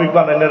 পারমাণবিক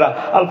বানাইনারা,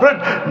 আলফ্রেড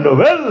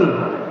নোবেল,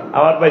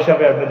 আমার ভাই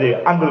সাহেব আপনি দিয়ে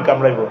আঙ্গুল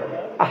কামড়াইব।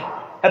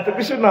 এত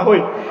কিছু না হই,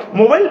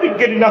 মোবাইল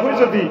বিজ্ঞানী না হই,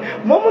 যদি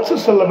মোহাম্মদ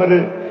সাল্লামের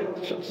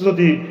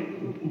যদি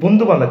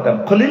বন্ধু বানাতাম,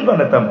 খলিল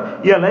বানাতাম,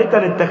 ইয়া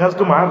লাইতানি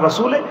ইত্তাখাযতু মা'আর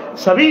রাসূলি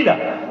সাবিলা,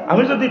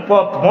 আমি যদি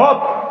পথ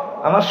মত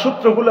আমার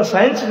সূত্রগুলো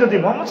সায়েন্স যদি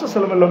মোহাম্মদ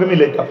সাল্লামের লগে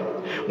মিলাইতাম,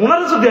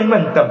 ওনারা যদি আমি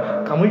মানতাম,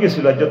 কামই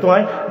গেছিল আজ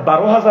তোমায়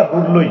 12,000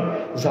 উট লই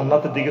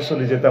জান্নাতের দিকে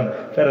চলে যেতাম।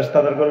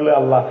 ফেরেশতাদের করলে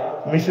আল্লাহ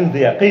মিছিল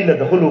দিয়া কাইলা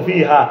দখুলু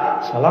ফিহা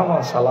সালামা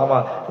সালামা,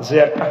 যে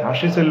একটা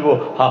হাসি চলবো,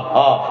 হা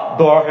হা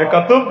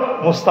দাহিকাতুম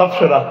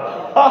মুস্তাবশিরা,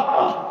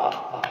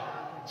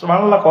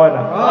 সুবহানাল্লাহ কয়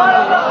না?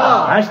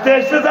 হাসতে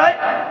হাসতে যায়।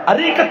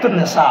 আরিকাতুন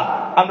নিসা,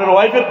 আপনার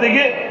ওয়াইফের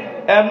দিকে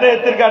এমনি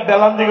এতের গা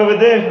ডেলান দিকে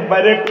দে,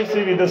 বাইরে একটু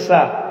সিবি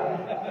দেসা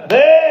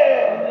দে,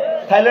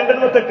 থাইল্যান্ডের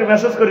মতো একটু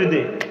মেসেজ করে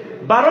দে,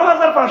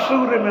 12,500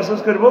 করে মেসেজ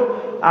করবো।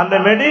 আমরা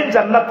মেড ইন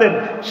জান্নাতের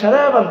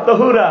সারাবান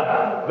তহুরা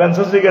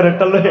বেনসা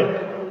সিগারেটটা লয়ে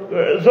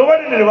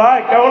জোবানি রে ভাই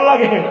কেমন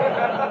লাগে?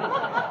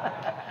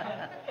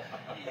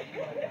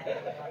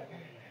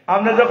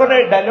 আমরা যখন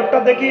এই ডায়লগটা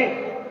দেখি,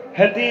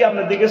 হেঁটি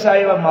আপনার দিকে চাই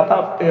মাথা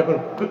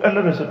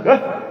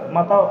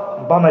মাথা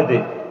বানাই দে,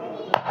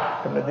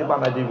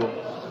 বানাই দিব।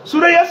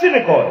 সূরা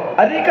ইয়াসিনে কয়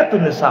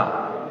আরিকাতুন নিসা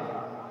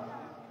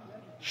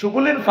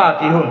শুগুলিন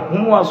ফাকিহুন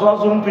হুম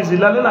ওয়াজওয়াজুহুম ফি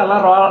জিলালিন আলা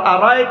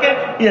আরাইকে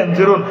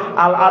ইয়ানজিরুন।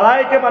 আল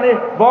আরাইকে মানে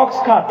বক্স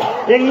খাট,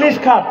 ইংলিশ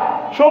খাট,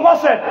 সোফা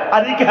সেট,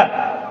 আরিকা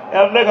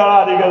এমনি গাড়া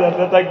আরিকা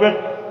যাতে থাকবেন,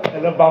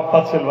 এটা বাপ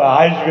পাচ্ছিল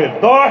আসবে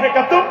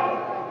দাহিকাতুম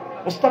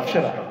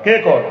মুস্তাবশিরা। কে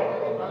কর?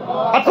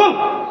 আতুল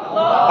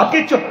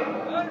আকিচ্ছ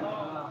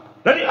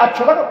রেডি,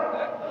 আচ্ছা দেখো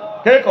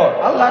কে কর?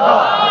 আল্লাহ কর,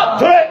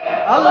 জোরে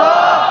আল্লাহ।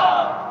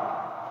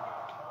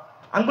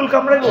 আঙ্গুল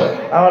কামড়াইব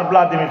আমার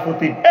ভ্লাদিমির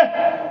পুতিন।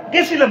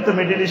 গেছিলাম তো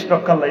মিডিল ইস্ট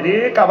নকখালাই রে,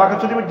 কাবা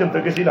কাছুরি পর্যন্ত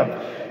গেছিলাম।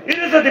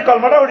 এটা যদি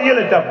কলমাটা উড়িয়ে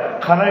লেতাম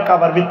খানায়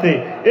কাবার ভিতরে,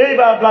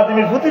 এইবার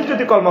ভ্লাদিমির পুতিন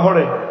যদি কলমা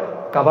হড়ে,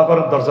 কাবা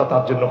করার দরজা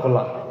তার জন্য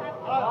খোলা।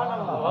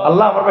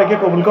 আল্লাহ আমার ভাইকে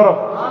কবুল করো,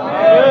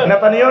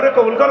 নেতানিয়াহরে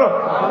কবুল করো।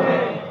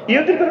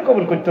 ইহুদির করে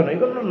কবুল করতো না,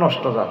 এগুলো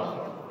নষ্ট যান,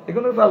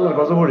 এগুলো তো আল্লাহর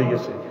গজব পড়ে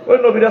গেছে। ওই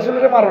নবী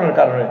রাসূলের মারণের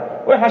কারণে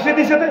ওই হাসি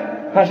দিছে,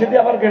 হাসি দিয়ে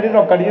আবার গেড়ে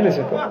রক কাটিয়ে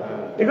লেছে, তো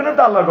এগুলো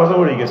তো আল্লাহর গজব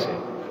পড়ে গেছে।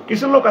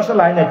 কিছু লোক আছে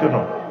লাইন আইতো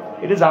না,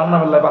 এটা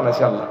জাহান্নামের লাই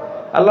বানাইছে আল্লাহ।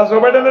 আল্লাহ জো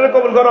বাইডেনের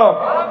কবুল করো।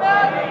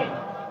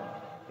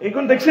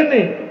 এখন দেখছেন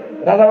নি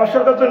রাজা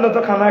বাদশার জন্য তো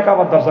খানায়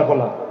কাবার দরজা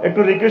খোলা, একটু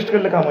রিকোয়েস্ট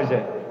করলে কাম হয়ে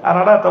যায়। আর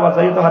আড়া তো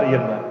বাজাই তো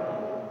হারিয়েন না।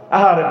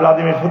 আরে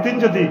ভ্লাদিমির পুতিন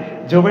যদি,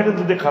 জো বাইডেন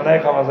যদি খানায়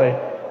খাওয়া যায়,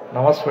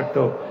 নামাজ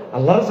পড়তো,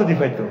 আল্লাহর যদি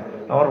পাইতো,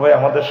 আমার ভাই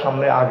আমাদের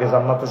সামনে আগে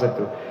জান্নাতে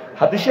যাইতো।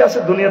 হাদিসে আছে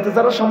দুনিয়াতে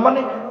যারা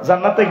সম্মানী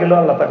জান্নাতে গেলেও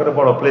আল্লাহ তাকে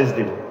বড় প্লেস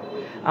দিব।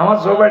 আমার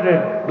Joe Biden,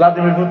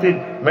 Vladimir Putin,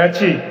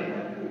 Messi,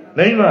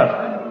 Neymar,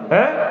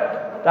 হ্যাঁ,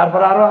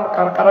 তারপরে আরো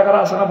কারা কারা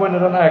আছে না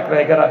বইনেরা না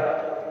একরা,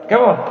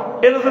 কেমন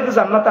এরা যদি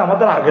জান্নাতে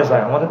আমাদের আগে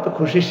যায়, আমাদের তো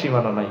খুশির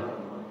সীমানা নাই।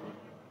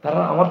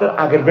 তারা আমাদের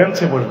আগের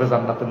বেঞ্চে বসবে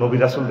জান্নাতে নবী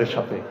রাসূলদের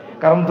সাথে,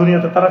 কারণ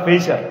দুনিয়াতে তারা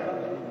পেয়েছে।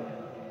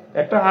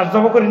 একটা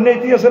আজমকর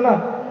ইতি আছে না,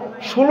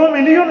 16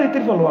 মিলিয়ন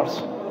ইতির ফলোয়ার্স।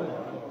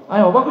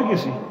 আমি অবাক হয়ে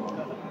গেছি।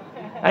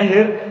 আমি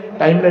এর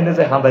টাইম লাইনে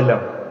যাই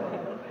হাঁদাইলাম,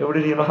 এবারে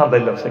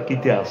হাঁদাইলাম সে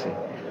কিতে আছে।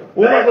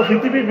 ও মাগো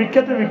পৃথিবীর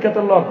বিখ্যাত বিখ্যাত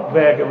লোক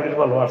এবারের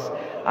ফলোয়ার্স,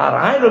 আর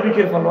আয়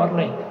রবিকের ফলোয়ার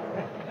নেই।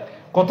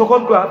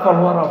 কতক্ষণ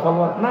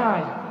ফলোয়ার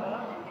নাই।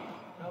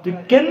 তুই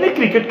কেমনি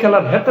ক্রিকেট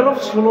খেলার হেতের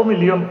 16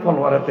 মিলিয়ন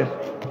ফলোয়ার, হেতের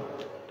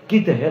কি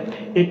দেখে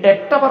এই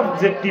একটা বার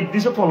যে টিপ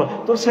দিছে ফলো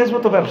তোর শেষ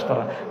মতো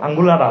ফেরেশতারা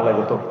আঙ্গুল আর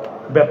আলাইবো তোর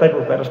বেতাইবো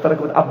ফেরেশতারা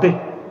আব্দে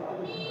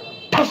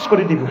ঠাস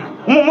করে দিব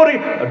মরি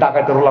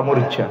ডাকাইতে রোলা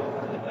মরিচ্ছা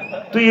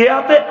তুই এ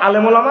হাতে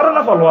আলেমুল আমার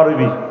না ফলোয়ার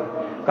হইবি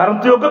কারণ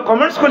তুই ওকে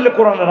কমেন্টস করলে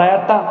কোরআনের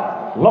আয়াতটা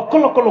লক্ষ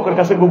লক্ষ লোকের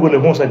কাছে গুগলে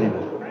পৌঁছাই দিব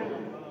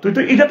তুই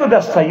তো এটা তো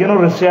দেখছা ইউনো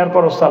শেয়ার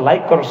করছা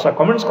লাইক করছা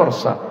কমেন্টস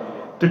করছা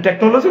তুই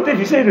টেকনোলজিতে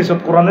ভিসাই রইছ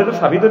কোরআনের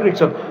সাবিত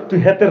রইছ তুই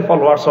হেতের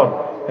ফলোয়ার্স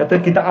হেতের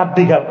কিতা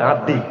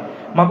আড্ডি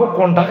মাকে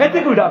কোন ঢাকাইতে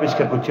কইটা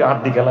আবিষ্কার করছি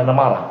আড্ডি গেলে না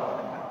মারা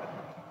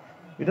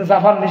এটা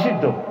জাফান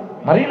নিষিদ্ধ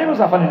মারিয়ে লেগো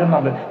জাফান এটার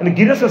নাম মানে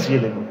গিরেছে সিয়ে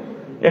লেগো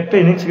একটা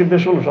ইনিংস কিন্তু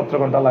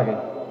 16-17 ঘন্টা লাগে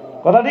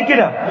কথা ঠিক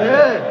কিনা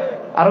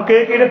আরো কে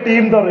কে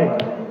টিম ধরে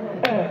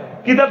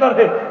কিতা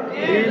ধরে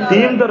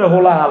টিম ধরে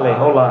হোলা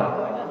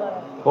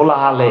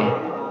হালে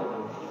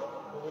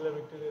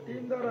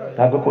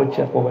তাকে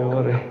পয়সা কবে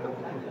বলে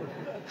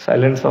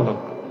সাইলেন্স হলো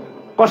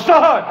কষ্ট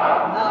হয়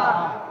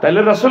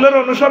তাইলে রাসূলের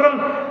অনুসরণ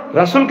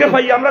রাসূলকে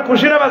পাই আমরা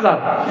খুশি না বাজার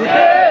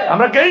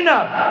আমরা কেই না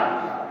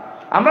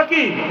আমরা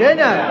কি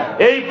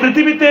এই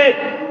পৃথিবীতে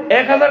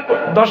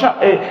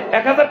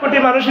 1000 কোটি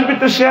মানুষের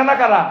ভিতরে শেয়ানা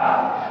কারা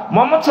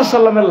মুহাম্মদ সাল্লাল্লাহু আলাইহি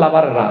ওয়াসাল্লামের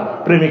লাভারেরা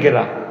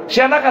প্রেমিকেরা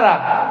শেয়ানা কারা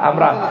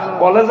আমরা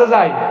কলেজে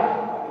যাই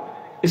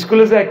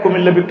স্কুলে যাই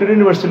কুমিল্লা ভিক্টোরিয়া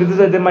ইউনিভার্সিটিতে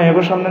যাই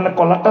মাইয়াগোর সামনে না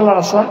কলার টালার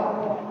আসা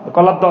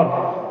কলার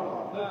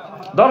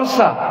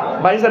দরসা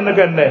বাইজান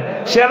কেনে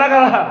শেয়ানা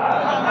কারা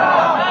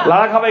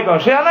লাড়া খাবাই কর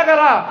শেয়ানা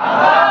কারা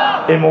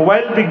এই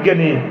মোবাইল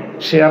বিজ্ঞানী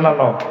শেয়ানা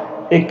ন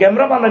এই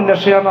ক্যামেরা বানান না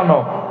শেয়ানা ন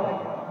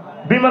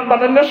বিমান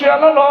বানান না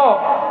শেয়ানা ন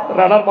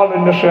রাডার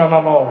বানান না শেয়ানা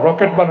ন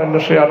রকেট বানান না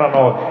শেয়ানা ন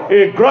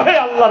এই গ্রহে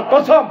আল্লাহর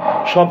কসম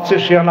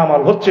সবচেয়ে শেয়ানা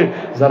মাল হচ্ছে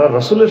যারা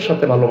রাসূলের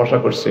সাথে ভালোবাসা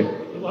করছে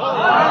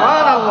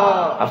সুবহানাল্লাহ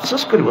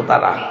আফসোস করব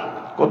তারা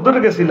কদ্দুর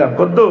গেছিলাম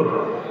কদ্দুর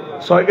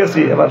 6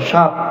 গেছি এবার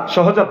 7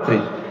 সহযাত্রী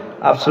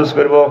আফসোস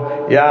করব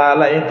ইয়া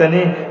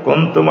লাইতানি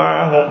কুনতু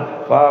মাহুম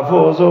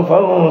ফাফুজু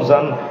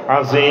ফাওজান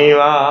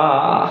আযীমা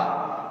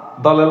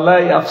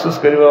দলেল্লাই আফসোস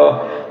করব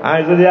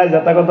আমি যদি আজ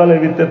জাতাক দলের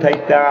ভিতরে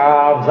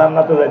থাকতাম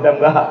জান্নাতে যাইতাম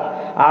গা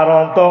আর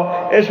অন্ত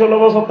এই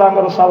 16 বছর তো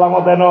আমার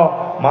সালামত দেন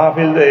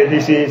মাহফিল দে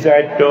হিসি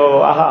আইতো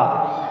আহা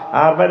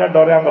আর বাইরে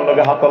ডরে আমার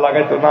লগে হাত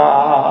লাগাইতো না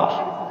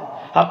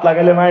হাত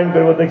লাগাইলে মাইন্ড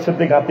করবো দেখছে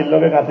গাতির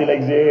লগে গাতি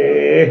লাগছে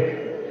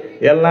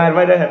আল্লাহর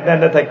বাইরে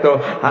হ্যান্ডে থাকতো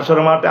হাসর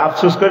মাঠে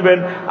আফসোস করবেন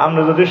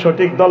আমরা যদি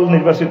সঠিক দল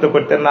নির্বাচিত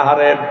করতে না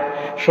হারেন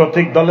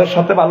সঠিক দলের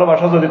সাথে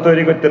ভালোবাসা যদি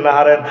তৈরি করতে না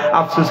হারেন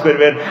আফসোস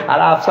করবেন আর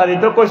আফসারি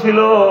তো কইছিল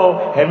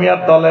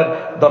হেমিয়ার দলের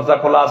দরজা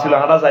খোলা ছিল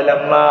আমরা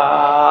যাইলাম না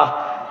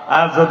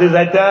আর যদি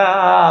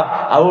যাইতাম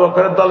আবু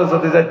বকরের দলে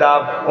যদি যাইতাম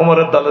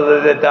ওমরের দলে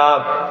যদি যাইতাম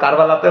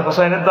কারবালাতে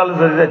হোসেনের দলে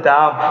যদি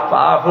যাইতাম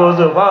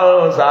ফাফুজু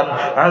ফাওজান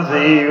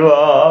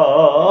আযীমা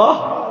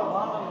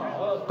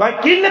কয়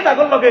কিনলে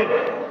তখন লোকে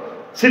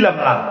ছিলাম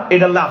না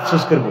এটা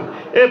আফসোস করবো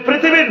এই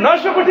পৃথিবীর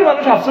 900 কোটি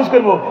মানুষ আফসোস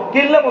করবো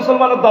কিনলে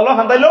মুসলমানের দল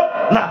হান্দাইলো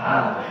না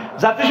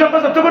জাতিসংঘ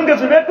যতক্ষণ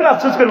গেছে একটু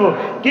আফসোস করবো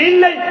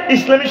কিনলে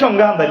ইসলামী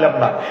সঙ্গে হান্দাইলাম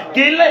না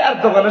কিনলে আর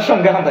দোকানের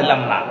সঙ্গে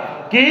হান্দাইলাম না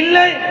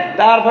কিনলে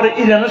তারপরে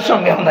ইরানের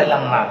সঙ্গে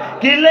হান্দাইলাম না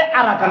কিনলে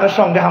আরাকানের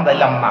সঙ্গে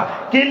হান্দাইলাম না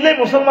কিনলে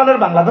মুসলমানের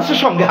বাংলাদেশের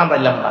সঙ্গে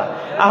হান্দাইলাম না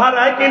আহার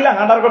আয় কিনলে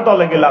হাঁটার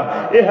দলে গেলাম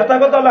এই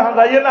হেতাকে দলে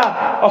হান্দাইয়ে না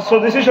অস্ত্র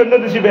দিছি সৈন্য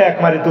দিছি ব্যাগ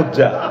মারি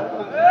তুজ্জা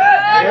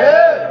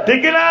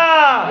ঠিক না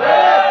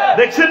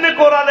দেখছেন নি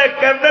কোরআনে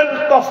কেমন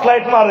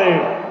টর্চলাইট মারে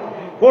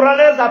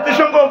কোরআনে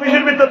জাতিসংঘ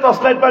অফিসের ভিতরে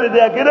টর্চলাইট মারি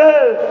দেয়া কি রে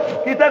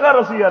কিতা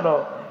করছ ইয়ানো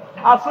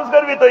আফসোস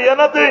করবি তো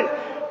ইয়ানো তুই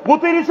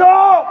বুতিরিছ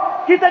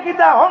কিতা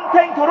কিতা হন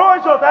থ্যাং থরো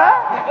হইছ তা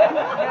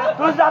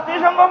তুই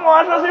জাতিসংঘ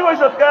মহাসচিব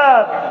হইছ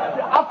কার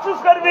আফসোস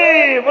করবি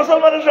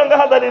মুসলমানের সঙ্গে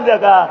হাতানি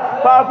দেখা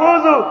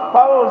ফাফুজু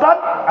ফাওজান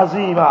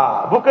আযীমা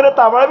বুকেরে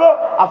তামাইবো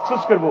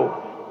আফসোস করব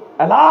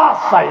আলাস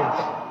সায়েন্স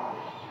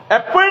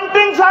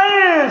অ্যাপয়েন্টিং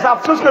সায়েন্স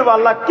আফসোস করবো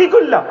আল্লাহ কি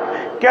করলাম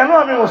কেন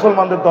আমি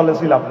মুসলমানদের দলে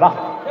ছিলাম না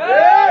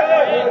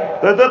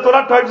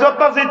তোরা ঠকজত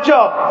না জিতছ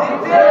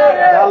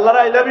আল্লাহ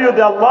I love you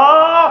they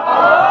Allah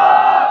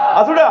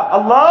আসুড়া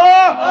Allah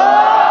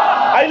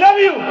I love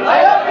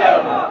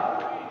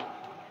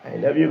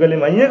you খালি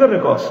মাইয়া করে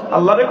কস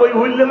আল্লাহ রে কই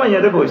হইলে মাইয়া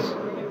রে কইস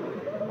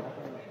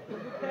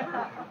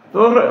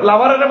তোর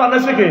লাভারে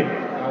বানাইছে কে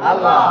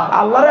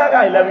আল্লাহ রে আগে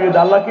আই লাভ ইউ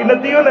আল্লাহ কিনে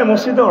দিও না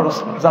মসজিদে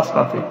যাস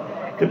না তুই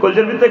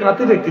কলজের ভিতরে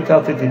গাঁতি রেখতে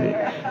চাচ্ছি দিদি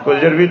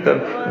কলজের ভিতর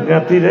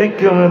গাঁতি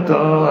রেখে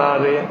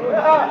আরে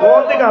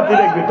কোন দিকে গাঁতি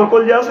রেখবি তোর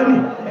কলজে আসেনি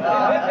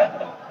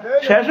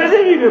শেষ হয়ে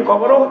যাবি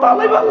কবরও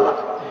তাহলে আল্লাহ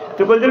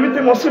তুই কলজের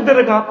ভিতরে মসজিদের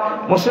গাঁ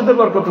মসজিদের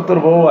পর কত তোর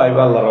বউ আইব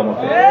আল্লাহর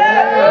রহমতে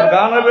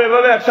গান হবে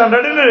এভাবে অ্যাকশন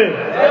রেডি রে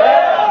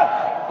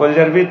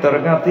কলজের ভিতর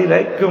গাঁতি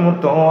রেখে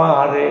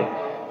আরে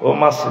ও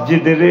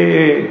মসজিদ রে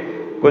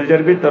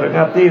কলজের ভিতর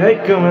গাঁতি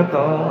রেখে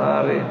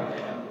আরে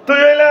তুই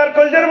হইলে আর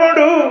কলজের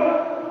বড়ু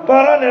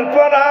পরাণের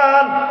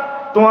পরাণ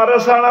তোমার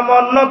সারা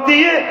মন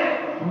দিয়ে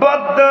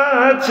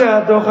বদ্দাত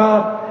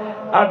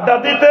আড্ডা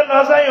দিতে না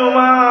যাই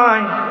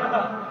উমাই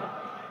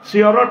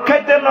সিয়রট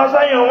খাইতে না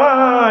যাই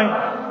উমাই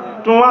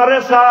তোমারে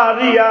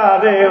সারিয়া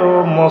রে ও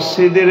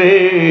মসজিদ রে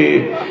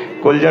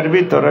কলজার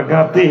ভিতর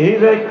গাঁতি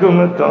রে কুম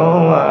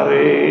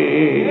তোমারে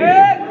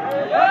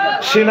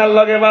সিনার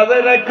লগে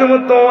বাজাই রাখবো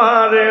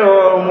তোমারে ও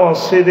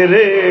মসজিদ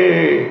রে,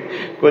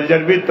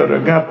 কলজার ভিতরে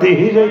গাঁতি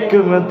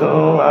রাখবো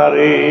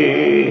তোমারে।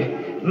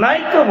 নাই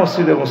তো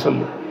মসজিদে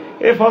মুসল্লি।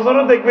 এই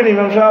ফজরও দেখবেন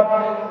ইমাম সাহেব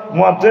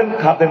মুয়াজ্জিন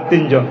খাদেম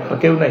 3 জন,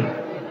 কেউ নাই,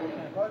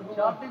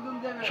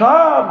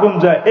 সব ঘুম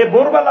যায়। এই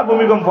ভোরবেলা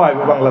ভূমিকম্প হয়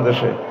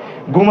বাংলাদেশে,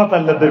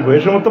 ঘুমাতাল্লা দেখবো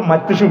এই সময় তো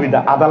মারতে সুবিধা,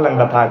 আধা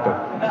ল্যাংডা থাকে,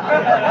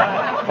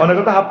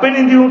 অনেকে তো হাফ পেন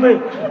ইন্দি হতে,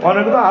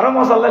 অনেকে তো আরো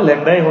মশাল্লা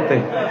ল্যাংডাই হতে,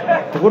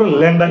 পুরো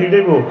ল্যাংডা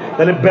হিটাইব,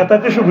 তাহলে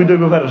বেতাতে সুবিধা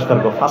হইব, ফেরেস্তার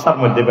ফাঁসার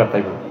মধ্যে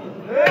বেতাইব,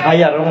 খাই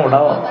আরো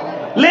মোড়াও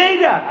লেই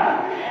যা।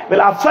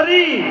 বলে আফসারি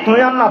তুই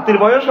আর নাতির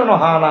বয়স হনো,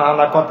 হানা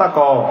হানা কথা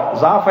কও,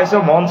 যা পাইছো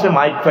মন সে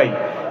মাইক পাই।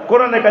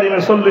 কোরআনে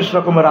কারিমের 40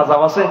 রকমের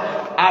আযাব আছে।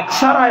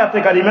 আকসার আয়াতে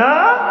কারিমা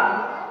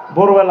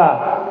ভোরবেলা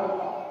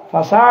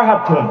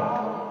ফাসাহাতুন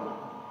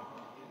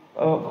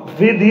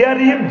ফি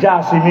দিয়ারিহিম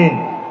জাসিমিন,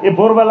 এই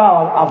ভোরবেলা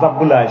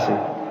আযাবগুলো আছে।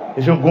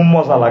 এসব ঘুম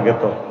মজা লাগে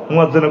তো,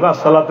 মুয়াজ্জিন কয়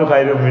আসসালাতু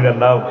খায়রুম মিনান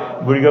নাওম,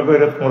 বুড়িগা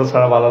কইরে তোমার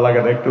ছাড়া ভালো লাগে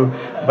না, একটু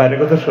বাইরে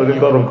কথা শরীর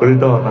গরম করে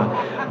দাও না।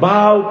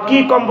 বাউ কি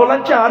কম্বল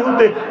আছে আর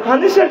হতে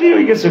হানি সাটি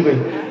হয়ে গেছে কই,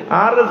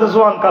 আর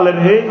জোয়ান কালের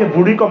হে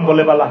বুড়ি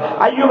কম্বলে বালা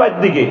আইয়ো বাইর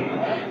দিকে,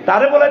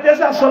 তারে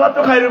বলাইতেছে আসসালাতু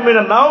খায়রুম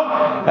মিনান নাওম,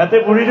 এতে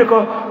বুড়ি দেখো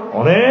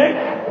অনেক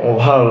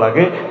ভালো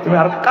লাগে, তুমি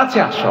আর কাছে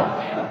আসো।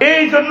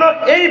 এই জন্য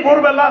এই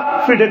ভোরবেলা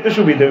ফিটাইতে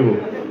সুবিধা হইব।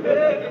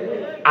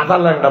 আধা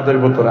ল্যাংডা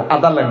ধরবো তোরা,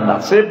 আধা ল্যাংডা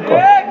সেভ কর,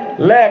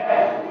 লেখ,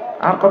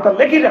 আর কথা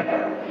লেখি রাখ,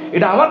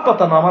 এটা আমার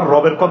কথা না, আমার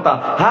রবের কথা।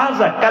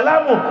 হাযা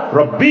কালামু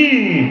রব্বি,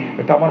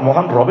 এটা আমার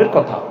মহান রবের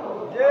কথা।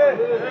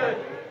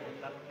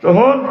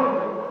 তখন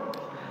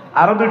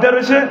আরো 2টা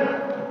রয়েছে,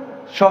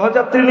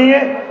 সহযাত্রী নিয়ে,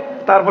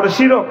 তারপরে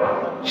শিরক,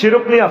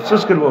 শিরক নিয়ে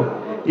আফসোস করবো।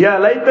 ইয়া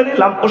লাইতানি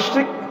লাম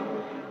উশরিক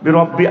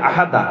বিরব্বি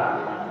আহাদা।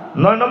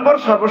 9 নম্বর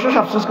সর্বশেষ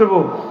আফসোস করবো,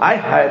 আয়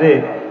হায় রে,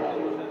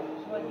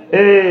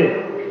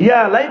 ইয়া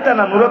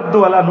লাইতানা নুরাদ্দু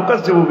আলা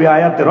নুকাজ্জিবু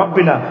বিআয়াতি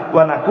রাব্বিনা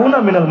ওয়া নাকুনা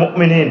মিনাল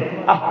মুমিনিন।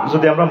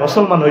 যদি আমরা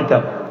মুসলমান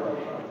হইতাম।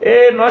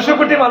 900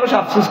 কোটি মানুষ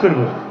আফসোস করব,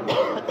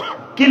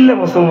 কিল্লে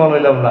মুসলমান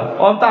হইলাম না,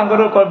 অন্ত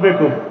আঙ্গরও করবে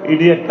খুব,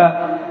 ইডি একটা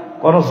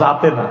কোন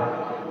জাতে না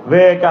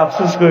বেক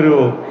আফসোস করব।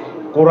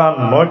 কোরআন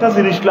 9টা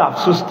জিনিস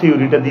আফসোস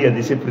থিওরিটা দিয়ে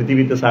দিছে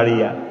পৃথিবীতে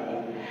ছাড়িয়া।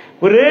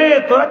 ওরে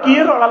তোরা কি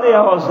রড়ালে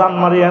জান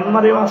মারি এন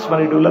মারি মাছ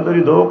মারি ডুলা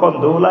ধরি দৌকন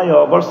দৌলাই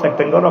August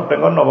September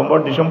October November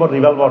December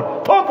revolver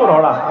ও তোর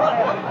হড়া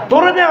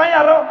তোরে যে আমি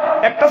আরো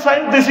একটা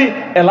সায়েন্স দিছি,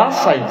 এলাস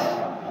সায়েন্স,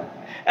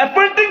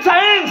 অ্যাপয়েন্টিং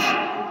সায়েন্স।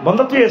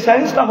 বন্ধু তুই এই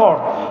সায়েন্সটা হর,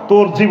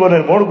 তোর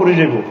জীবনের মোড় ঘুরে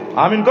যাবো।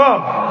 আমিন কম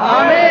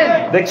আমিন।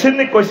 দেখছেন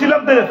নি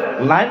কইছিলাম তো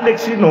লাইন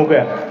দেখছি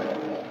নৌকা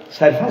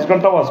 4-5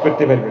 ঘন্টা ওয়াজ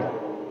করতে পারবে।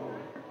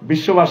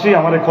 বিশ্ববাসী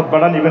আমার এই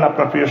খুতবাটা নিবেন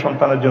আপনার প্রিয়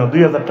সন্তানের জন্য,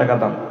 2000 টাকা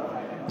দাম,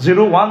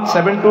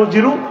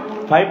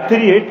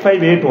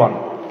 01720538581।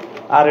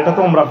 আর এটা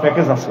তো আমরা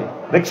প্যাকেজ আছে,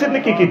 দেখছেন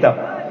নাকি কিতাব,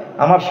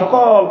 আমার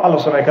সকল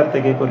আলোচনা এখান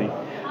থেকে করি।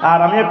 আর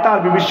আমি একটা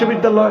আরবি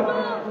বিশ্ববিদ্যালয়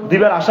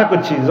দিবার আশা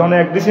করছি, জনে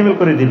 1 ডিসিমেল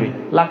করে দিবি,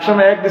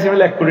 লাকসমে 1 ডিসিমেল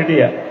 1 কোটি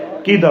টিয়া,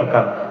 কি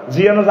দরকার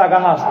জিয়ানো জায়গা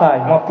হাস্তায়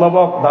মতলব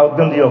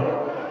দাউদ্দিন দিও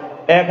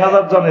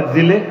 1000 জনের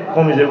দিলে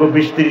কমে যাবো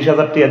 20-30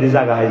 হাজার টিয়া দিয়ে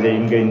জায়গা হয়ে যায়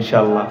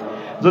ইনশাল্লাহ।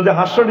 যদি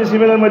 500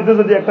 ডিসিমেলের মধ্যে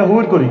যদি একটা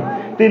হুইর করি,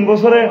 3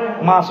 বছরে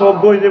মাছ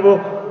গই দেবো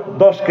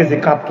 10 কেজি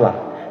কাতলা,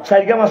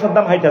 4 মাছের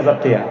দাম 60,000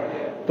 টিয়া।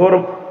 তোর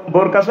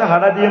বোর কাছে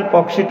হাড়া দিয়ে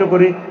পক্সিটো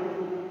করি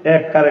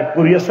এক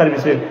কুরিয়ার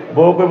সার্ভিসে,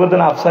 বউ কইব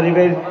দেন আফসারি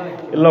ভাই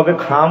লগে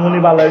খাম উনি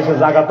ভালো হয়েছে,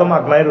 জায়গা তো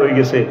মাগনায় রয়ে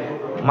গেছে,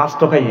 মাছ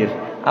তো খাইয়ে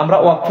আমরা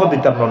ওয়াকফ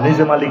দিতাম না,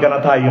 নিজে মালিকানা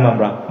থাইম,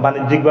 আমরা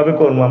বাণিজ্যিক ভাবে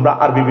করবো আমরা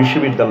আরবি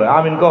বিশ্ববিদ্যালয়।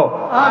 আমিন কো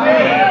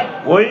আমিন।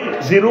 ওই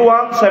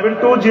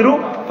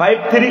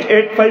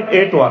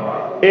 01720538581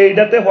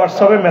 এইটাতে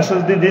হোয়াটসঅ্যাপে মেসেজ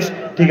দিয়ে দিস,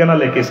 ঠিকানা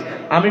লেখিস।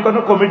 আমি কোনো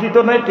কমিটি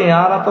তো নাই,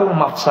 টেয়ার তো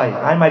মাপসাই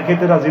আমি মাই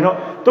খেতে রাজি ন,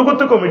 তোকে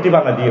তো কমিটি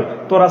বানা দিও,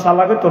 তোরা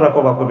চালাগই তোরা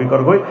কবা কবি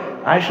করগই,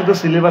 আমি শুধু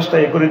সিলেবাসটা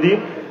এ করে দিই,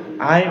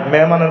 আই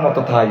মেহমানের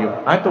মতো থাইও,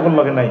 আমি তোর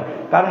লগে নাই।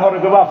 কারণ হরে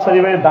কেবো আফসারি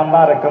ভাইয়ের দামটা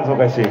আর একখান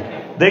চোখাইছে,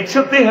 দেখছো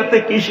তুই হাতে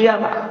কিসে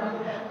আমার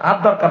আর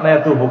দরকার নাই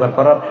এত উপকার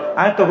করার,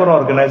 আমি তো করে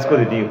অর্গানাইজ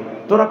করে দিও,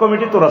 তোরা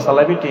কমিটি তোরা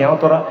চালাবি, টিয়াও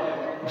তোরা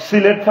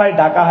সিলেট পাই,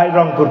 ঢাকা হাই,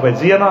 রংপুর পাই,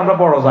 জিয়ানো আমরা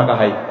বড় জায়গা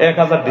হাই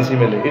 1000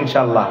 ডিসিমেলে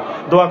ইনশাল্লাহ।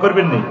 দোয়া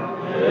করবেন নি?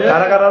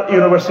 কারা কারা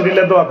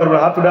ইউনিভার্সিটিলে দোয়া করবেন?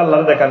 হাত উঠে আল্লাহ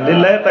দেখান,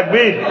 লিল্লাহি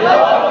তাকবীর।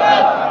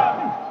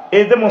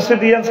 এই যে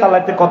মসজিদ ইয়ান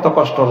চালাইতে কত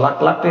কষ্ট, লাখ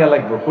লাখ টাকা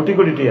লাগবে, কোটি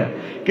কোটি টাকা,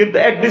 কিন্তু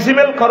 1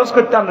 ডিসিমেল খরচ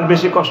করতে আপনার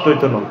বেশি কষ্ট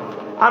হইতো না।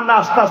 আপনি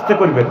আস্তে আস্তে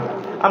করবেন,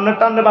 আপনার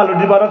টান্ডে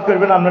বালুটি বারাত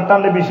করবেন, আপনার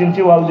টান্ডে 20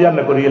 ইঞ্চি ওয়াল দিয়ে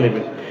আপনি করিয়ে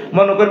নেবেন।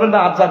 মনে করবেন না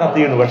আজ জায়গাতে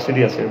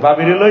ইউনিভার্সিটি আছে,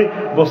 ভাবিরে লই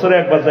বছরে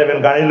একবার যাবেন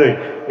গাড়ি লই,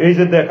 এই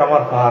যে দেখ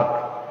আমার পার্ক,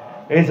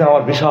 এই যে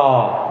আমার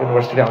বিশাল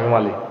ইউনিভার্সিটি, আমি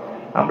মালিক।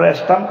 আমরা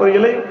স্টাম্প করে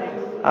গেলেই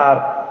আর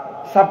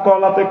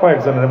সাবকলাতে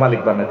কয়েকজনের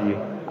মালিক বানা দিয়ে,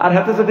 আর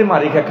হাতে যদি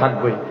মারি খা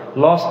খাকবই,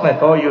 লস নাই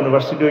তো,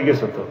 ইউনিভার্সিটি হয়ে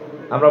গেছে তো।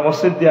 আমরা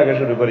মসজিদ দিয়ে আগে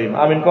শুরু করি,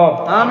 আমিন কম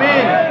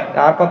আমিন।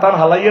 আর কথা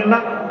হালাইয়েন না,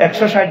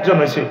 160 জন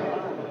হয়েছে,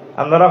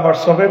 আপনারা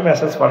হোয়াটসঅ্যাপে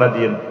মেসেজ পাঠা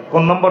দিয়েন।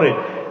 কোন নম্বরে?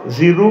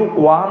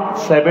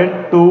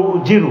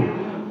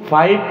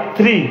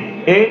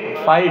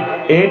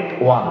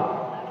 01720538581,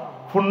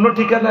 পূর্ণ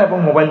ঠিকানা এবং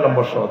মোবাইল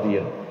নম্বর সহ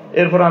দিয়েন।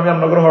 এরপর আমি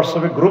আপনাদের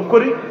হোয়াটসঅ্যাপে গ্রুপ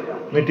করি,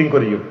 মিটিং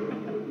করিও।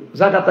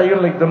 জাকাত আইন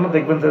লিখতেন না,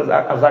 দেখবেন যে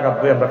জাকাত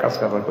বই আমরা কাজ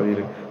কারবার করি।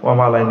 ওয়া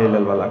মা আলাইনা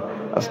ইল্লাল বালাগ,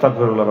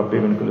 আস্তাগফিরুল্লাহ রাব্বি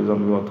মিন কুল্লি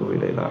যামবি ওয়া আতুবু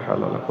ইলাইহি, লা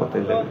হাওলা ওয়া লা কুওয়াতা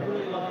ইল্লা বিল্লাহ।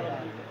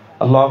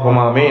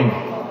 আল্লাহুম্মা আমিন।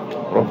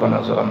 রব্বানা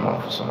যালামনা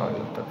আনফুসানা ওয়া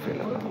ইল্লাম তাগফির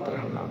লানা ওয়া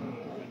তারহামনা।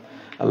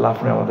 আল্লাহ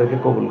আপনি আমাদেরকে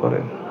কবুল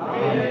করেন,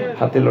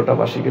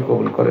 হাতিলোটাবাসীকে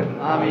কবুল করেন,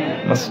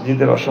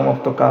 মসজিদের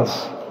অসমাপ্ত কাজ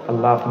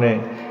আল্লাহ আপনি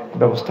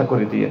ব্যবস্থা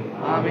করে দিয়ে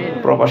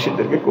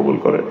প্রবাসীদেরকে কবুল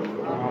করেন।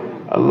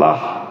 আল্লাহ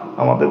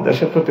আমাদের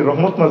দেশের প্রতি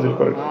রহমত নাজিল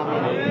করেন।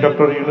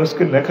 ডক্টর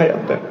ইউনূসকে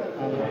নেখায়াত দেন।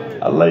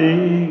 আল্লাহ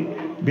এই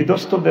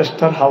বিধ্বস্ত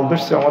দেশটার হাল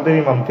ধরছে আমাদের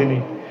ইমাম, তিনি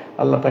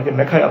আল্লাহ তাকে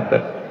নেখায়াত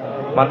দেন,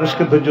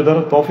 মানুষকে ধৈর্য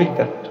ধরার তৌফিক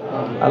দেন।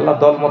 আল্লাহ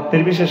দলমত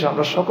নির্বিশেষে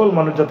আমরা সকল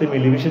মানুষ যাতে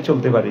মিলেমিশে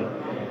চলতে পারি।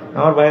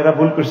 আমার ভাইয়েরা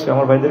ভুল করছে,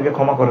 আমার ভাইদেরকে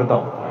ক্ষমা করে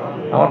দাও।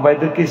 আমার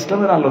ভাইদেরকে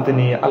ইসলামের আলোতে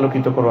নিয়ে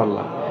আলোকিত করো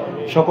আল্লাহ।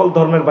 সকল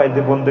ধর্মের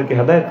ভাইদের বোনদেরকে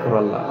হেদায়েত করো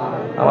আল্লাহ।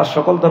 আমার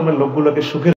সকল ধর্মের লোকগুলোকে সুখের